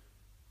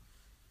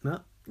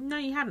 No? No,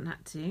 you hadn't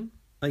had to.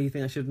 Oh, you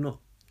think I should not?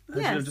 I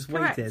should have just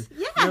correct. waited.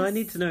 Yes. No, I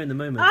need to know in the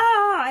moment.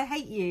 Oh, I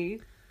hate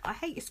you. I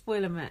hate your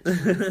spoiler match. Don't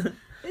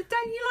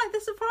you like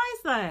the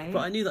surprise though? But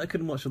I knew that I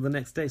couldn't watch till the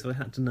next day, so I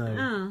had to know.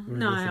 Oh,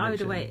 no, I would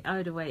have waited. I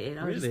would have waited.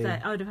 I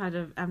would have had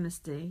an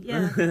amnesty.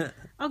 Yeah.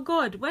 Oh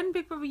God, when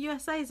Big Brother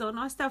USA is on,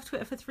 I still have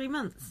Twitter for 3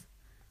 months.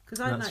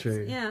 That's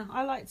true. Yeah,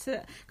 I like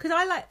to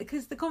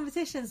because the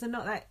competitions are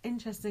not that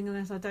interesting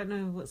unless I don't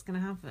know what's going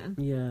to happen.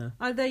 Yeah.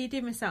 Although you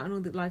do miss out on all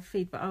the live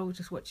feed, but I will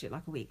just watch it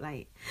like a week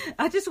late.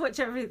 I just do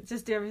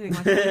everything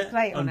like a week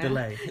late on it.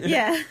 delay.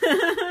 Yeah,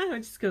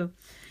 which is cool.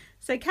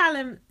 So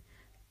Callum,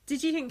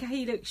 did you think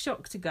he looked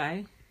shocked to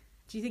go?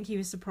 Do you think he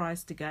was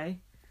surprised to go?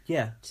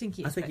 Yeah. Do you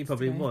think I think he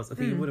probably was. I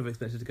think he would have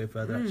expected to go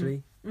further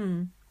actually.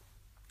 And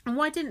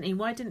why didn't he?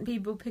 Why didn't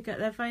people pick up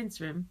their phones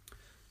for him?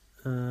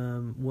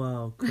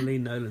 Well,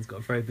 Colleen Nolan's got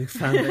a very big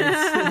fan base.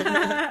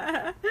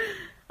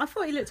 I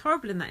thought he looked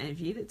horrible in that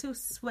interview. He looked all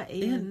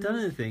sweaty. He hadn't done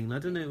anything. I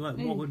don't know what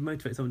would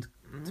motivate someone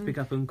to pick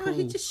up and call. Well,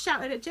 he just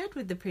shouted at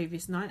Jedward the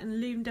previous night and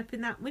loomed up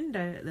in that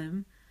window at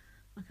them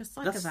like a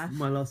psychopath. That's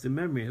my lasting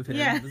memory of him.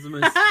 Yeah. That's the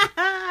most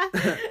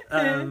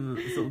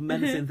sort of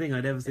menacing thing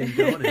I'd ever seen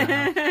go on in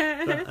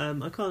that house.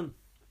 But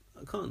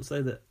I can't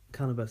say that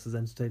Cannabis has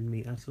entertained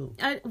me at all.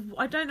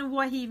 I don't know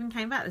why he even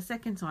came back the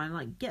second time.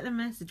 Like, get the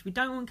message. We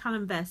don't want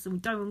Callum Best and we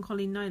don't want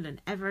Colleen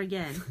Nolan ever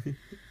again.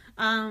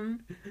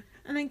 And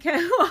then Tell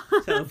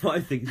him what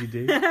I think you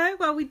do.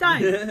 Well, we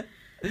don't.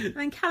 And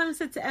then Callum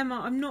said to Emma,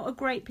 I'm not a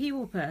great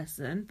people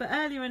person, but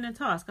earlier in the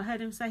task I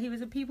heard him say he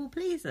was a people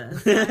pleaser.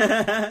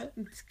 So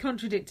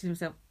contradicted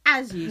himself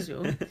as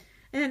usual.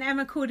 And then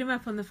Emma called him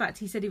up on the fact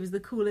he said he was the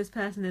coolest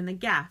person in the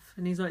gaff.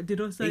 And he's like,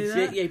 did I say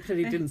that? Yeah, he said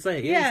he didn't say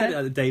it. He said it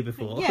like the day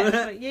before.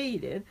 Yeah, you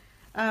did.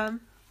 And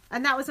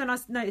that was when I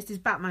noticed his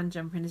Batman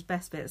jumper in his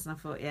best bits. And I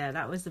thought, yeah,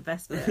 that was the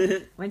best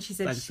bit. When she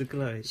said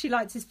she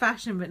liked his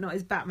fashion but not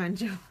his Batman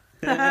jumper.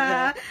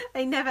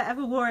 They never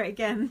ever wore it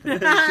again.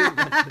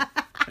 That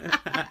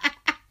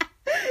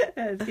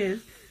was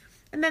good.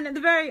 And then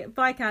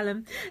bye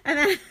Callum. And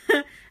then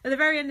at the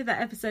very end of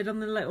that episode, on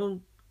the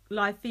little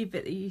live feed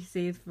bit that you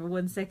see for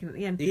 1 second at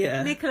the end,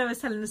 Nicola was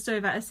telling a story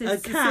about her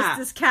sister's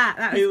cat.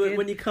 That was good.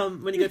 When you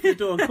go through the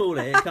door and call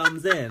it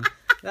comes in.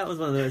 That was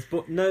one of those.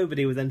 But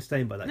nobody was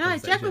entertained by that. No,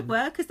 Jedward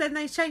were, because then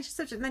they changed the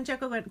subject. And then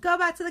Jedward went, "Go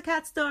back to the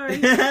cat story."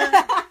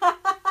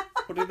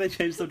 What did they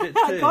change the subject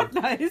to? God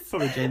knows.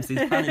 Probably James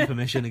C's planning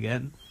permission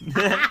again.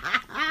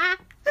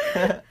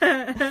 What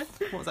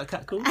was that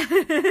cat called?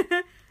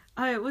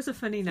 Oh, it was a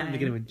funny name.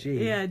 Beginning with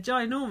G. Yeah,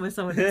 ginormous.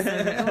 I would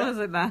say it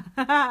wasn't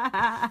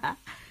that.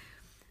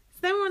 So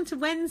then we're on to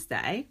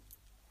Wednesday,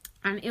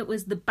 and it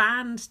was the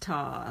band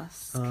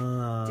task.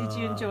 Did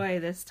you enjoy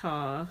this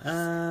task?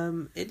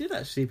 It did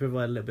actually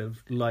provide a little bit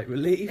of light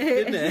relief,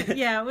 didn't it?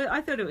 Yeah, well, I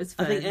thought it was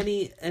fun. I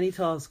think any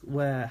task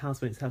where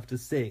housemates have to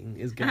sing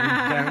is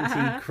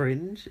guaranteed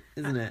cringe,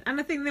 isn't it? And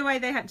I think the way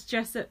they had to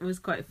dress up was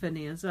quite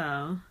funny as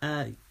well.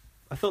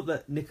 I thought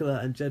that Nicola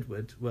and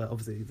Jedward were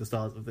obviously the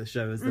stars of the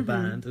show as the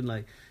band, and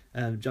like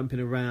jumping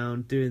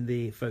around, doing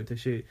the photo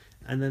shoot,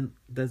 and then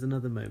there's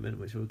another moment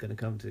which we're going to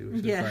come to,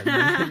 which is like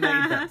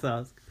made that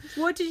task.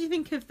 What did you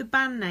think of the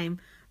band name,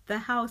 The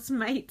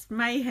Housemate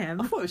Mayhem?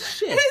 I thought it was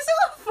shit. It's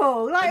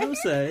awful. Like, and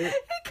also, who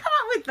came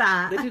up with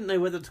that? They didn't know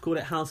whether to call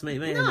it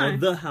Housemate Mayhem or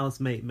The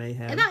Housemate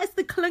Mayhem. And that is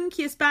the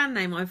clunkiest band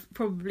name I've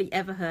probably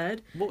ever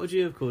heard. What would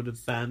you have called a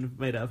band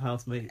made out of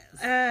housemates?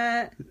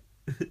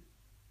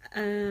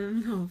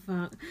 Oh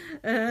fuck.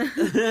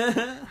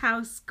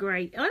 House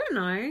Great. I don't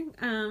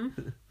know.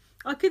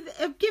 I could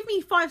give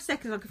me 5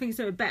 seconds. I could think of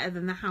something better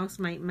than the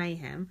housemate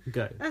mayhem.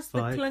 Go. That's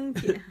 5, the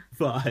clunky.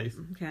 5,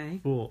 Okay.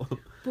 4,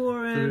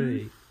 Borum.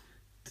 3,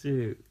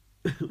 2,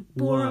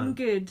 Borum 1.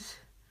 good.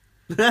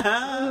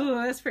 I Oh,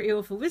 that's pretty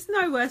awful. It's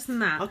no worse than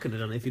that. could have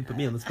done it if you'd put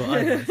me on the spot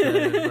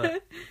either.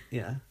 But,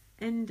 yeah.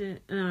 And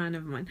no,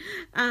 never mind.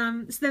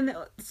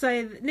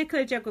 So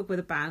Nicola Jedward were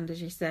the band,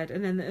 as you said,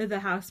 and then the other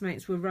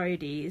housemates were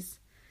roadies.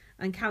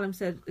 And Callum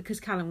said, because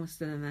Callum was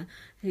still in there,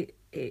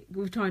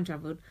 we've time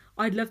travelled.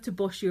 I'd love to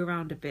boss you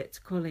around a bit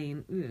to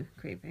Colleen. Ooh,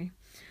 creepy.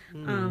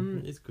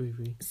 It's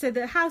creepy. So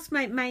the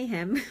housemate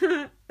mayhem,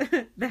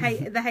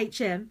 the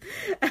HM,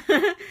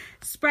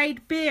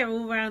 sprayed beer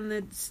all around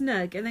the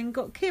snug, and then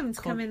got Kim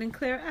to come in and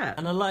clear it up.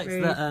 And I liked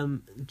Rude. that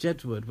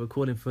Jedward were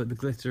calling for the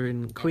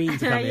Glittering Queen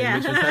to come Yeah.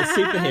 in, which was her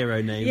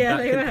superhero name Yeah,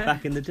 they were.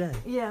 back in the day.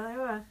 Yeah, they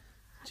were.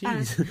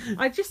 Jeez.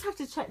 I just have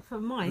to check for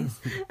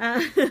mice.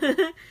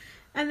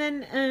 And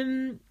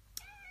then,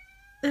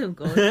 oh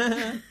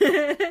god.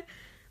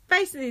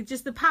 Basically,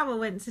 just the power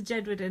went to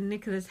Jedward and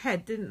Nicola's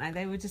head, didn't they?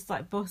 They were just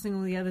like bossing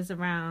all the others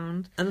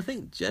around. And I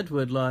think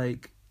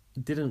Jedward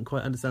didn't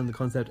quite understand the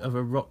concept of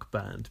a rock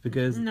band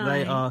because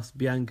they asked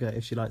Bianca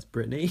if she likes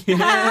Britney.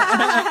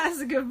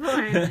 That's a good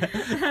point.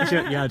 She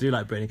went, yeah, I do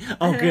like Britney.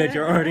 Oh, good,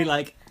 you're already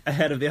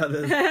ahead of the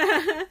others.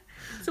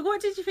 So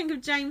what did you think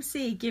of James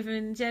C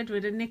giving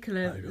Jedward and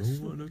Nicola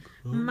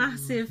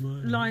massive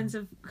lines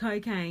of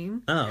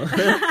cocaine? Oh.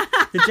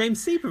 Did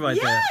James C provide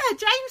that? Yeah,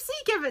 James C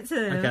gave it to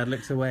them. Okay, I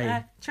looked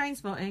away. Train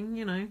spotting,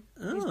 you know.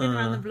 Oh. He's been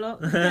around the block.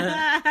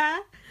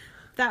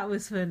 That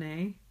was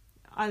funny.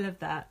 I love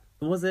that.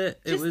 Was it?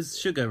 It was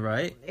sugar,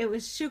 right? It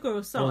was sugar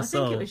or salt. I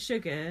think it was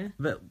sugar.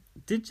 But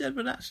did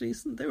Jedward actually...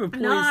 They were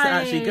poised to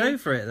actually go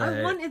for it, though.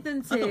 I wanted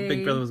them to. I thought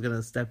Big Brother was going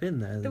to step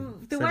in there.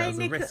 The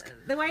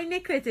way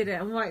Nicola did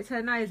it and wiped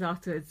her nose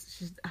afterwards,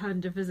 she's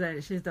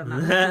 100%. She's done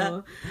that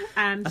before.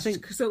 And I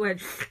think sort of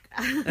went...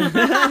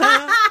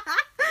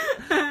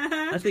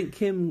 I think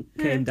Kim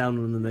came down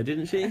on them, though,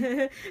 didn't she?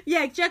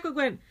 Yeah, Jedward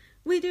went...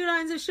 We do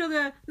lines of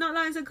sugar, not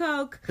lines of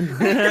coke.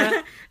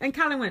 And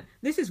Callum went,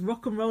 this is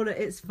rock and roll at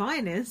its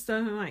finest. So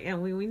I'm like, yeah,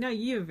 we know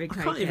you're a big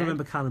I can't even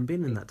remember Callum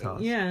being in that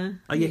task. Yeah.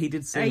 Oh, yeah, he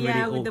did sing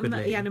really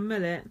awkwardly. He had a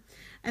mullet.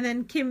 And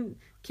then Kim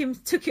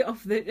took it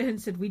off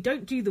and said, we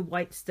don't do the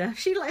white stuff.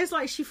 It's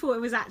like she thought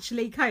it was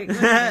actually coke.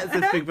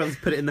 So Big Brother's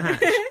put it in the hatch.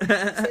 See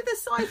the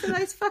size of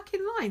those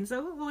fucking lines. I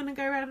wouldn't want to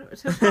go around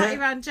to a party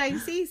around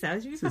James C's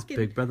house.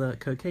 Big Brother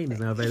cocaine is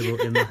now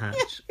available in the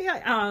hatch.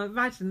 Oh,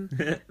 imagine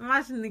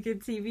the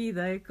good TV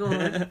though.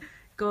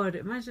 God,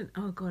 imagine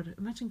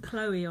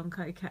Chloe on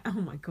cocaine. Oh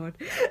my god.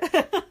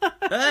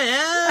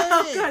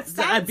 Oh God,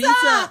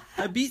 Santa!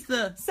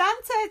 Ibiza.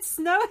 Santa, it's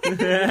snowing.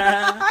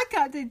 I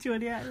can't do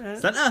Johnny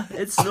Atlas. Santa,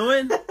 it's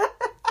snowing.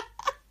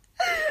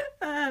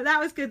 That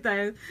was good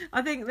though.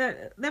 I think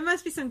that there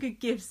must be some good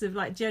gifts of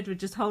like Jedward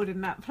just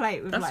holding that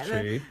plate with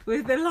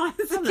with the lines.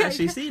 I haven't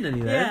actually seen any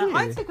there. Yeah,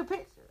 I took a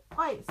picture.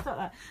 Wait, stop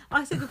that!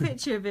 I took a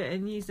picture of it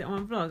and used it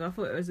on my vlog. I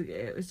thought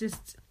it was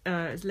just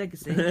it's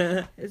legacy.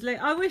 It's like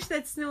I wish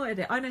they'd snorted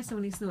it. I know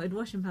someone who snorted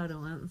washing powder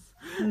once.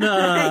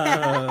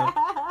 No.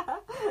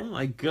 Oh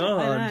my god!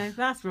 I know,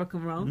 that's rock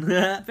and roll.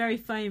 Very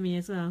foamy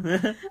as well.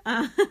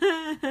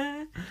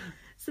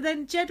 So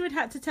then Jedward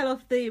had to tell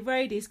off the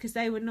roadies because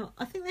they were not.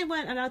 I think they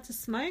weren't allowed to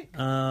smoke.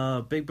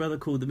 Big Brother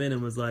called them in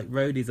and was like,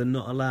 roadies are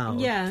not allowed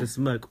to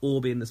smoke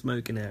or be in the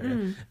smoking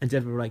area. And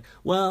Jedward were like,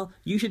 well,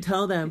 you should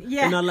tell them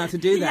they're not allowed to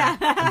do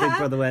that. And Big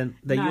Brother went,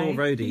 they're your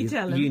roadies,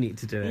 you need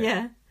to do it.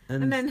 Yeah.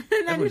 And then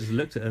everyone just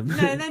looked at him. No,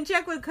 and then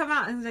Jedward would come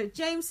out and say,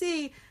 James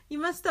C, you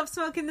must stop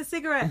smoking the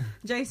cigarette.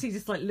 James C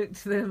just looked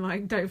at them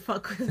like, don't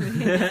fuck with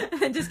me.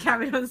 And just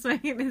carried on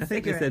smoking the cigarette. I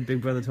think they said Big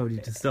Brother told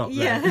you to stop.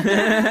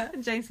 Yeah.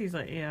 James C's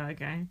like, yeah,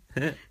 okay.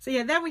 So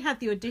yeah, then we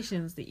had the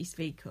auditions that you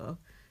speak of.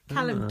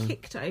 Callum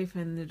kicked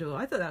open the door.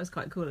 I thought that was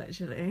quite cool,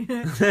 actually.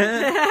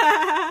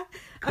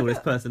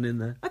 Coolest person in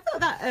there. I thought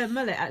that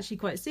mullet actually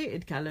quite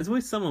suited Callum. There's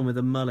always someone with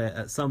a mullet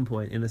at some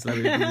point in a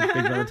celebrity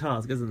Big Brother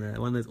task, isn't there?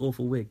 One of those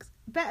awful wigs.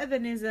 Better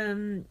than his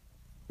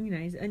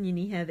his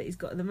oniony hair that he's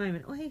got at the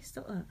moment. Oh, hey,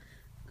 stop that.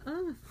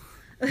 Oh.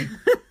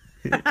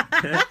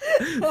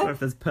 Or if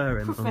there's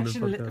purring on the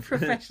podcast.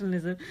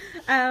 Professionalism.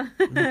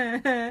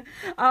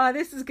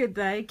 This is good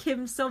though.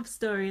 Kim's sob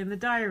story in the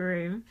diary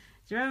room.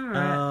 Do you remember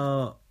it?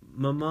 Oh,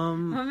 my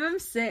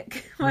mum's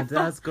sick. My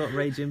dad's got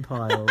raging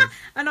piles.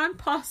 And I'm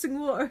passing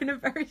water in a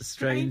very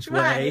strange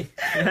way.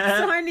 So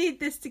I need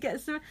this to get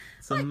some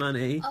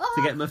money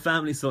to get my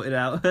family sorted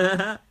out.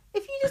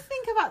 If you just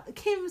think about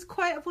Kim's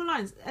quotable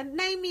lines, and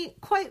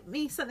quote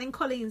me something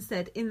Colleen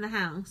said in the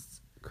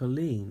house.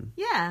 Colleen?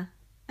 Yeah.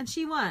 And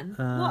she won.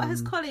 What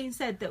has Colleen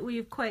said that we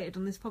have quoted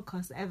on this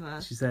podcast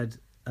ever? She said,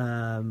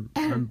 I'm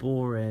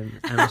boring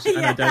and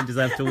I don't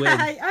deserve to win.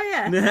 Oh,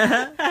 yeah.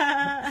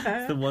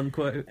 That's the one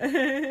quote.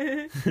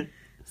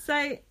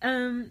 So,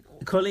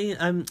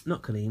 Colleen,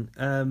 not Colleen,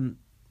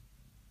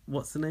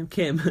 what's the name?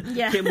 Kim.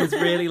 Yeah. Kim was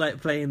really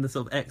playing the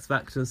sort of X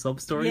Factor sob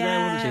story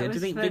there, wasn't she? Do you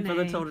think funny. Big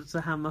Brother told her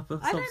to ham up a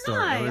sob story?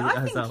 I don't know.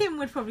 I think Kim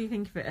would probably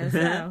think of it as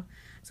well.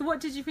 So what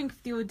did you think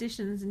of the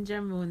auditions in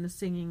general and the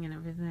singing and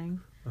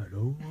everything? I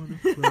don't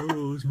want to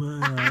close my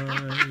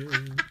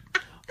eyes.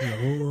 I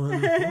don't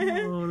want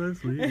to fall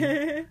asleep.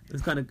 It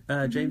was kind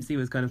of James Dean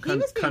was kind of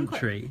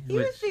country. He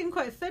was being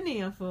quite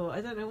funny, I thought.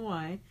 I don't know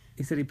why.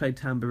 He said he played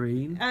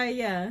tambourine.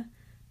 Yeah.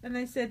 And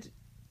they said...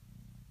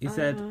 He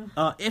said,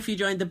 if you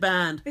joined the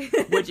band,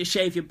 would you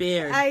shave your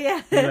beard?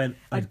 Yeah. He went,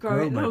 I'd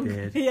grow my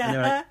beard. Yeah. And they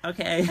were like,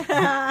 okay.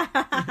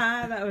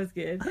 That was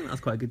good. I think that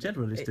was quite a good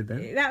Jedward did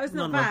then. That was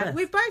not bad.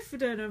 We both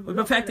done a... We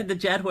perfected the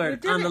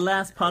Jedward on the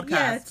last podcast.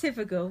 Yeah,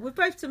 typical. We've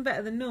both done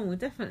better than normal,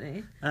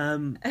 definitely.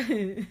 And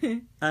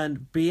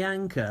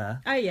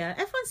Bianca... Oh, yeah.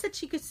 Everyone said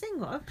she could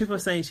sing. People are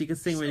saying she could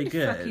sing really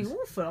good. Fucking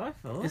awful, I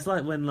thought. It's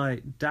like when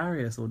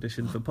Darius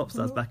auditioned for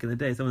Popstars back in the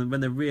day. So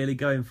when they're really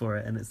going for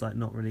it and it's like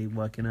not really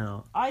working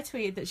out. I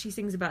tweeted that she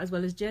sings about as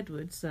well as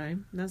Jedward, so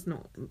that's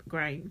not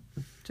great.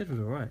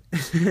 Jedward's alright.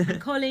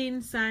 And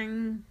Colleen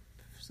sang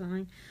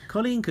something.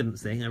 Colleen couldn't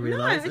sing, I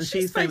realised, and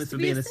she's famous for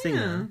being a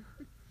singer.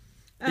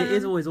 It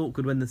is always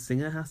awkward when the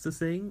singer has to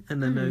sing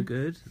and they're no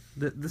good.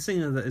 The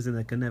singer that is in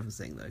there can never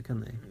sing though,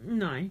 can they?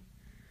 No.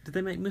 Did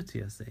they make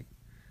Mutia sing?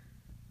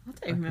 I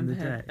don't remember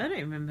her. I don't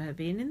remember her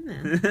being in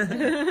there.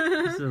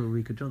 So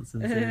Ulrika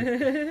Johnson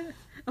sing.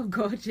 Oh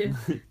god, yeah.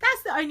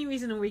 That's the only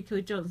reason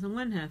Ulrika Johnson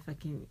won her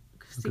fucking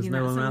singing because no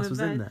that one song else was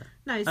in there.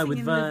 No, singing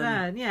the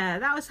Vern. Yeah,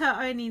 that was her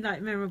only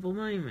memorable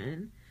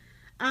moment.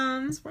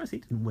 I'm surprised he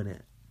didn't win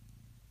it.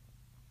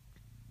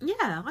 Yeah,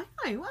 I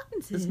know. What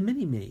happened to him? That's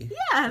Mini-Me.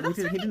 Yeah, that's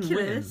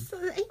ridiculous. He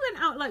went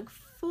out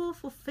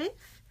 4th or 5th.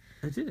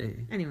 Oh, did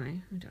he?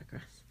 Anyway, we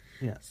digress.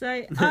 Yeah.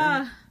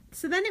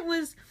 So then it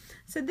was...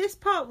 So this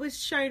part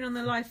was shown on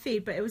the live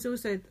feed, but it was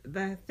also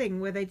the thing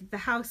where they did the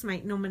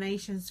housemate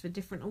nominations for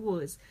different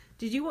awards.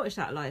 Did you watch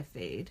that live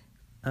feed?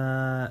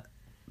 Part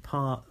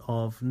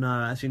of...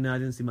 No, actually, no, I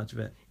didn't see much of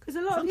it. Because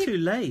a lot of people, too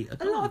late.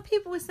 A lot of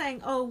people were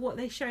saying, "Oh, what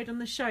they showed on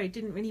the show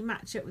didn't really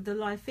match up with the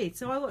live feed."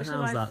 So I watched the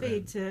live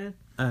feed to.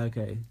 Oh,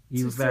 okay,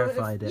 you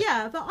verified it.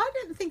 Yeah, but I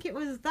didn't think it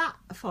was that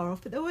far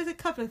off. But there was a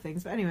couple of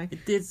things. But anyway,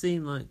 it did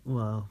seem like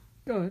go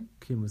on.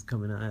 Kim was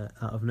coming out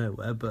of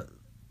nowhere, but.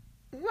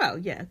 Well,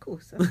 yeah, of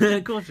course.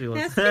 Of course she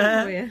was. So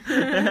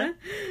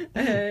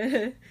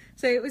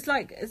it was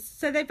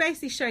so they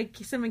basically showed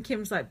some of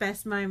Kim's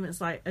best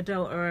moments, like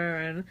adulterer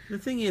and... The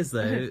thing is,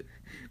 though,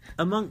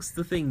 amongst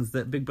the things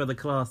that Big Brother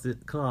classed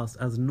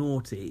as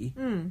naughty,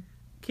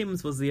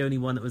 Kim's was the only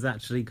one that was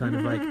actually kind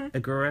of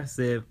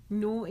aggressive.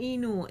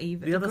 Naughty.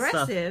 The other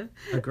aggressive.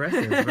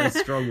 Aggressive, a very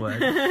strong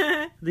word.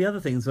 The other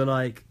things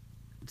were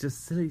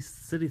just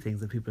silly things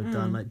that people have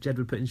done, like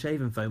Jedward putting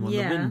shaving foam on the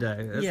window.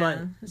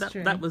 It's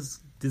that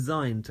was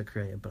designed to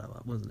create a blow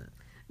up, wasn't it?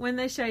 When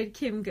they showed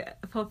Kim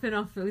popping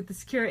off with the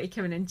security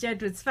coming in,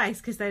 Jedward's face,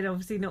 because they'd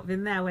obviously not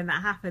been there when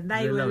that happened,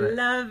 they were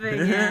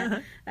loving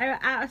it. They were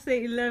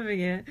absolutely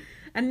loving it.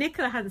 And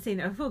Nicola hadn't seen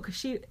it before because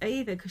she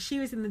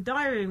was in the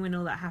diary room when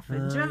all that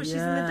happened. Do you remember? She's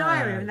in the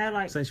diary room and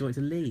they're so she wanted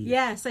to leave.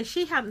 Yeah, so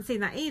she hadn't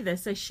seen that either.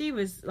 So she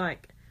was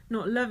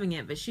not loving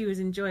it, but she was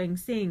enjoying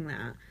seeing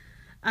that.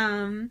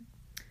 So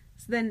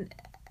then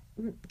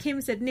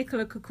Kim said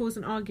Nicola could cause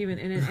an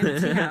argument in an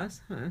empty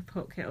house.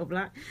 Pot kettle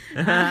black.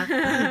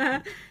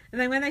 And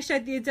then when they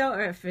showed the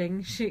adulterer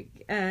thing,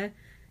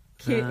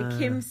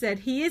 Kim said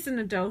he is an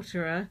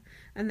adulterer.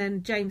 And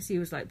then James C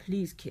was like,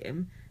 please,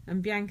 Kim.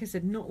 And Bianca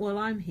said, not while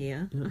I'm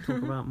here. You don't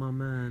talk about my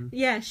man.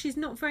 Yeah, she's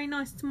not very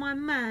nice to my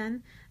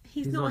man.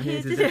 He's not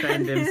here to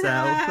defend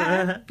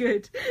himself.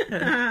 Good.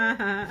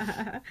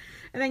 And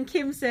then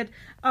Kim said,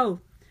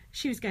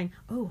 she was going,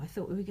 I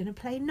thought we were going to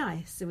play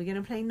nice, so we're going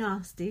to play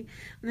nasty.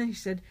 And then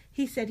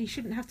he said he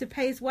shouldn't have to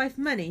pay his wife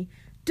money.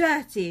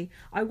 Dirty.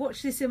 I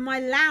watched this in my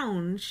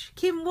lounge.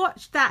 Kim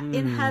watched that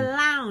in her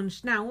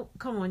lounge. Now,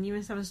 come on, you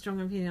must have a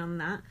strong opinion on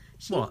that.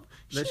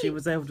 That she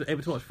was able to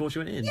watch before she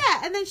went in?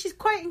 Yeah, and then she's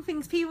quoting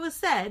things people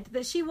said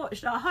that she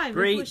watched at home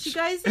before she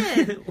goes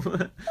in.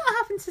 What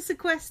happened to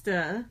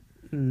sequester?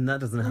 That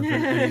doesn't happen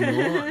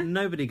anymore.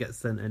 Nobody gets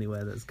sent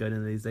anywhere that's going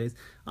in these days.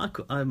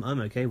 I'm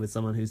okay with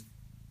someone who's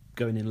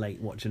going in late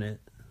watching it.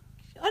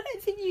 I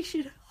don't think you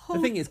should hold...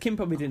 The thing is, Kim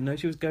probably didn't know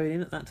she was going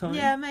in at that time.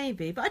 Yeah,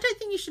 maybe. But I don't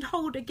think you should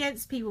hold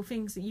against people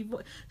things that you've...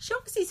 She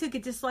obviously took a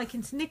dislike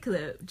to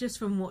Nicola just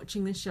from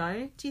watching the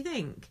show. Do you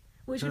think?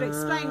 Which would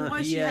explain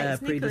why she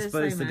hates Nicola so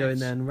much. Yeah, predisposed to go in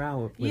there and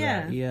row with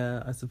her.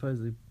 Yeah, I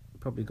suppose they've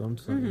probably gone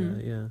to something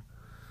there, yeah.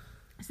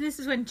 So this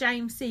is when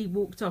James C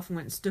walked off and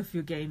went, stuff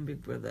your game,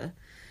 Big Brother.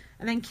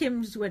 And then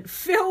Kim just went,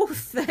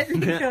 filth at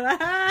Nicola.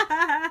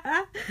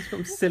 It's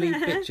from silly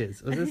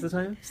bitches. Was this the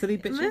time? Silly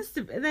bitches? Must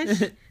have been. And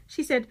then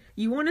she said,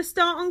 you want to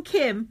start on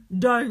Kim?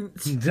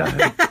 Don't. And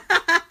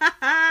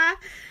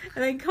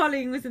then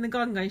Colleen was in the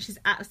garden going, she's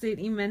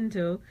absolutely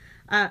mental.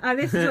 And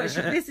this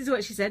is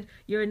what she said.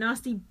 You're a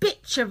nasty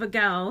bitch of a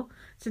girl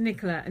to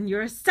Nicola, and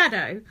you're a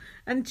sado.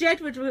 And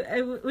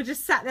Jedward would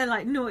just sat there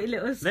like naughty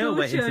little school They were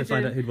waiting children. to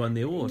find out who'd won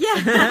the award.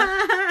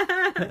 Yeah.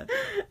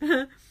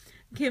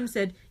 Kim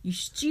said, you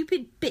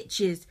stupid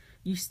bitches.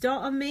 You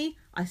start on me,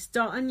 I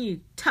start on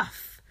you.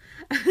 Tough.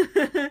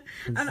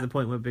 And this is the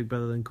point where Big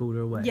Brother then called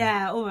her away.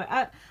 Yeah, all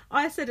right.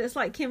 I said it's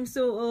like Kim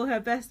saw all her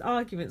best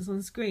arguments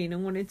on screen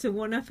and wanted to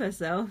one-up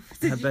herself.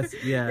 Did you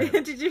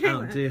think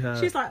outdo that? her.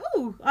 She's like,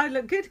 oh, I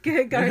look good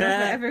going up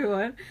at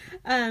everyone.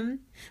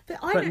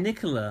 But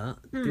Nicola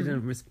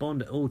didn't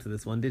respond at all to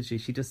this one, did she?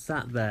 She just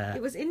sat there.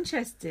 It was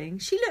interesting.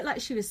 She looked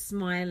like she was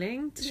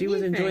smiling. She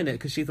was enjoying it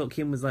because she thought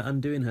Kim was like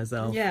undoing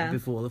herself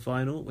before the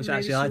final, which Maybe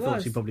actually I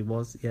thought she probably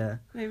was. Yeah,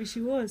 maybe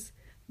she was.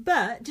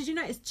 But did you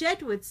notice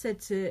Jedward said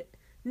to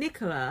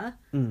Nicola,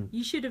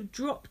 you should have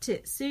dropped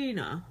it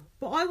sooner.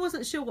 But I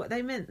wasn't sure what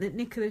they meant that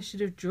Nicola should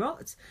have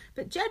dropped.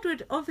 But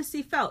Jedward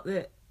obviously felt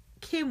that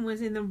Kim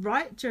was in the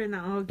right during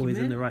that argument. Always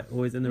in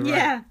the right.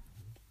 Yeah.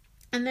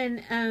 And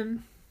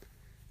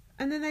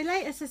then they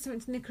later said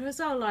something to Nicola as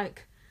well,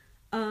 like,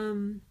 I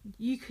don't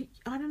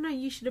know,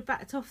 you should have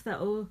backed off that,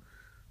 or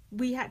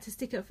we had to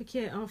stick up for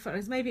Kim.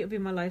 Maybe it'll be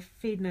in my live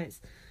feed notes.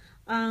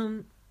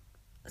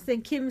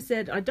 Then Kim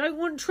said, I don't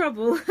want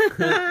trouble.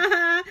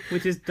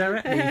 Which is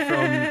directly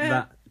from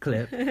that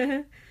clip.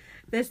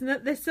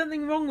 There's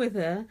something wrong with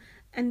her.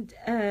 And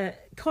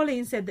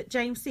Colleen said that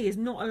James C is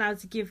not allowed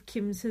to give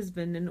Kim's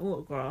husband an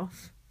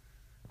autograph.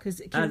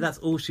 That's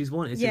all she's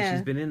wanted since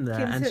she's been in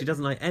there. And she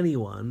doesn't like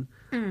anyone,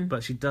 but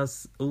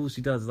all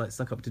she does is like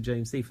suck up to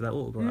James C for that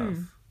autograph.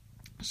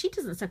 She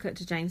doesn't suck up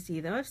to James C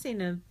though. I've seen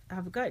her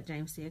have a go at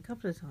James C a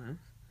couple of times.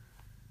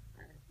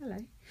 Hello.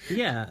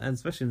 Yeah, and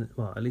especially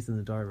at least in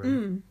the diary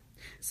room.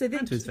 So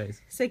then, to his face.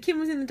 So Kim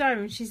was in the diary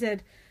room. She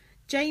said,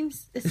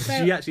 "James."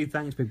 She actually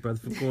thanked Big Brother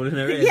for calling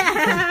her in.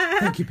 Yeah.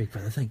 Thank you, Big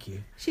Brother. Thank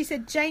you. She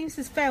said James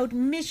has failed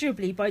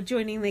miserably by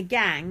joining the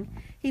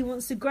gang. He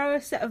wants to grow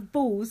a set of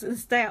balls and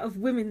stay out of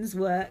women's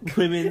work.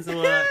 Women's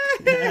work.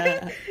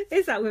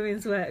 Is that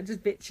women's work?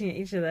 Just bitching at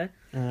each other.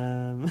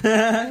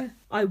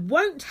 I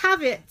won't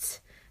have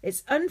it.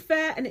 It's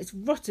unfair and it's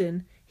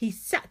rotten. He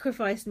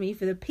sacrificed me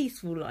for the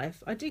peaceful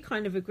life. I do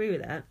kind of agree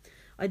with that.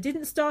 I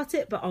didn't start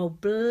it, but I'll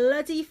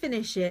bloody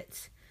finish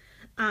it.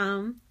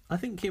 I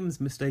think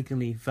Kim's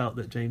mistakenly felt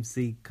that James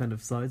C kind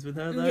of sides with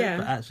her, though. Yeah.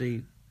 But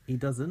actually, he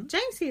doesn't.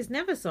 James C has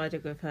never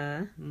sided with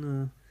her.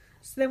 No.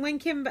 So then when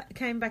Kim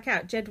came back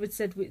out, Jedward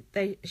said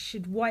they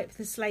should wipe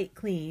the slate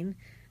clean.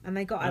 And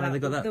they got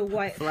out the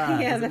white flag.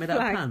 Yeah, the flag. Out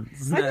of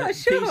pants? I'm not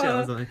sure. T-shirt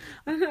or something.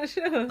 I'm not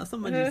sure.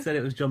 Somebody said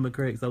it was John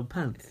McCrick's old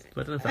pants,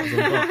 but I don't know if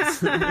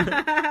that was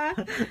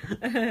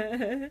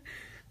on box.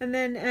 And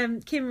then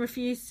Kim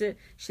refused to.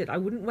 She said, "I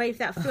wouldn't wave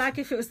that flag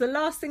if it was the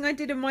last thing I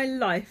did in my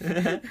life."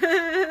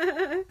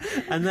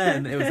 And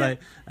then it was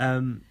like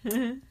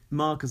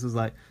Marcus was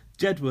like,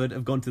 Jedward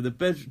have gone to the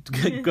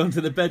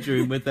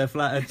bedroom with their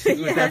flag,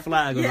 their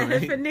flag or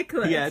something. For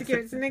Nicola, to give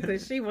it to Nicola.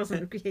 She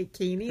wasn't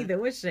keen either,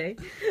 was she?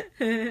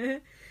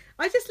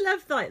 I just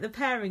love like the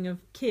pairing of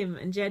Kim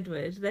and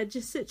Jedward. They're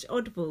just such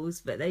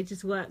oddballs, but they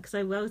just work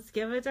so well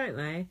together, don't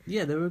they?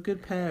 Yeah, they were a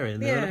good pairing.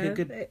 They were like a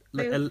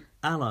good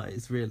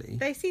allies, really.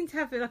 They seem to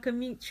have like a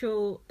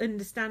mutual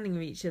understanding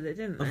of each other,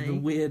 didn't they? Of the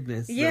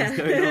weirdness that's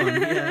going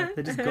on. Yeah,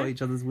 they just got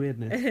each other's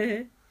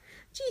weirdness.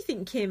 Do you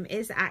think Kim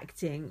is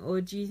acting,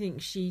 or do you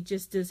think she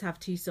just does have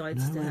two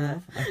sides to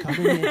her? I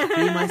come in here to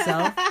be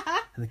myself,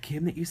 and the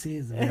Kim that you see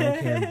is the real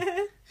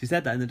Kim. She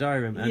said that in the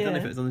diary room. I don't know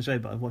if it was on the show,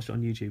 but I've watched it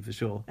on YouTube for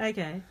sure.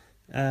 Okay.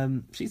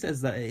 She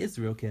says that it is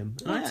the real Kim.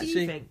 What do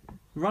you think?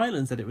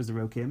 Rylan said it was the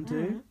real Kim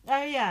too.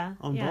 Oh yeah.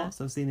 On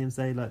bots, I've seen him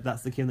say like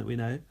that's the Kim that we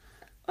know.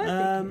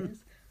 I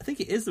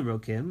think it is the real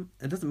Kim.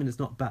 It doesn't mean it's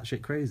not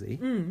batshit crazy.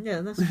 Yeah,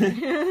 that's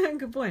true.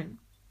 Good point.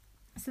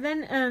 So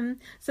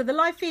then, so the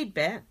live feed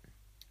bit.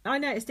 I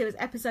noticed it was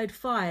episode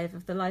 5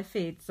 of the live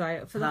feed.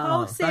 So for the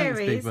whole series, thanks,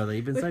 Big Brother.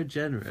 You've been so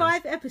generous.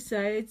 5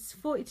 episodes,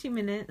 42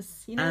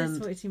 minutes. You know, it's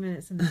 42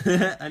 minutes.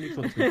 Only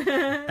 42.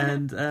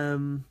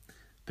 And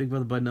Big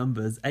Brother by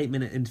numbers,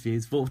 8-minute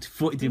interviews,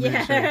 42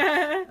 minute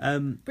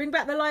show. Bring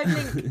back the live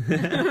link.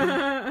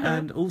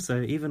 And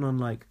also, even on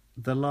like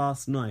the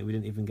last night, we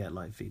didn't even get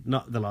live feed.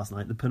 Not the last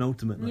night, the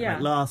penultimate night. Yeah.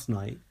 Like last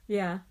night.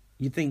 Yeah.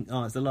 You'd think,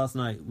 it's the last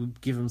night, we'd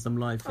give them some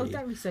live feed. Oh,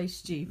 don't be so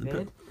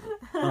stupid.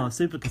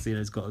 Super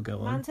Casino's got to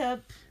go on. Mount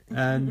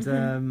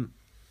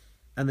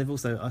And they've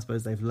also, I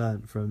suppose, they've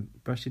learnt from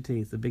brush your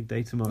teeth, the big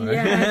day tomorrow.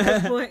 Yeah,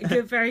 good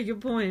point. Very good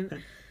point.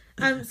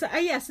 So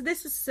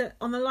this is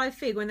on the live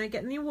feed when they're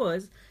getting the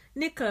awards.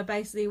 Nicola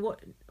basically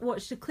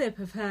watched a clip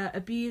of her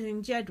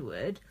abusing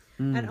Jedward.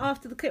 And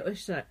after the clip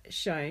was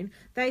shown,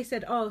 they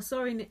said, "Oh,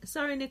 sorry,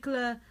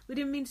 Nicola, we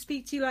didn't mean to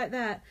speak to you like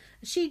that."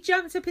 She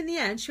jumped up in the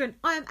air and she went,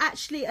 "I am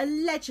actually a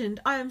legend.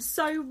 I am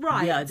so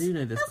right." Yeah, I do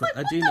know this.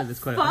 I do know this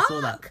quote. Fuck? I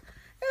saw that. It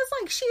was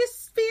like, she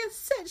is being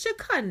such a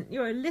cunt.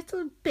 You're a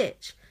little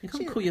bitch. You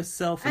can't call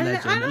yourself a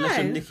legend unless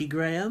you're Nikki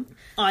Graham.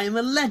 I am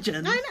a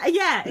legend. I know.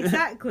 Yeah,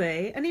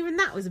 exactly. And even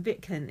that was a bit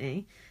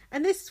cunty.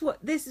 And this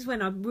is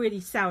when I really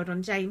soured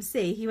on James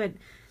C. He went,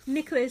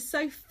 "Nicola is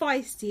so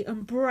feisty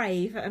and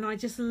brave, and I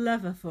just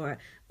love her for it."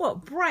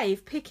 What,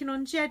 brave? Picking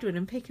on Jedward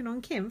and picking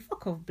on Kim?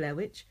 Fuck off, Blair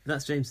Witch.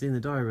 That's James C in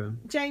the diary room.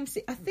 James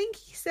C. I think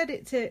he said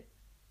it to...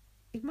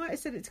 He might have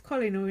said it to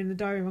Colin or in the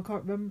diary room. I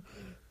can't remember.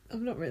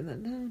 I've not written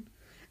that down.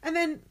 And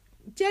then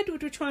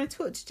Jedward were trying to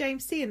talk to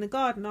James C in the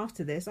garden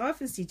after this. I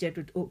often see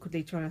Jedward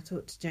awkwardly trying to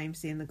talk to James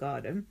C in the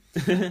garden.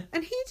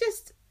 And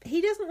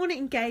he doesn't want to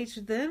engage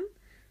with them.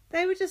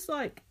 They were just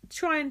like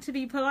trying to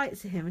be polite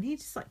to him, and he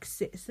just like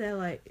sits there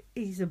like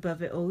he's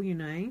above it all, you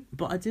know.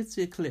 But I did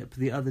see a clip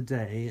the other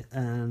day,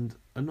 and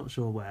I'm not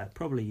sure where,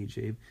 probably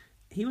YouTube.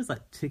 He was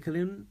like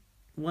tickling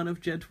one of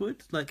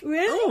Jedward, like,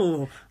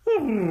 really?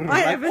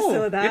 I never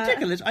saw that. You're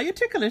ticklish. Are you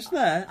ticklish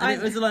there? And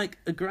it was like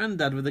a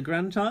granddad with a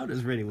grandchild. It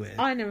was really weird.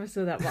 I never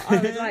saw that, but I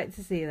would like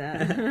to see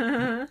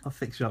that. I'll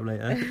fix you up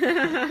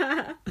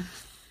later.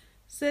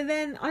 So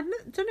then, I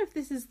don't know if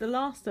this is the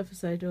last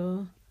episode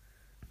or...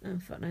 Oh,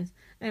 fuck knows.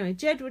 Anyway,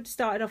 Jedward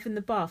started off in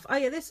the bath. Oh,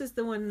 yeah, this was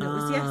the one that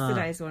was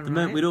yesterday's one, the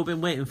moment we'd all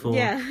been waiting for.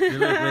 Yeah. The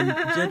moment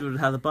when Jedward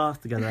had the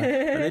bath together.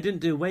 But they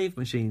didn't do a wave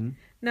machine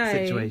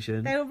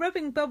situation. They were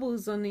rubbing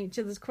bubbles on each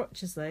other's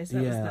crotches, though, so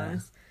that was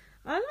nice.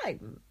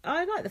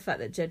 I like the fact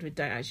that Jedward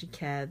don't actually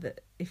care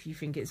that if you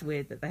think it's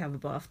weird that they have a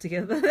bath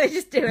together. They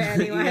just do it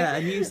anyway. Yeah,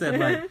 and you said,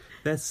 like,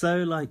 they're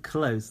so, like,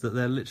 close that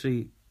they're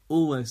literally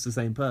almost the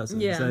same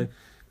person. Yeah. So...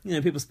 You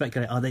know, people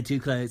speculate, are they too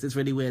close? It's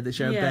really weird. They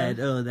share a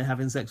bed. Oh, they're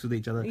having sex with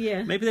each other.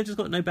 Yeah. Maybe they've just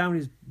got no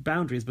boundaries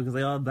because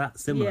they are that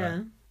similar.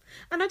 Yeah.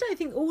 And I don't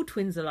think all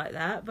twins are like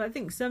that, but I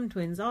think some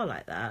twins are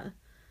like that.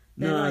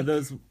 What are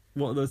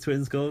those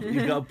twins called?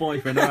 You've got a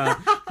boyfriend. Right?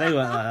 They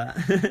weren't like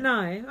that.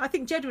 No, I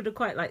think Jedward are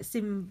quite like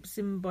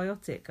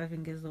symbiotic, I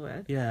think is the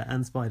word. Yeah,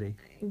 and Spidey.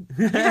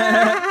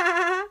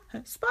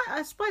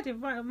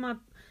 Spidey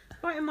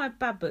right in my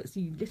bad books,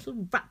 you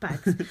little rat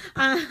bags.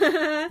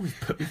 You've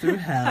put me through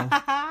hell.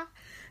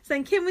 So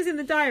then Kim was in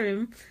the diary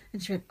room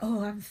and she went,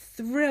 "Oh, I'm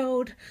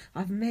thrilled.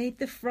 I've made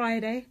the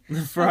Friday."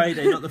 The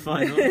Friday, not the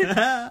final.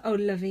 "Oh,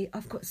 lovey,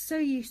 I've got so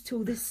used to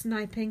all this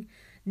sniping.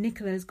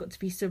 Nicola's got to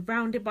be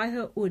surrounded by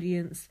her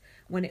audience.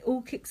 When it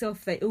all kicks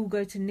off, they all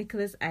go to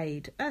Nicola's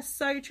aid." That's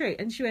so true.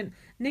 And she went,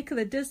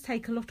 "Nicola does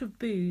take a lot of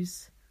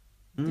booze."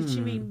 Did she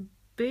mean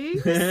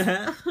booze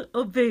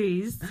or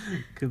booze?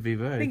 Could be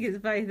both. I think it's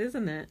both,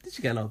 isn't it? Did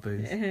she get a lot of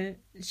booze?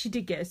 She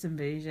did get some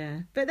booze,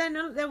 yeah. But then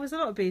there was a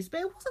lot of booze.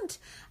 But it wasn't...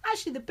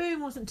 Actually, the booing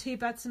wasn't too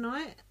bad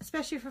tonight,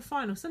 especially for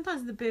final.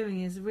 Sometimes the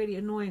booing is really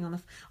annoying on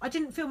the... I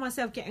didn't feel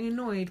myself getting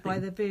annoyed by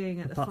the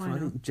booing at the final. I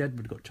think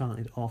Jedward got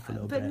chanted off a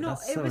little bit. But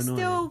That's it so was annoying.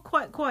 still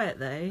quite quiet,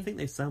 though. I think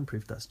they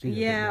soundproofed that studio.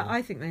 Yeah,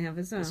 I think they have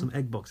as well. Got some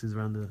egg boxes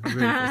around the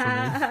room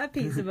or something.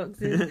 Pizza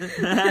boxes.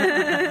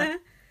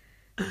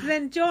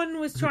 Then John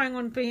was trying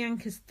on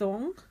Bianca's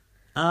thong.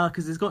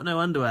 Because he's got no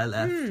underwear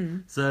left.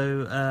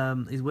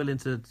 So he's willing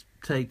to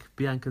take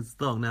Bianca's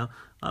thong. Now,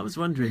 I was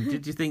wondering,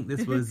 did you think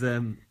this was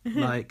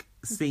like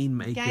scene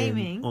making?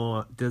 Gaming.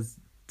 Or does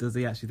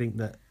he actually think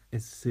that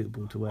it's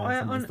suitable to wear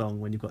someone's thong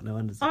when you've got no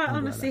underwear? I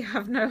honestly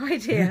have no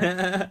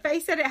idea. But he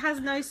said it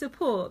has no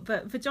support,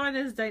 but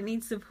vaginas don't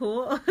need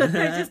support. They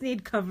just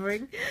need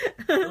covering.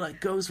 Like,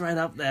 goes right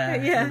up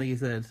there. Yeah. I think he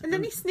said. And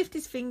then he sniffed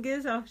his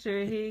fingers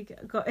after he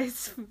got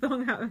his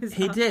thong out of his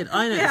He mouth. did.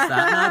 I noticed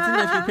that. Now, I didn't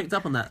know if you picked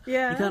up on that.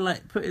 Yeah. He kind of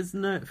like put his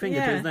finger to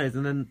his nose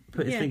and then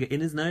put his finger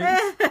in his nose.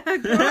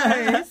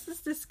 Gross.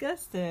 It's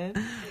disgusting.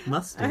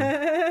 Must have.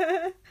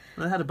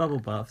 Well, they had a bubble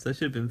bath, so it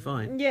should have been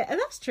fine. Yeah, and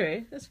that's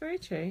true. That's very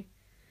true.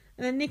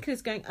 And then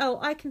Nicola's going, "Oh,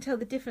 I can tell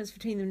the difference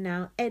between them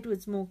now.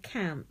 Edward's more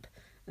camp."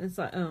 And it's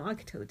like, "Oh, I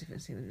can tell the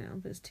difference between them now,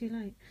 but it's too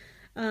late."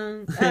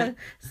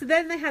 So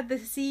then they had the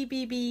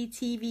CBB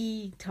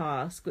TV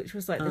task, which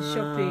was like the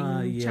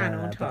shopping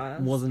channel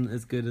task. Wasn't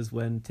as good as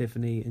when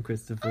Tiffany and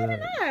Christopher... I don't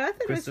know. I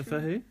think Christopher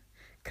who?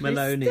 Christopher?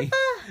 Maloney.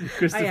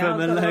 Christopher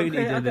Maloney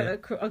did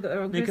it. I got the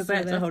wrong Because they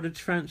had there. to hold a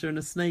tarantula and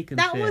a snake and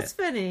that shit. was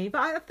funny,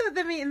 but I thought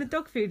them eating the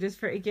dog food was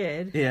pretty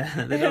good.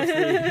 Yeah, they'd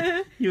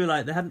obviously... You were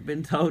like, they hadn't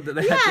been told that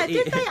they had to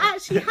eat did they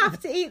actually have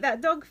to eat that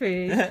dog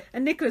food?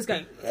 And Nicola's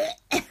going...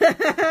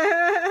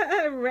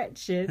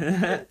 Wretched.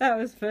 That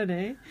was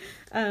funny.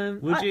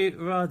 Would you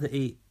rather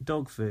eat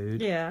dog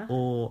food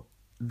or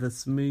the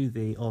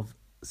smoothie of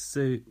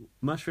soup,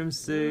 mushroom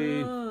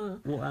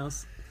soup, what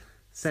else?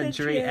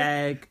 Century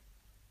egg,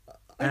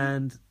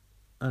 and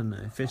I don't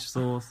know, fish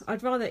sauce.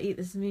 I'd rather eat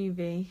the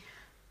smoothie,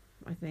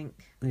 I think.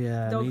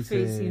 Yeah, dog me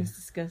food too. seems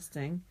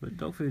disgusting. But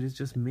dog food is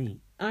just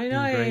meat. I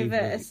know, gravy.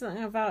 but it's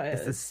something about it.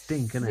 It's the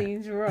stink, isn't it?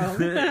 Seems wrong.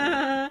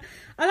 I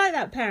like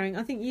that pairing.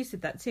 I think you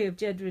said that too, of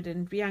Jedward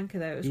and Bianca,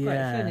 though. It was quite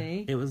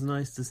funny. It was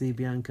nice to see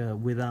Bianca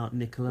without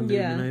Nicola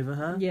looming over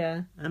her.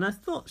 Yeah. And I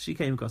thought she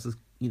came across as,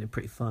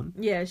 pretty fun.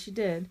 Yeah, she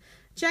did.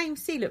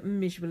 James C. looked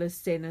miserable as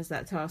sin as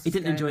that task. He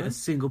didn't enjoy a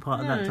single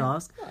part of that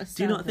task.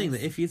 Do you not think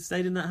that if you'd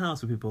stayed in that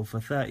house with people for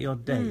 30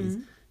 odd days,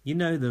 you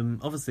know them,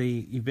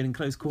 obviously you've been in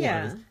close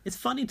quarters. Yeah. It's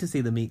funny to see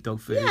them eat dog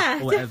food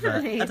Yeah, or whatever.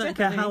 definitely, I don't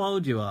care how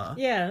old you are.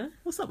 Yeah.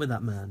 What's up with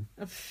that man?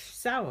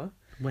 Sour.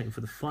 Waiting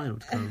for the final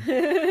to come.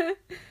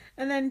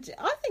 And then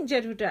I think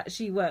Jed would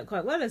actually work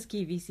quite well as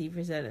QVC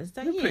presenters,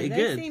 don't you? Pretty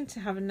good. They seem to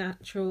have a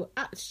natural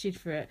aptitude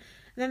for it.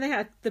 And then they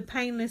had the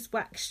painless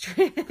wax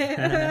strip.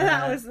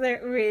 That was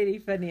really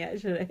funny,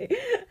 actually.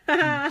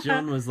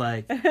 John was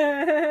like,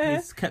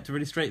 he's kept a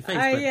really straight face,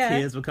 but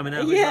tears were coming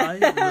out of his eyes.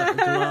 He was like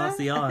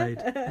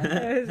glassy-eyed.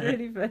 It was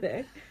really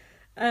funny.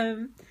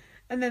 And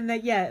And then,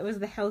 it was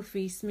the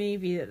healthy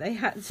smoothie that they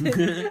had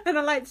to... And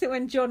I liked it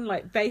when John,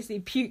 like, basically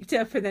puked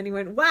up and then he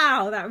went,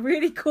 wow, that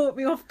really caught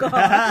me off guard.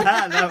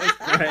 That was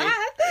great.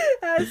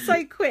 That was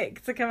so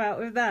quick to come out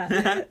with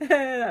that.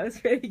 That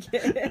was really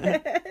good.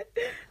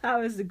 That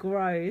was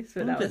gross.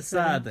 But I'm that a bit was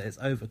sad that it's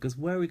over, because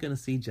where are we going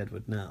to see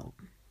Jedward now?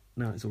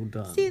 Now it's all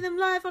done. See them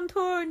live on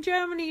tour in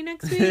Germany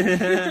next week.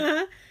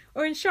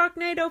 Or in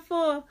Sharknado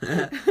 4.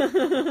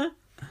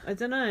 I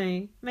don't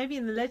know. Maybe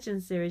in the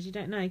Legends series, you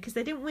don't know. Because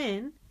they didn't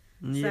win.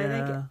 Yeah. So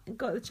they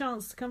got the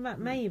chance to come back,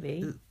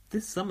 maybe.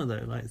 This summer,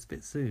 though, like, it's a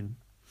bit soon.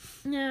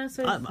 Yeah,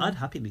 so... I'd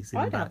happily see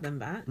them back. I'd have them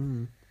back.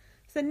 Mm.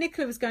 So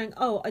Nicola was going,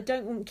 I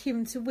don't want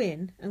Kim to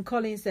win. And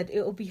Colleen said,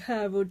 it'll be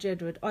her or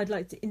Jedward. I'd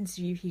like to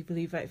interview people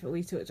who vote for it.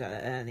 We talked about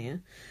that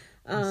earlier.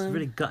 It's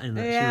really gutting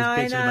that she was I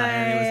bitching know. about it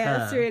and it was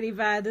her. It's really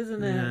bad,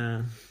 isn't it?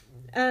 Yeah.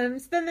 So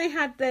then they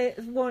had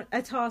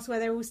a task where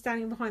they were all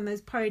standing behind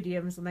those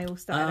podiums and they all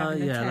started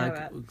having a tear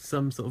up.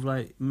 Some sort of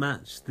like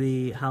match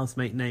the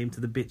housemate name to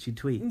the bitchy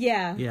tweet.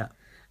 Yeah. Yeah.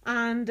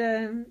 And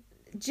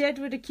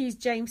Jedward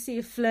accused James C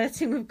of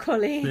flirting with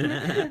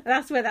Colleen.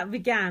 That's where that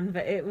began,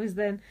 but it was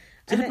then...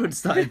 Jedward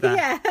started that.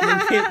 Yeah.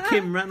 And then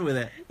Kim ran with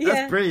it.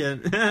 That's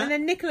brilliant. And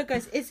then Nicola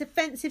goes, it's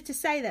offensive to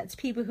say that to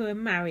people who are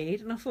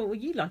married. And I thought, well,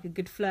 you like a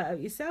good flirt out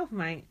yourself,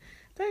 mate.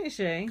 Don't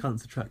you?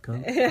 Cunts attract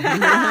cunts.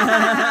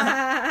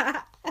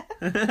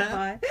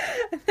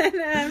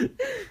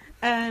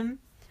 And then,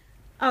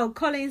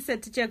 Colleen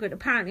said to Jedward,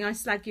 apparently I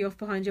slag you off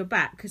behind your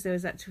back, because there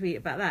was that tweet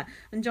about that.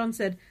 And John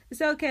said,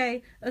 it's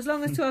okay, as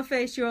long as to our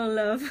face you're all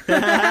love.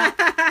 That's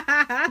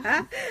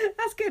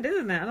good,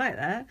 isn't it? I like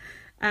that.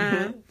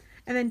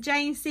 And then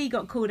James C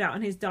got called out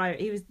on his diary.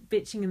 He was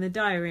bitching in the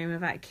diary room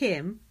about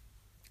Kim.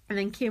 And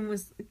then Kim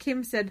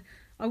said,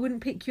 I wouldn't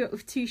pick you up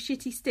with 2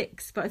 shitty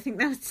sticks, but I think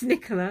that was to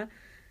Nicola.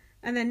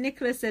 And then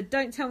Nicola said,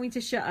 don't tell me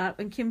to shut up.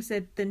 And Kim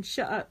said, then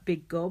shut up,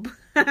 big gob.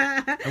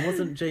 And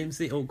wasn't James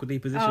C awkwardly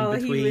positioned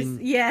between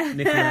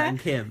Nicola and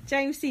Kim?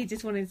 James C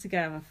just wanted to go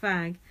have a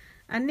fag.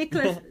 And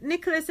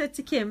Nicola said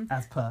to Kim,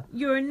 as per,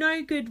 you're a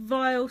no good,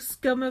 vile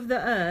scum of the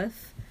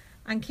earth.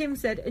 And Kim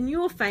said, and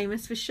you're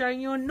famous for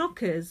showing your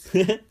knockers.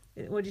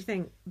 What do you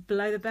think?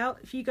 Below the belt?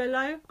 If you go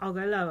low, I'll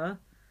go lower.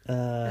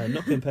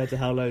 Not compared to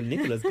how low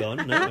Nicola's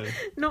gone, no.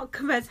 Not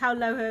compared to how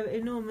low her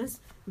enormous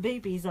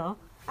boobies are.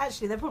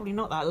 Actually, they're probably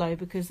not that low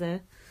because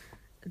they're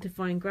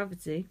defying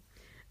gravity.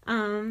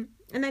 And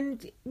then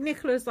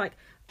Nicola's like,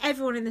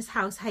 everyone in this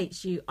house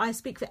hates you. I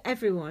speak for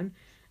everyone.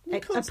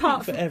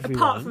 Apart from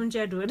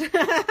Jedward.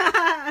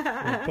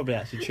 Well, probably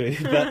actually true.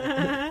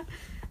 But...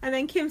 And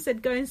then Kim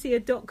said, go and see a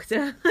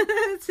doctor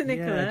to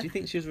Nicola. Yeah, do you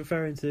think she was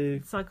referring to...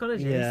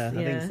 Psychologist? Yeah, I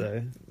think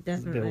so. Definitely.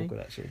 It's a bit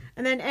awkward, actually.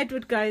 And then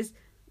Edward goes,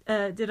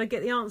 did I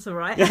get the answer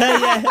right?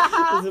 Yeah,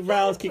 there's a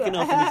rouse kicking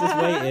off and he's just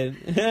waiting.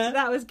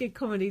 That was good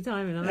comedy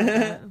timing, I like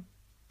that.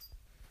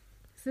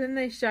 So then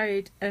they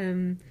showed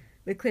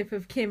the clip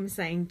of Kim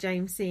saying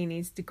James C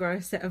needs to grow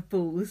a set of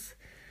balls.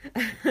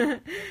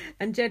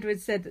 And Jedward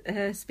said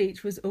her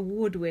speech was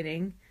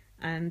award-winning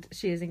and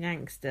she is a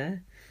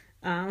gangster.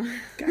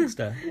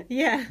 Gangster?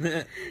 Yeah.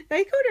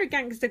 They called her a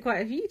gangster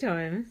quite a few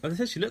times. Oh, they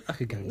said she looked like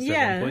a gangster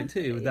at one point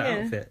too, with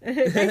that outfit.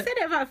 They said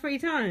it about 3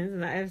 times in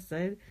that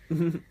episode.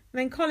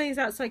 Then Colleen's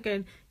outside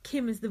going,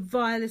 Kim is the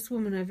vilest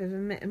woman I've ever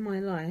met in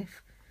my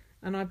life.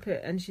 And I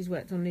put, and she's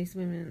worked on Loose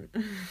Women.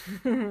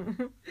 You're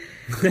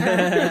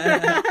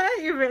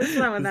a bit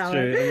slow on that one.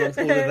 True, amongst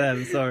all of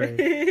them, sorry.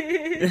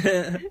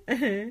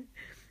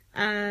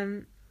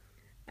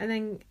 And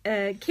then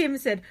Kim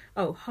said,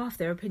 half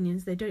their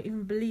opinions they don't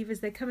even believe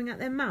as they're coming out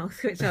their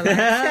mouth, which I liked.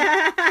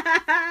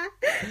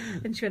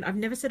 And she went, I've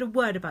never said a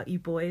word about you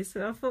boys.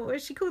 So I thought, well,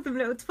 she called them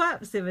little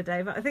twerps the other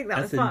day, but I think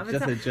that was part of it.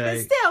 That's a joke. But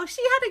still,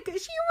 she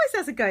always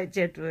has a go at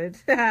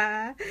Jedward.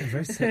 They're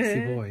very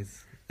sexy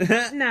boys.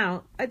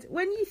 Now,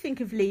 when you think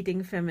of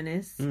leading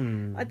feminists,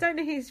 I don't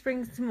know who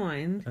springs to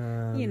mind.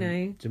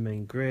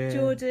 Jermaine Greer.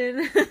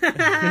 Jordan.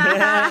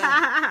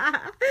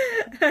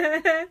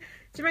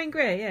 Jermaine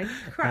Greer, yeah.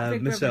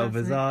 Michelle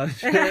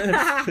Visage.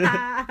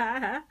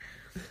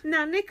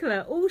 Now,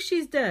 Nicola, all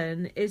she's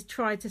done is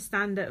try to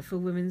stand up for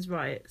women's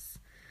rights.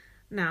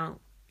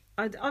 Now,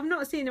 I've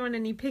not seen her on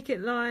any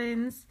picket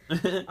lines.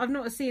 I've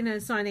not seen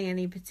her signing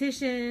any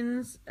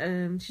petitions.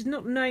 She's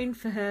not known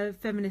for her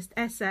feminist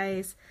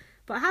essays.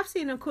 But I have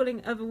seen her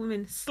calling other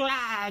women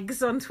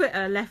slags on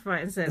Twitter, left,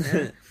 right and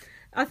centre.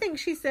 I think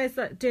she says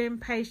that doing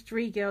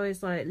pastry girl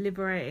is like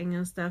liberating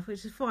and stuff,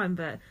 which is fine,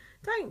 but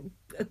don't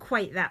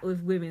equate that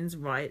with women's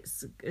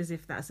rights as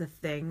if that's a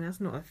thing.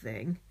 That's not a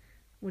thing.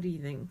 What do you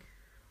think?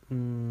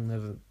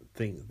 Never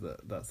think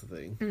that's a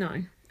thing.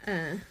 No.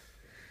 Can't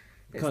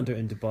do it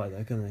in Dubai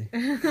though, can they?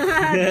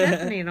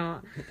 Definitely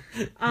not.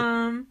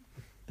 And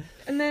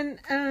then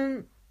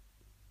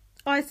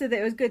I said that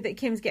it was good that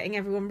Kim's getting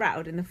everyone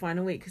rattled in the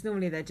final week, because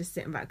normally they're just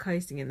sitting back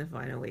coasting in the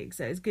final week.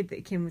 So it's good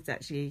that Kim was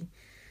actually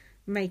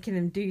making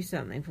them do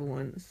something for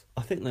once.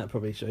 I think that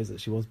probably shows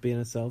that she was being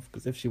herself,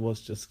 because if she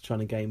was just trying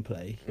to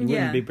gameplay, you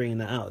wouldn't be bringing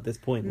that out at this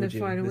point, would you?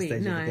 Final week,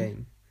 stage no. of the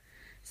game.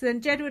 So then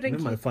Jedward and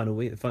Kim... the final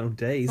week, the final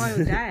days.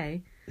 Final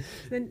day.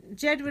 Then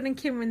Jedward and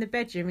Kim were in the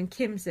bedroom, and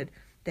Kim said,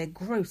 "They're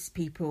gross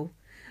people."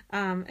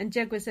 And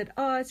Jedward said,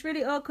 "Oh, it's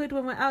really awkward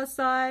when we're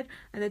outside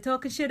and they're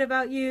talking shit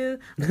about you.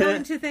 I'm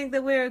going to think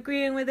that we're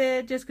agreeing with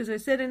it just because we're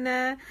sitting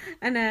there."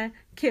 And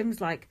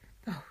Kim's like,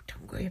 "Oh,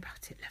 don't worry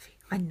about it, lovey.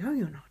 I know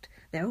you're not.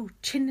 They're all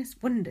chinless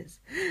wonders."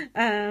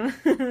 And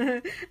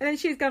then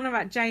she was going on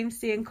about James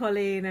C and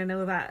Colleen and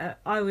all that.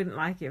 I wouldn't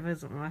like it if it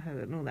wasn't my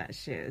husband and all that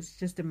shit. It's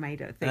just a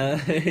made-up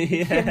thing.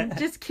 Yeah.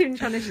 Kim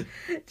trying to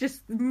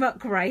just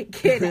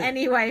muckrake in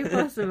any way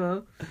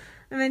possible.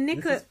 And then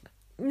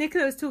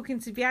Nicola was talking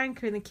to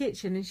Bianca in the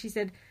kitchen, and she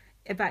said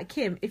about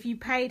Kim, if you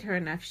paid her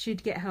enough,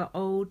 she'd get her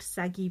old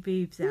saggy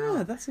boobs out.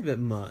 Yeah, that's a bit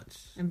much.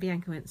 And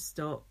Bianca went,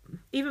 "Stop."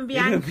 Even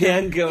Bianca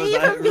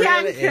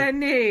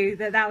knew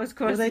that was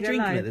crossing. Were they the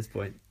drinking line. at this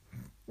point?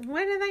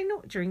 When are they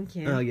not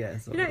drinking? Oh, yeah.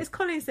 You know, as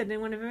Colin said in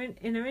one of her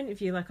in her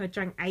interview, like, I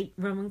drank 8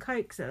 rum and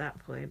cokes at that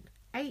point.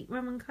 8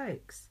 rum and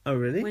cokes. Oh,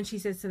 really? When she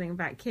said something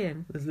about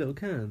Kim. Those little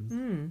cans?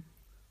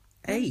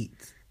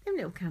 8? Them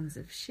little cans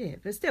of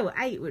shit. But still,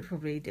 8 would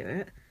probably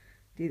do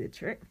the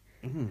trick.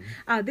 Mm-hmm.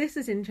 Oh, this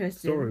is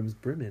interesting. Storeroom's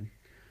brimming.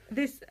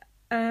 This,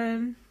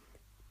 Jedward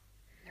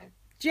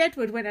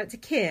went up to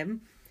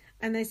Kim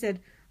and they said,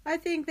 "I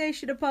think they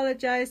should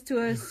apologise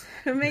to us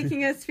for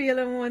making us feel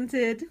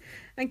unwanted."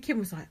 And Kim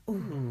was like,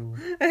 "Oh."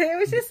 It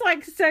was just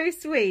like so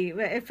sweet,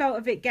 but it felt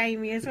a bit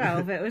gamey as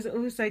well, but it was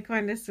also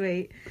kind of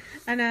sweet.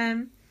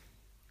 And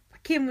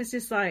Kim was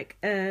just like,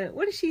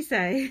 what did she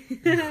say?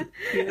 You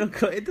not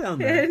got it down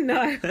there? No,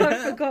 I've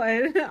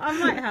forgotten. I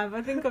might have.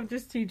 I think I'm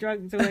just too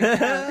drunk to work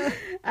it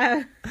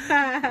out.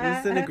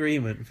 It's an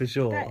agreement for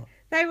sure.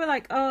 They were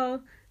like, "Oh,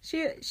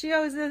 she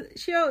owes us.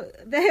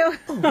 We're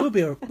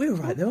all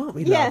right though, aren't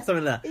we? Yeah,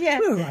 something like that. Yeah,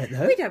 we're all right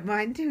though. We don't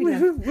mind, do we?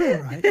 We're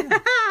all right. Yeah.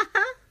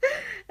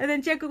 And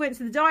then Jekyll went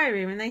to the diary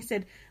room and they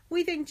said,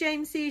 "We think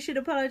James C should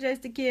apologise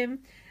to Kim.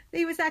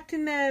 He was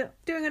acting there,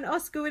 doing an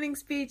Oscar-winning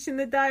speech in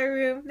the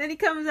diary room. Then he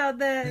comes out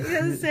there, he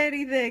doesn't say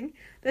anything.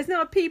 There's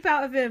not a peep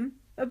out of him.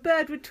 A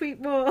bird would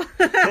tweet more."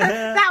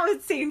 That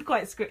would seem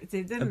quite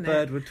scripted, didn't it? A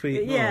bird would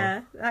tweet more.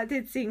 Yeah, that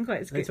did seem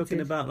quite scripted. They're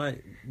talking about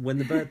like when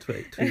the bird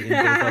tweeting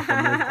goes off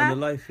on the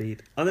live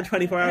feed on the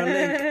 24-hour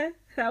link.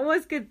 That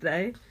was good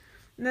though.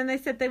 And then they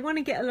said they want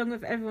to get along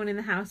with everyone in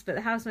the house, but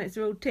the housemates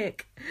are all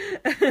tick.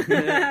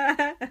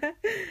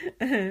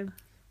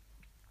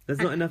 There's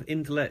not enough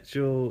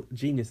intellectual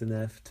genius in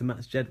there to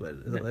match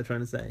Jedward. Is that what they're trying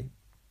to say?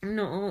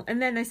 No.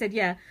 And then they said,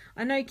 "Yeah,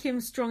 I know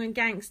Kim's strong and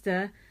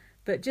gangster,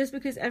 but just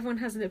because everyone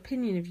has an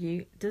opinion of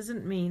you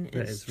doesn't mean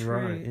it's true."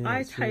 Right. Yeah,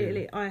 I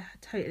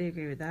totally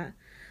agree with that.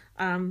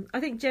 I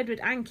think Jedward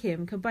and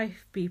Kim can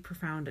both be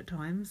profound at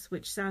times,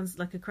 which sounds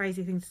like a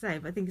crazy thing to say,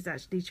 but I think it's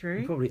actually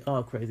true. They probably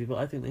are crazy, but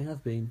I think they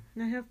have been.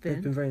 They have been.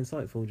 They've been very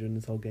insightful during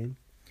this whole game.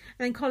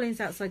 And then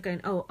Colin's outside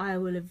going, "Oh, I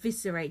will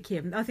eviscerate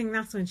Kim." I think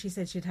that's when she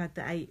said she'd had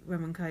the 8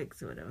 rum and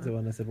cokes or whatever. So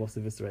when I said, "What's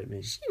eviscerate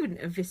mean?" She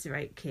wouldn't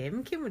eviscerate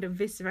Kim. Kim would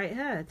eviscerate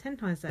her 10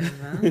 times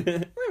over.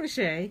 Wouldn't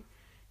she?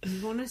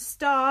 You want to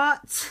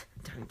start?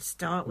 Don't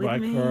start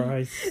with me.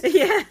 Christ.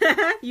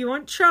 Yeah, you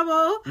want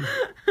trouble?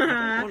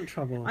 I don't want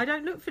trouble. I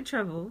don't look for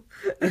trouble.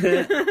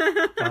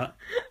 But...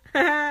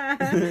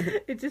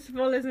 It just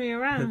follows me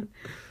around.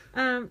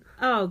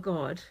 Oh,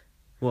 God.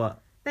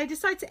 What? They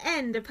decide to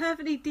end a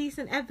perfectly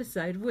decent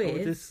episode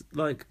with... this,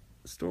 like,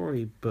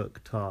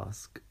 storybook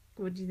task.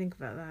 What do you think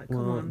about that? Well,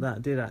 Come on.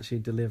 that did actually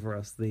deliver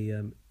us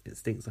the "it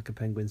stinks like a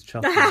penguin's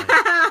chuff,"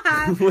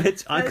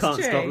 which I can't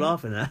true. stop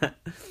laughing at. But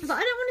I don't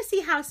want to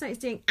see Housemates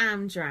doing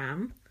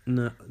Amdram.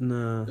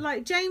 No.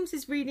 Like,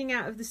 James's reading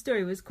out of the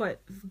story was quite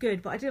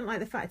good, but I didn't like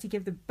the fact he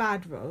gave the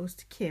bad roles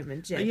to Kim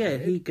and Jen. Yeah,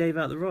 he gave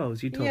out the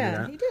roles. You told me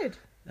that. Yeah, he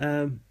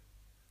did.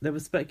 There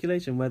was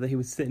speculation whether he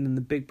was sitting in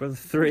the Big Brother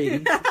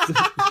 3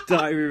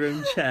 diary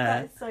room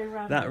chair. That's so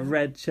random. That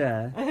red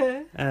chair.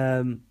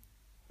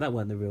 That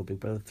wasn't the real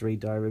Big Brother 3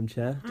 diary room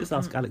chair. Just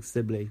ask Alex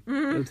Sibley.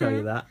 He'll tell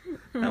you that.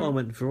 That one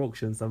went for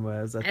auction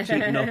somewhere as a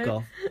cheap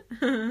knockoff.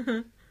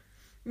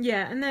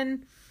 Yeah, and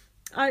then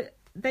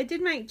they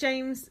did make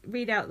James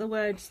read out the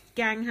words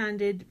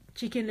gang-handed,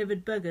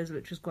 chicken-livered buggers,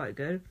 which was quite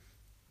good.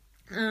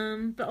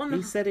 But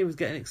He said he was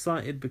getting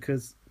excited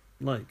because,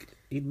 like,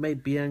 he'd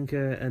made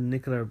Bianca and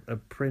Nicola a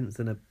prince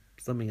and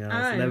something else,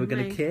 and they were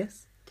going to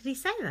kiss. Did he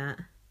say that?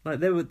 Like,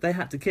 they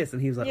had to kiss,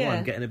 and he was like, Yeah. "Oh,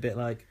 I'm getting a bit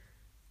like,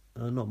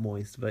 not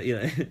moist, but you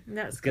know,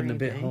 That's it's getting a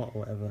bit creepy. hot or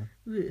whatever."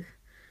 Ugh.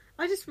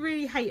 I just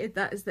really hated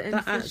that as the end That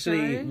of the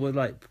actually show. was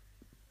like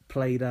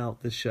played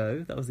out the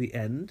show. That was the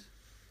end.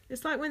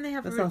 It's like when they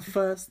have That's our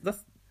first.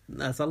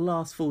 That's our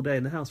last full day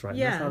in the house, right?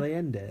 Yeah. And that's how they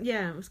end it.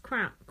 Yeah, it was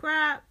crap.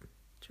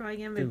 Try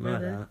again, Big Didn't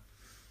like Brother.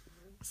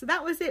 that. So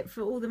that was it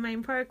for all the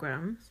main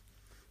programmes.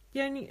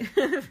 The only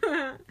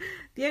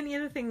the only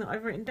other thing that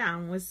I've written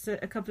down was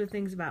a couple of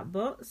things about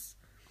bots,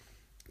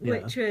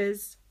 which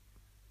was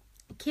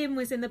Kim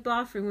was in the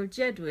bathroom with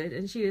Jedward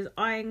and she was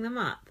eyeing them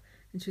up.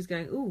 And she was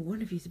going, "Oh,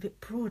 one of you's a bit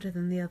broader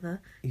than the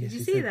other." Did you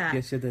see that?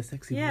 Yes, they're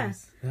sexy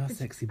boys. They are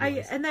sexy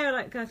boys. And they were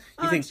like, "Oh,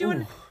 You think, do you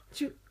want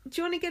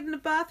you want to get in the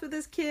bath with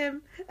us,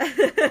 Kim?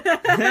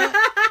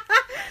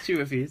 She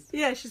refused.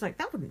 Yeah, she's like,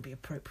 that wouldn't be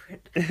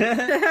appropriate. But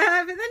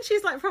then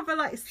she's like, proper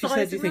like, she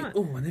said, "Do you think,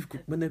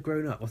 when they've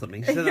grown up or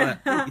something?" She said like,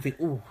 "You think,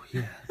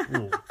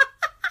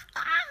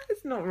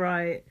 It's not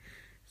right.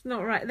 It's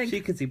not right." Then,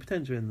 she can see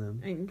potential in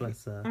them.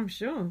 Bless her. I'm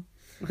sure.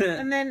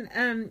 And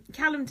then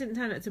Callum didn't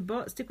turn up to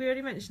Bots. Did we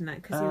already mention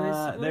that? Because he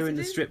was. They were in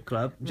the strip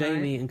club. Right.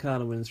 Jamie and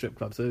Callum were in the strip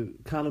club, so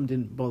Callum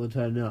didn't bother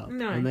turning up.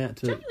 No, and they had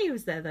to... Jamie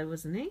was there though,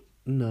 wasn't he?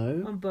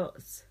 No. On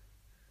Bots.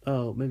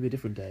 Oh, maybe a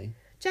different day.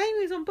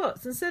 Jamie was on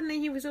Bots, and suddenly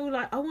he was all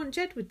like, "I want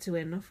Jedward to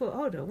win." I thought,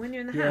 hold on, when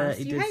you're in the house,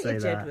 he you did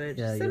hated say that. Jedward.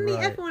 Yeah, Suddenly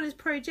you're right. everyone is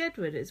pro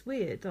Jedward. It's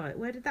weird. Like,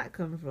 where did that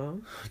come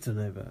from? I don't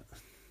know, but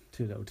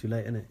too little, too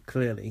late, isn't it?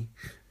 Clearly,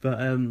 but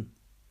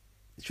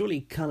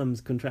surely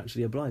Callum's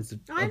contractually obliged to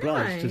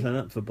turn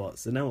up for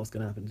Bots. So now what's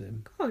going to happen to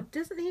him? God,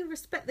 doesn't he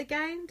respect the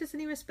game? Doesn't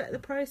he respect the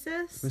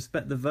process?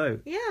 Respect the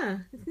vote. Yeah,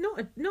 it's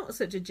not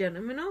such a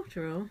gentleman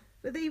after all.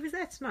 But he was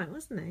there tonight,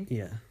 wasn't he?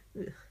 Yeah.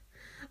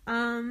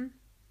 Ugh.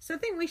 So I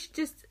think we should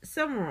just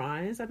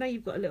summarise. I know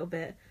you've got a little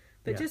bit,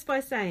 but just by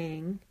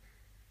saying,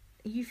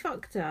 you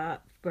fucked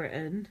up,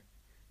 Britain.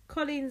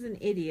 Colin's an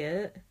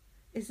idiot.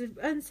 It's an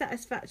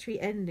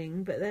unsatisfactory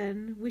ending, but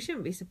then we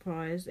shouldn't be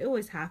surprised. It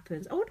always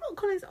happens. I wonder what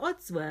Colin's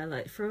odds were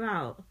like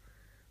throughout,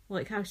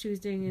 like how she was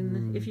doing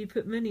in if you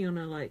put money on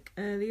her like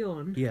early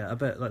on. Yeah, I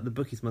bet like the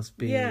bookies must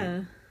be.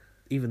 Yeah.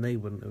 Even they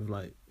wouldn't have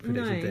like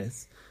predicted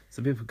this,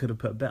 so people could have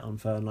put a bet on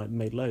her and like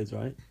made loads,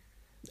 right?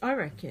 I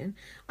reckon.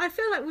 I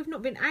feel like we've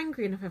not been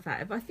angry enough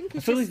about it, but I think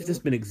it's we've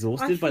just been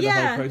exhausted by the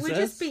whole process. We're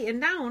just beaten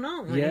down,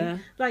 aren't we? Yeah.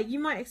 Like, you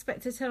might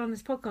expect to turn on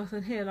this podcast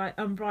and hear, like,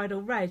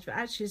 unbridled rage, but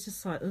actually it's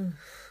just like, ugh.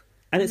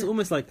 And it's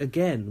almost like,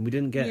 again, we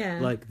didn't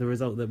get, like, the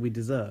result that we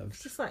deserved.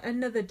 It's just like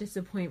another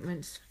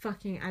disappointment. Just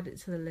fucking add it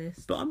to the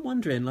list. But I'm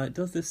wondering, like,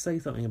 does this say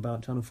something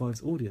about Channel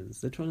 5's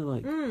audience? They're trying to,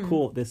 like,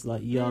 court this,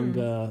 like,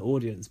 younger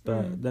audience,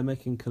 but they're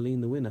making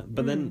Colleen the winner.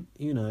 But then,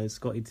 you know,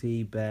 Scotty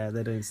T, Bear,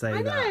 they don't say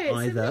that it's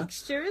either. It's a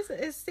mixture, isn't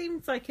it? It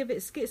seems like a bit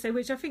schizo,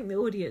 which I think the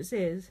audience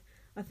is.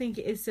 I think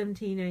it is some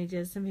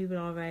teenagers, some people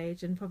our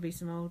age, and probably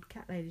some old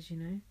cat ladies, you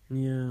know.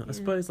 Yeah, I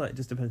suppose like it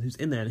just depends who's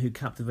in there and who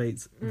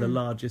captivates the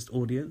largest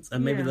audience,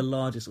 and maybe the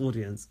largest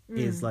audience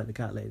is like the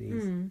cat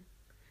ladies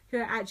who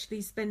are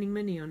actually spending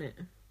money on it.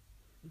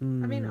 I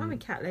mean, I'm a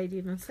cat lady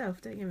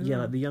myself. Don't get me wrong. Yeah,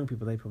 like the young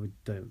people, they probably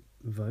don't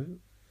vote,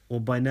 or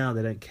by now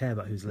they don't care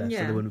about who's left,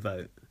 so they wouldn't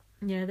vote.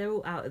 Yeah, they're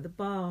all out at the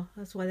bar.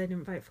 That's why they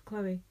didn't vote for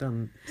Chloe.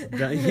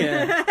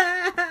 Yeah,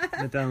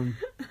 they're down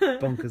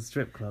bonkers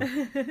strip club.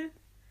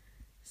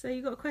 So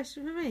you got a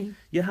question for me?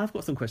 Yeah, I've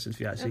got some questions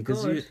for you actually,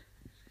 because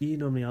you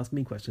normally ask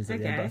me questions at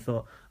the end, but I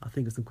thought I'll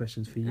think of some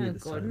questions for you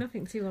this time.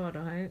 Nothing too hard,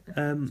 I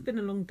hope. It's been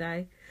a long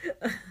day.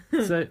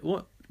 So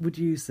what would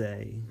you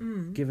say,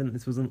 given that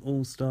this was an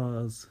All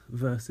Stars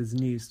versus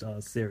New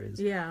Stars series,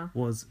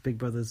 was Big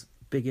Brother's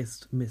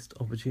biggest missed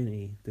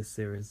opportunity this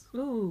series?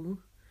 Ooh.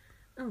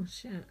 Oh,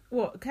 shit.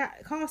 What,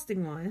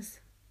 casting wise?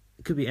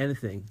 It could be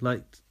anything.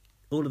 Like,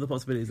 all of the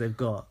possibilities they've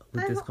got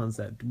with this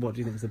concept, what do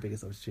you think is the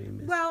biggest opportunity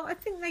missed? Well, I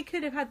think they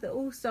could have had the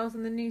All-Stars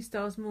and the New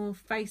Stars more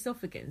face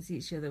off against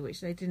each other,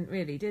 which they didn't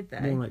really, did they?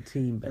 More like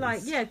team-based.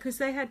 Like, yeah, because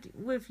they had,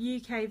 with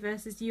UK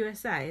versus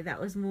USA, that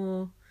was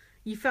more,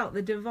 you felt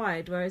the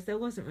divide, whereas there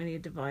wasn't really a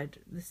divide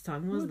this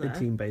time, was there?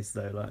 Team-based,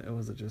 though, like, or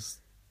was it just...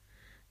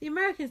 The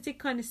Americans did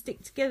kind of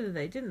stick together,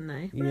 though, didn't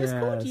they? Well, it was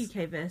called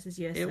UK versus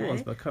USA. It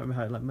was, but I can't remember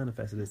how it like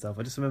manifested itself.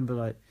 I just remember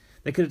like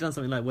they could have done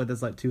something like where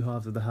there's like two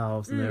halves of the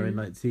house and they're in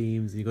like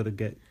teams. And you got to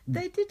get.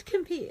 They did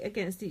compete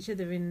against each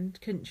other in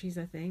countries,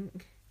 I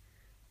think,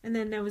 and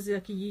then there was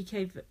like a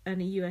UK and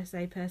a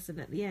USA person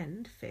at the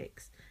end.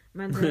 Fixed.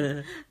 So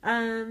I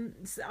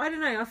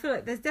don't know. I feel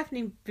like there's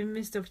definitely been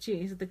missed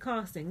opportunities with the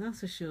casting. That's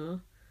for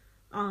sure.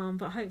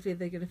 But hopefully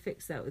they're going to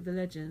fix that with the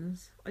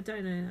Legends. I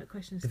don't know, that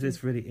question. If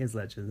this really is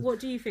Legends. What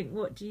do you think?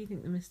 What do you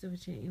think the missed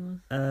opportunity was?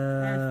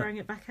 Throwing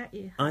it back at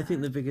you. I think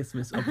the biggest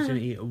missed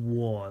opportunity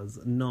was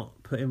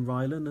not putting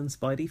Rylan and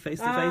Spidey face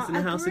to face in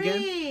the house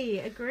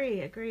again.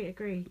 Agree.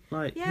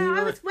 Like,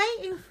 I was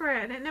waiting for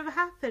it and it never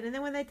happened. And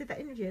then when they did that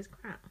interview, it's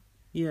crap.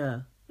 Yeah.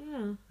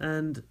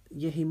 And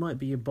he might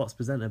be your Bots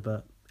presenter,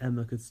 but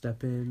Emma could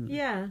step in.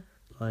 Yeah.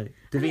 Like,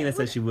 Davina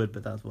said she would,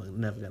 but that's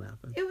never going to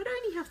happen. It would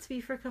only have to be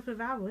for a couple of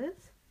hours.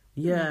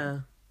 Yeah.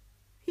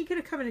 He could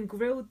have come in and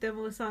grilled them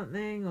or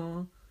something,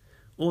 or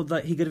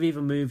like he could have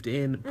even moved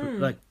in,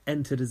 like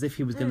entered as if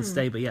he was going to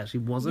stay, but he actually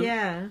wasn't.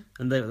 Yeah.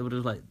 And they would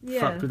have like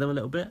fucked with them a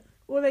little bit.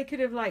 Or they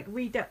could have like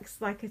redux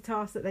like a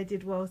task that they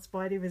did while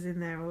Spidey was in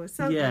there or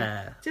something.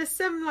 Yeah. Just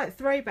some like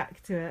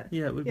throwback to it.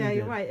 Yeah, it would be you're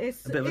good. right.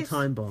 It's a bit of a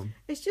time bomb.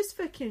 It's just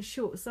fucking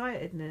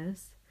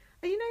short-sightedness.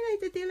 And you know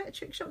they did the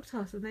electric shock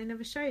task and they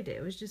never showed it.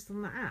 It was just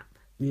on the app.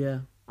 Yeah.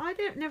 I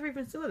never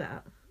even saw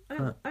that.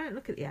 I don't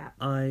look at the app.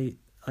 I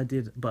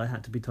did, but I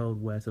had to be told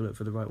where to look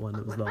for the right one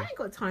that was long. I ain't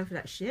got time for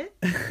that shit.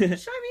 Show me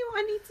what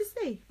I need to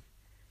see.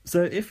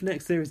 So if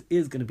next series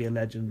is going to be a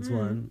Legends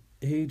one,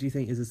 who do you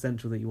think is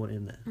essential that you want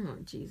in there? Oh,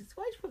 Jesus.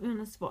 Why'd you put me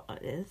on a spot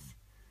like this?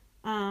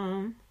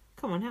 Come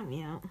on, help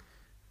me out.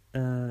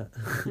 You're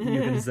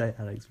going to say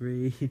Alex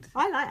Reid.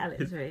 I like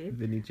Alex Reid.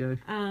 Vinnie Jones.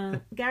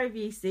 Gary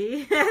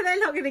Busey. They're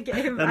not going to get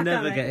him They'll back.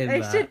 never get him they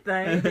back. should,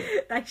 though.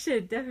 They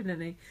should,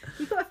 definitely.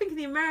 You've got to think of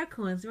the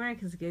American ones. The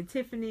Americans are good.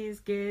 Tiffany is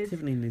good.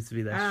 Tiffany needs to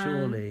be there,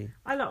 surely.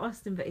 I like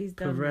Austin, but he's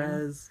done.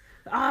 Perez.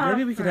 Oh,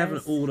 Maybe we could have an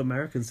Perez.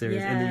 all-American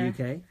series in the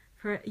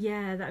UK.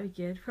 Yeah, that'd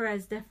be good.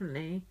 Perez,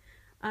 definitely.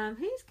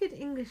 Who's good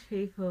English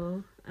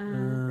people?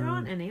 There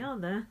aren't any, are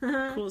there?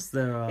 Of course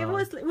there are. It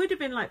would have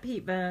been like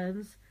Pete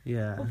Burns.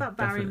 Yeah. What about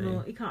definitely.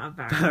 Barrymore? You can't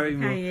have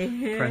Barrymore. Can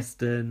you?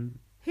 Preston.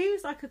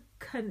 Who's like a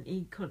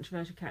cunty,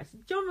 controversial character?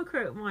 John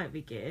McCroke might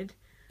be good.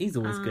 He's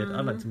always good.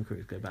 I'd like Tom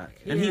Cruise to go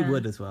back. And he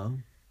would as well.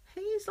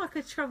 Who's like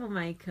a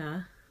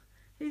troublemaker?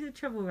 Who's a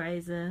trouble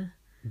raiser?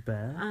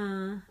 Bear.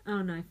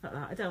 Oh no, fuck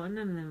that. I don't want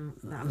none of them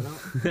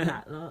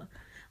that lot.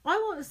 I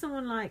want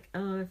someone like,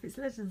 if it's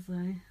Legends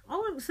though, I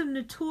want some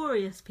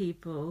notorious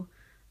people.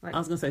 Like, I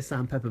was going to say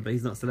Sam Pepper, but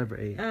he's not a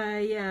celebrity.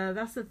 Yeah,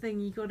 that's the thing.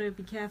 You got to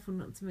be careful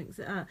not to mix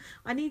it up.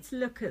 I need to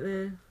look at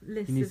the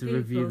list. You need of to people.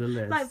 review the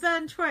list. Like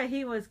Vern Troy,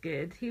 he was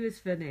good. He was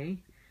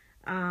funny.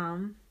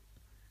 Derek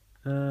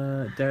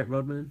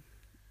Rodman.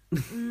 I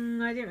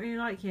didn't really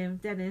like him.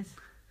 Dennis.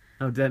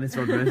 Oh, Dennis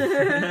Rodman.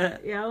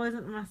 Yeah, I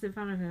wasn't a massive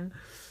fan of him.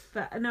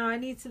 But no, I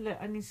need to look.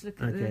 I need to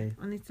look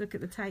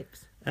at the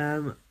tapes.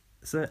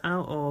 So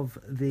out of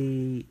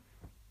the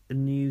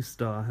new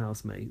star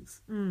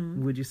housemates,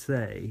 would you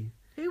say?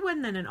 Who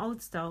won then? An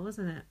Old Star,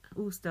 wasn't it?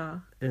 All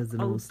Star. It was an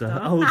Old all-star.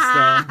 Star. Old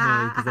Star.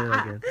 No, because they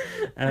were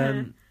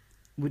good.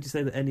 Would you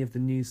say that any of the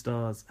new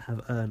stars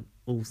have earned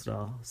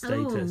all-star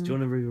status? Ooh. Do you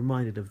want to be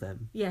reminded of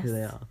them? Yes. Who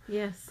they are?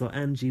 Yes. Got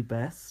Angie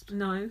Best,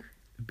 No.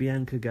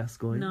 Bianca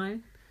Gascoigne, No.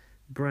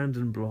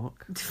 Brandon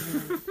Block.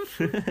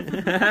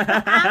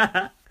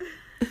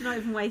 Not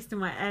even wasting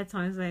my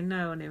airtime saying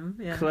no on him.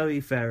 Yeah. Chloe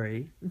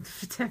Ferry.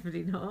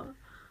 Definitely not.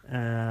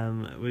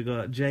 We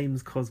got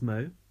James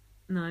Cosmo,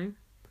 No.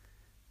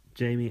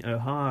 Jamie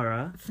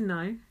O'Hara,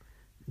 No.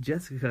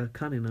 Jessica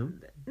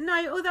Cunningham.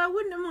 No, although I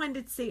wouldn't have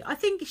minded to see. I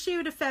think she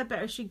would have fared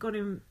better if she'd got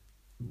him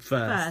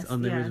First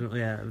on the yeah. original,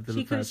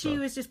 yeah. She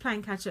was just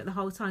playing catch up the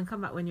whole time.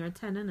 Come back when you're a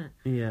 10, innit?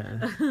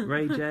 Yeah.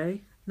 Ray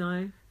J.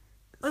 No.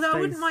 Although I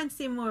wouldn't mind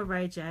seeing more of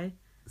Ray J.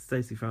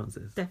 Stacey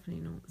Francis.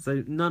 Definitely not.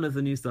 So none of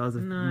the new stars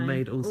have No.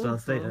 made all-star Awful.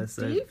 status.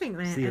 So do you think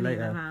they see you any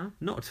later. of them have?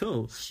 Not at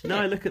all. Shit. No,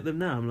 I look at them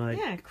now. I'm like,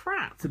 Yeah,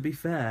 crap. to be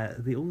fair,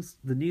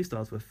 the new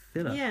stars were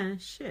filler. Yeah,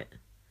 shit.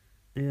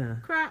 Yeah.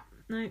 Crap.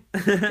 No.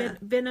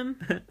 Bin 'em.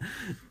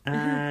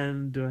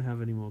 And do I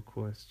have any more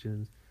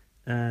questions?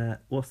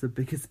 What's the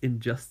biggest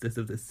injustice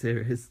of this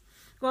series?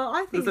 Well,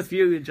 I think There's a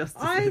few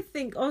injustices. I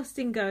think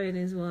Austin Going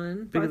is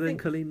one. Bigger I than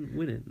think, Colleen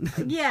winning.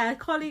 yeah,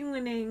 Colleen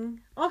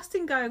winning.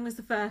 Austin Going was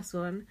the first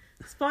one.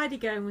 Spidey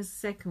Going was the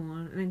second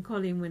one, and then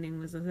Colleen winning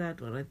was the third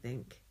one. I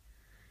think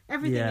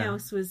everything Yeah.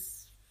 else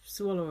was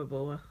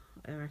swallowable.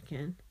 I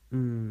reckon.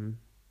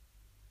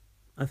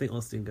 I think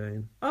Austin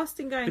Going.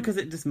 Austin Going Because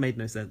it just made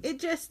no sense. it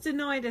just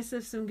denied us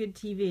of some good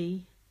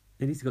TV.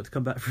 At least he got to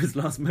come back for his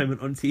last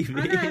moment on TV.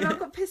 I know, but I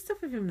got pissed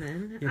off with him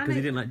then. Yeah, because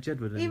he didn't like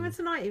Jedward anymore. Even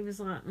tonight, he was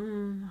like,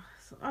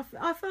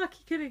 I feel like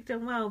he could have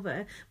done well,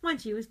 but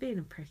mind you, he was being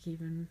a prick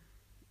even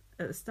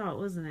at the start,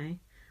 wasn't he?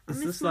 I It's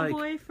miss just my like-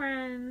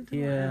 boyfriend.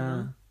 Yeah.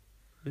 whatever.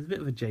 It was a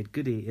bit of a Jade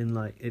Goody in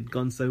like it'd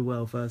gone so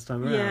well first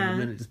time around Yeah. and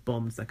then it just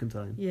bombed second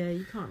time. Yeah,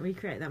 you can't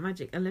recreate that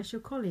magic unless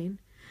you're Colleen.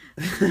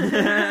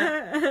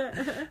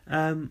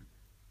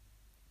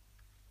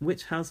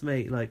 Which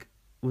housemate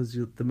was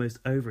the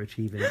most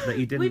overachieving that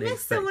you didn't We missed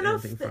expect someone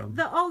off anything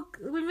from?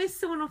 we missed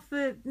someone off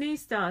the new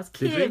stars.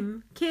 Did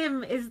Kim.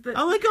 Kim is the.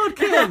 Oh my god,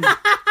 Kim!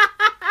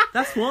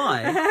 That's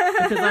why.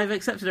 Because I've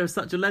accepted her as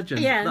such a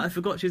legend Yeah. that I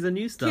forgot she's a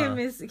new star. Kim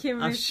is.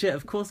 Oh shit,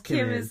 of course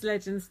Kim is.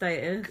 legend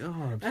status.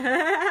 God.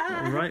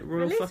 Right,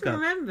 royal At least fuck up.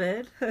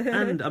 remembered.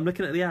 And I'm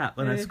looking at the app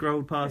and I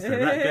scrolled past her.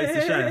 That goes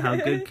to show how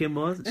good Kim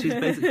was. She's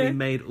basically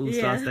made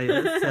all-star Yeah.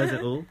 status. Says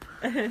it all.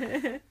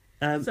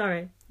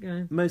 Sorry, go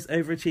on. Most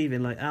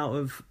overachieving, out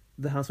of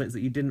the housemates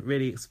that you didn't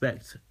really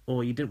expect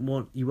or you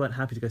weren't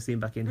happy to go see him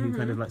back in, who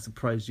kind of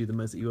surprised you the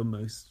most, that you were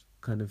most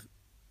kind of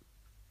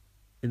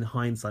in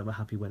hindsight were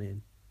happy went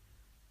in.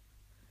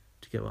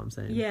 Do you get what I'm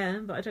saying? Yeah,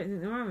 but I don't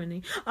think there are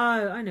any.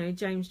 Oh, I know,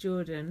 James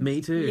Jordan.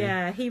 Me too.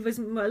 Yeah, he was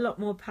a lot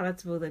more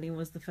palatable than he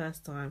was the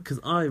first time.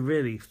 Because I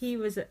really He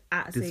was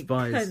absolutely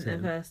despised cunt the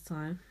him. first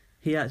time.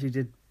 he actually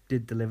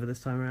did deliver this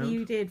time around.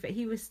 You did, but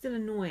he was still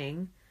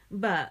annoying.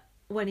 But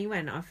when he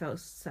went, I felt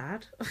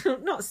sad.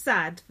 Not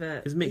sad, but...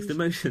 It was mixed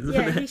emotions, Yeah,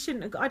 wasn't it? he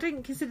shouldn't have... I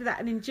don't consider that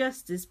an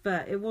injustice,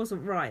 but it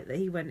wasn't right that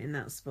he went in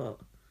that spot.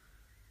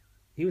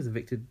 He was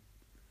evicted,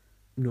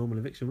 normal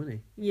eviction,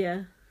 wasn't Yeah.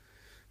 he?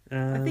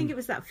 I think it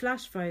was that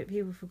flash vote.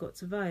 People forgot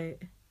to vote.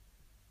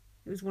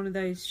 It was one of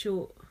those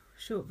short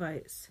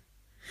votes.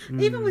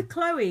 Even with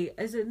Chloe,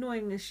 as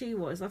annoying as she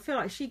was, I feel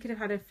like she could have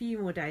had a few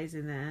more days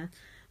in there.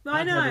 But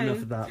I've I know had enough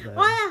of that, though.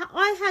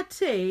 I had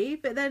two,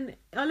 but then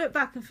I look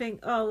back and think,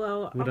 oh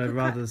well. Would I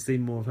rather have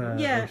seen more of her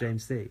Yeah. or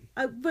James C?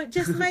 But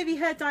just maybe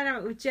her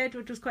dynamic with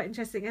Jedward was quite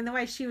interesting, and the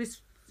way she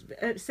was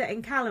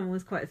upsetting Callum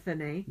was quite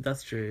funny.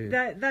 That's true.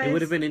 Those... It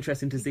would have been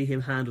interesting to see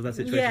him handle that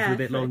situation for a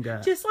bit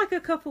longer. Just like a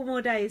couple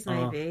more days,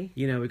 maybe.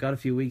 We got a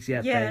few weeks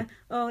yet, yeah. babe.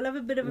 Oh, we'll have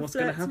a bit of a What's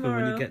flirt going to happen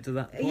tomorrow. when you get to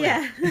that point?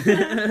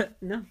 Yeah.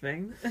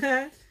 Nothing.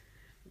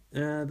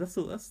 That's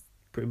all. That's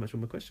pretty much all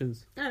my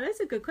questions. Oh, those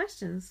are good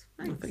questions.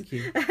 Thanks. Oh, thank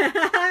you.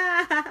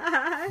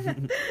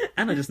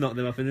 And I just knocked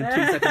them up in 2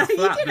 seconds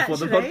flat before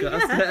the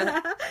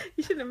podcast.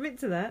 You shouldn't admit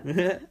to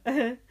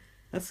that.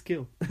 That's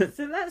skill.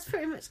 So that's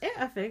pretty much it,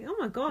 I think. Oh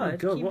my god!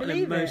 Can you what an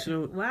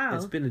emotional! Wow,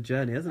 it's been a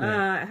journey, hasn't it?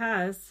 It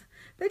has.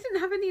 They didn't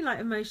have any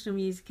emotional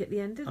music at the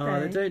end, did they? Oh,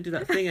 they don't do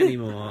that thing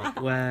anymore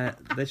where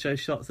they show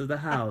shots of the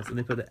house and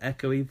they put the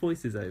echoey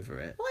voices over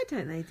it. Why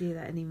don't they do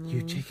that anymore?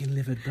 You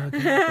chicken-livered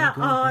bugger.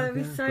 That'd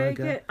be so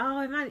good.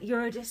 Oh man,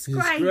 you're a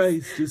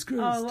disgrace.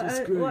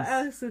 Disgrace. What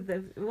else would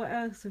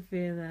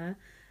be in there?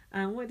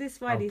 What did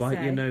Spidey say? I'll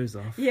bite your nose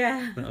off.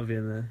 Yeah. That'll be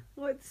in there.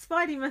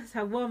 Spidey must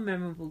have one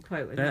memorable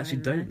quote with They actually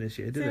don't this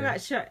year, do they? About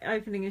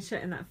opening and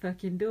shutting that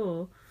fucking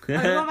door.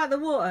 What about the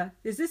water?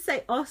 Does this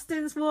say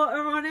Austin's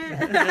water on it?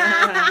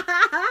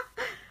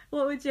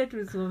 What would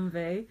Jedward's one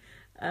be?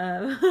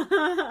 What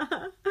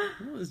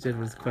was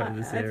Jedward's quote in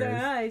the series? I don't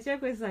know.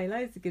 Jed would say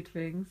loads of good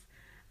things.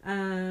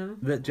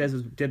 That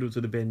Jedward's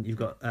would have been, you've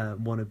got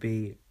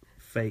wannabe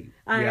fake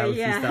reality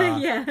star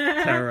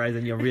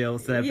terrorising your real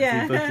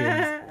celebrity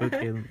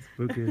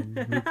bookings.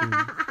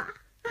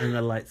 And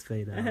the lights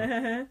fade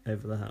out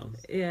over the house.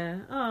 Yeah.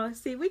 Oh,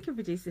 see, we can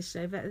produce this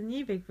show better than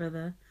you, Big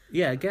Brother.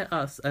 Yeah, get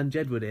us and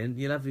Jedward in.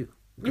 You'll have a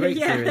great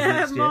series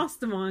next year.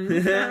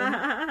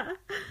 Masterminds.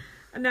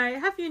 No,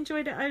 have you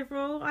enjoyed it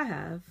overall? I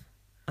have.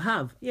 I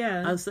have.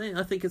 Yeah.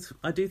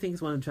 I do think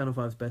it's one of Channel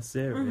 5's best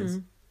series.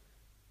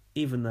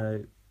 Even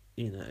though,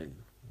 we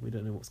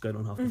don't know what's going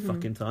on half the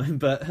fucking time.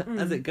 But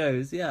as it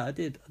goes, yeah, I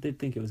did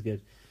think it was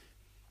good.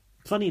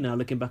 Funny now,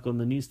 looking back on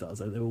the new stars,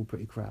 though, they're all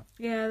pretty crap.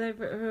 Yeah, they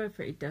were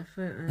pretty duff,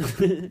 weren't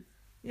they?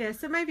 Yeah,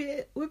 so maybe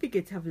it would be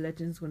good to have a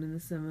Legends one in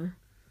the summer.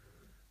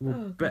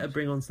 Well, better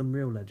bring on some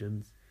real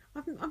legends.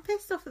 I'm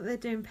pissed off that they're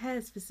doing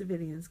pairs for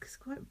civilians, because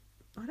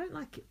I don't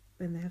like it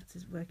when they have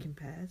to work in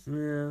pairs.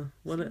 Yeah,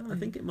 well, I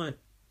think it might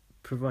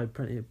provide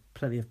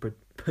plenty of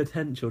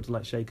potential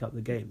to shake up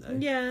the game, though.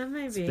 Yeah,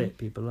 maybe. Split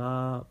people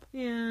up.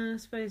 Yeah, I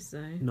suppose so.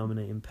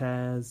 Nominate in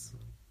pairs.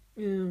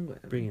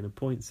 Bring in a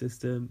point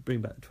system.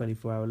 Bring back the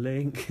 24-hour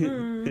link.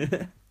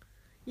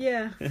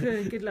 Yeah,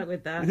 good luck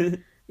with that.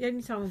 The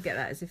only time we'll get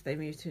that is if they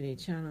move to a new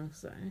channel,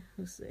 so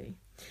we'll see.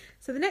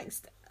 So the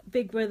next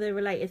Big Brother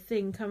related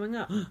thing coming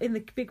up in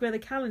the Big Brother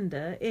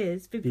calendar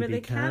is Big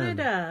Brother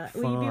Canada.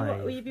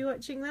 Will you be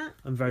watching that?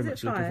 I'm very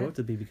much looking forward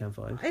to BB Can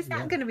 5. Is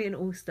that going to be an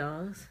All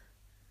Stars?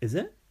 Is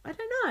it? I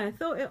don't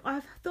know.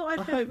 I thought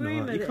I'd heard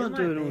rumour that you can't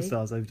do an be. All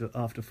Stars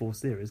after 4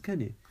 series,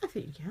 can you? I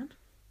think you can.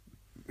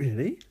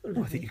 Really?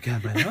 I think you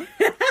can, man.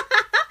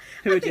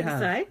 Who would you have?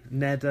 So.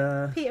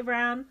 Neda, Peter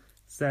Brown,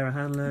 Sarah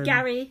Hanlon,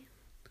 Gary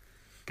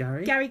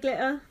Glitter,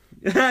 Glitter.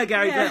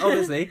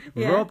 obviously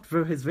robbed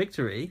for his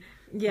victory.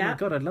 Yeah. Oh my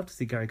god, I'd love to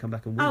see Gary come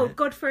back and win. Oh, it.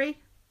 Godfrey.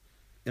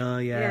 Oh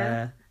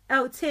yeah.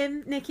 Oh,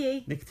 Tim,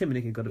 Nikki. Tim and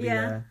Nikki got to be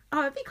there.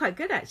 Oh, it'd be quite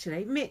good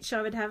actually. Mitch,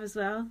 I would have as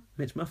well.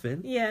 Mitch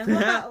Muffin.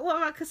 Yeah. What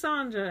about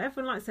Cassandra?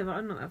 Everyone likes her, but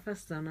I'm not that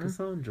fussed on her.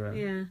 Cassandra.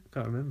 Yeah.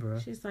 Can't remember her.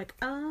 She's like,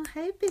 oh,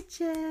 hey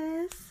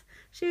bitches.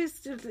 She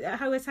was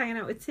always hanging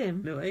out with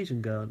Tim. Little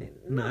Asian girl.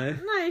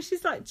 No,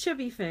 she's like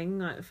chubby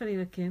thing, funny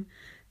looking.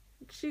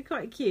 She's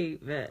quite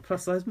cute, but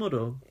plus size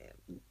model.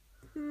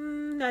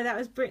 No, that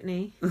was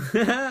Brittany.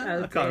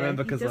 I can't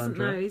remember Cassandra. He doesn't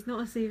know. He's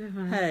not a super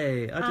fan.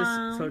 Hey, I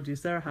just told you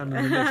Sarah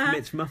Hanlon and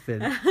Mitch Muffin.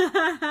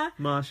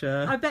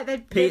 Marsha. I bet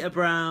they'd... Peter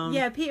Brown.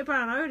 Yeah, Peter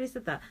Brown. I already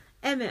said that.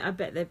 Emmett, I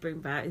bet they'd bring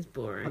back. Is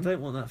boring. I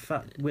don't want that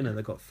fat winner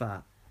that got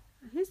fat.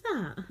 Who's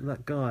that?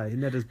 That guy,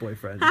 Neda's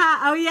boyfriend.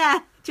 Oh, yeah.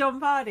 John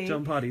Pardy.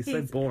 John Pardy's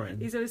so boring.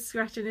 He's always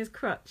scratching his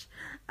crotch.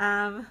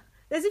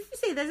 There's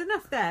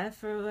enough there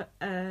for...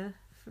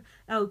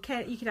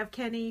 you could have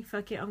Kenny.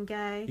 Fuck it, I'm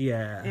gay.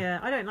 Yeah.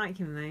 I don't like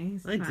him though.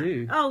 I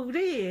do. Oh, do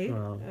you?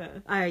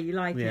 Well, you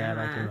like him? Yeah,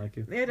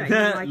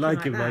 I like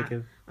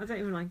him. I don't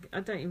even like him. I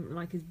don't even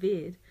like his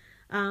beard.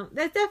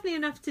 There's definitely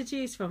enough to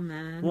choose from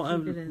there. What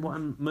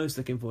I'm most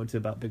looking forward to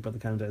about Big Brother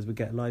Canada is we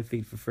get a live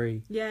feed for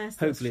free. Yes,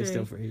 hopefully it's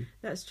still free.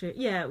 That's true.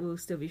 Yeah, it will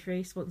still be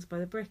free. Sponsored by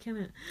the Brick,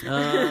 isn't it?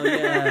 Oh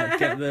yeah,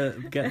 get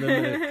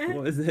the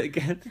what is it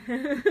again?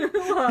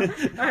 What?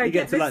 You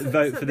get to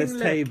vote for this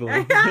table.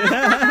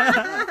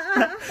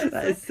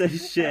 That is so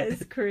shit.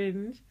 That is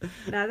cringe.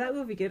 No, that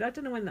will be good. I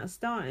don't know when that's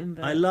starting,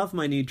 but I love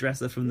my new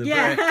dresser from the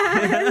Brick.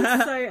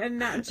 It's so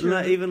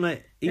unnatural.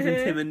 Even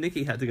Tim and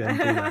Nikki had to go and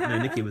do that. No,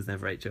 Nikki was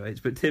never HOH,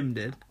 but Tim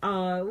did.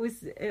 Oh,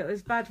 it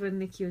was bad when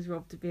Nikki was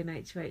robbed to be an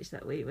HOH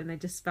that week when they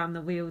just spun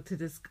the wheel to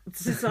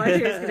decide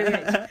who was going to be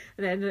HOH,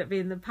 and it ended up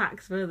being the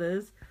Pax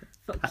brothers.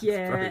 Fuck Pax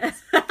yeah!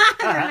 And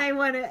then they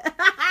won it.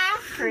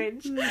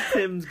 Cringe.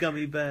 Tim's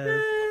gummy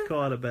bears,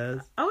 koala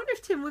bears. I wonder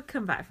if Tim would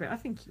come back for it. I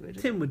think he would.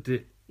 Tim would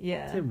do.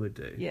 Yeah. Tim would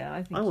do. Yeah,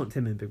 I think. I want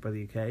Tim in Big Brother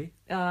UK.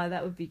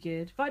 That would be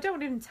good. But I don't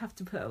want him to have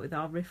to put up with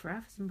our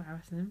riffraff. It's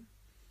embarrassing.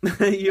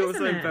 You're Isn't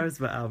so it? embarrassed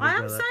about our Big I am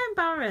Brother. so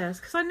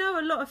embarrassed because I know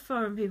a lot of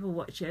foreign people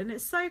watch it, and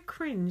it's so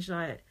cringe.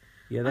 Like,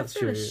 Yeah, that's I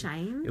feel true.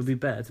 ashamed. It would be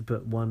better to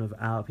put one of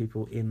our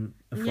people in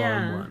a foreign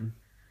Yeah. one.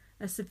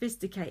 A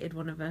sophisticated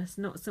one of us,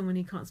 not someone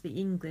who can't speak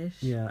English.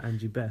 Yeah,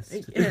 Angie Best.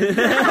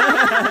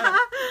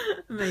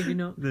 Maybe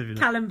not. Maybe not.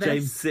 Callum Best.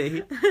 James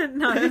C.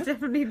 No,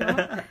 definitely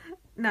not.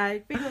 No,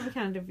 Big Brother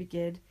Canada would be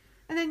good.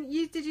 And then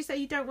did you say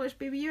you don't watch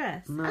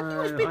BBUS? No, How can you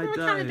watch Big I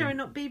Brother Canada don't. and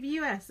not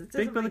BBUS? It Big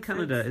doesn't Brother make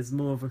Canada sense. is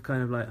more of a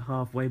kind of like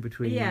halfway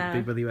between Yeah.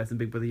 Big Brother US and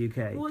Big Brother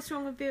UK. What's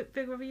wrong with Big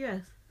Brother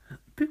US?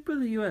 Big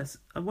Brother US,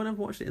 when I've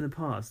watched it in the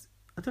past,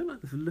 I don't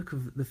like the look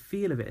of the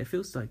feel of it. It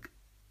feels like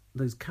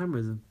those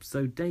cameras are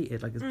so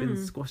dated, like it's been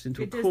squashed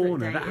into It a does look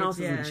corner. That dated, house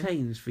hasn't yeah.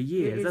 changed for It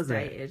years, is has it?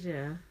 dated,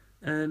 yeah.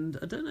 And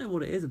I don't know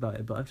what it is about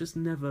it, but I've just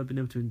never been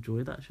able to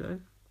enjoy that show.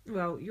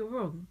 Well, you're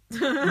wrong.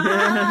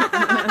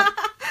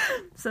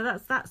 So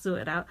that's that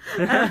sorted out.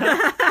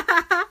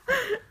 I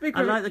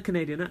like the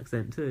Canadian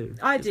accent too.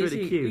 I it's do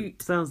really too. cute.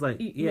 Oot. Sounds like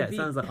Oot, it oot,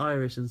 sounds like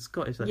Irish and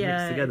Scottish like Yeah,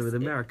 mixed together with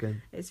it's-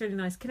 American. It's really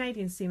nice.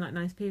 Canadians seem like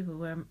nice people,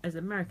 whereas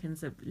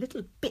Americans are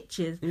little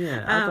bitches.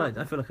 Yeah,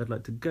 I feel like I'd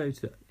like to go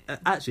to.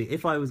 Actually,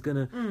 if I was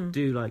gonna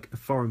do like a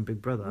foreign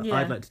Big Brother, Yeah.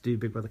 I'd like to do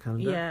Big Brother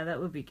Canada. Yeah,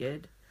 that would be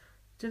good.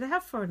 Do they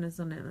have foreigners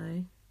on it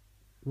though?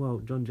 Well,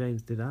 John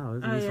James did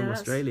ours, and Oh, he's yeah, from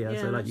that's- Australia,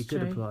 yeah, so like that's you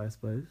could true. apply, I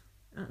suppose.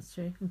 That's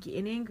true. I'm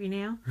getting angry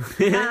now.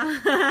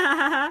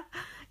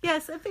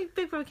 Yes, I think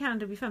Big Brother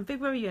Canada would be fun. Big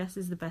Brother US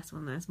is the best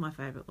one though. It's my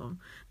favourite one.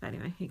 But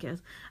anyway, who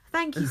cares?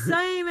 Thank you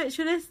so much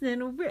for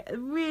listening.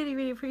 Really,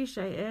 really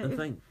appreciate it. And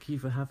thank you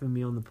for having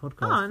me on the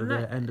podcast Oh, for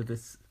no- the end of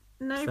this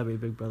No, Celebrity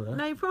Big Brother.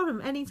 no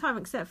problem. Anytime,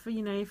 except for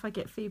if I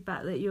get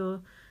feedback that you're,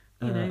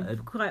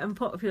 quite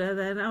unpopular,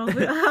 then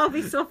I'll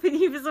be swapping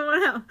you for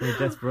someone else. A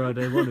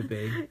desperado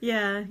wannabe.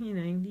 Yeah,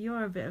 you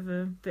are a bit of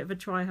a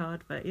try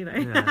hard, but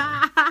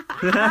Yeah.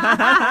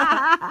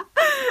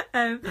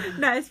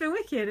 no, it's been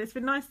wicked. It's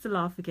been nice to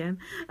laugh again.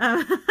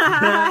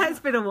 It's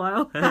been a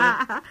while.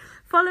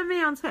 Follow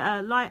me on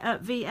Twitter,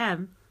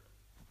 light@VM.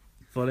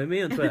 Follow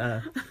me on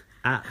Twitter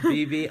at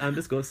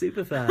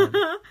 @BB_superfan.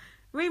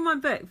 Read my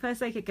book,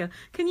 First Aid Kit Girl.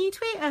 Can you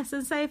tweet us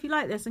and say if you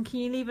like this, and can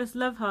you leave us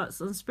love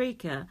hearts on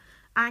Spreaker?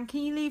 And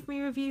can you leave me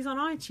reviews on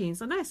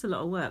iTunes? I know it's a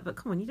lot of work, but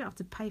come on, you don't have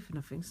to pay for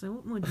nothing, so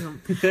what more do you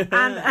want?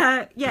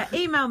 And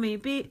email me,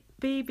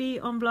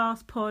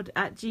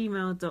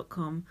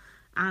 bbonblastpod@gmail.com.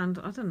 And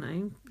I don't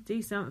know,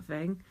 do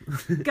something.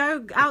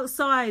 Go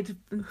outside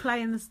and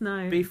play in the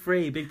snow. Be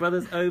free. Big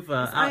Brother's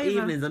over. It's Our over.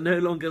 evenings are no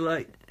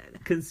longer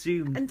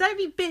consumed. And don't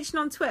be bitching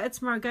on Twitter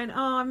tomorrow going,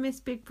 oh, I miss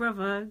Big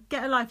Brother.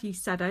 Get a life, you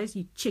saddos,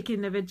 you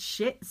chicken-livered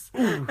shits.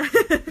 Ooh,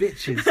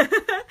 bitches.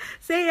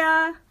 See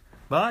ya.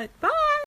 Bye. Bye.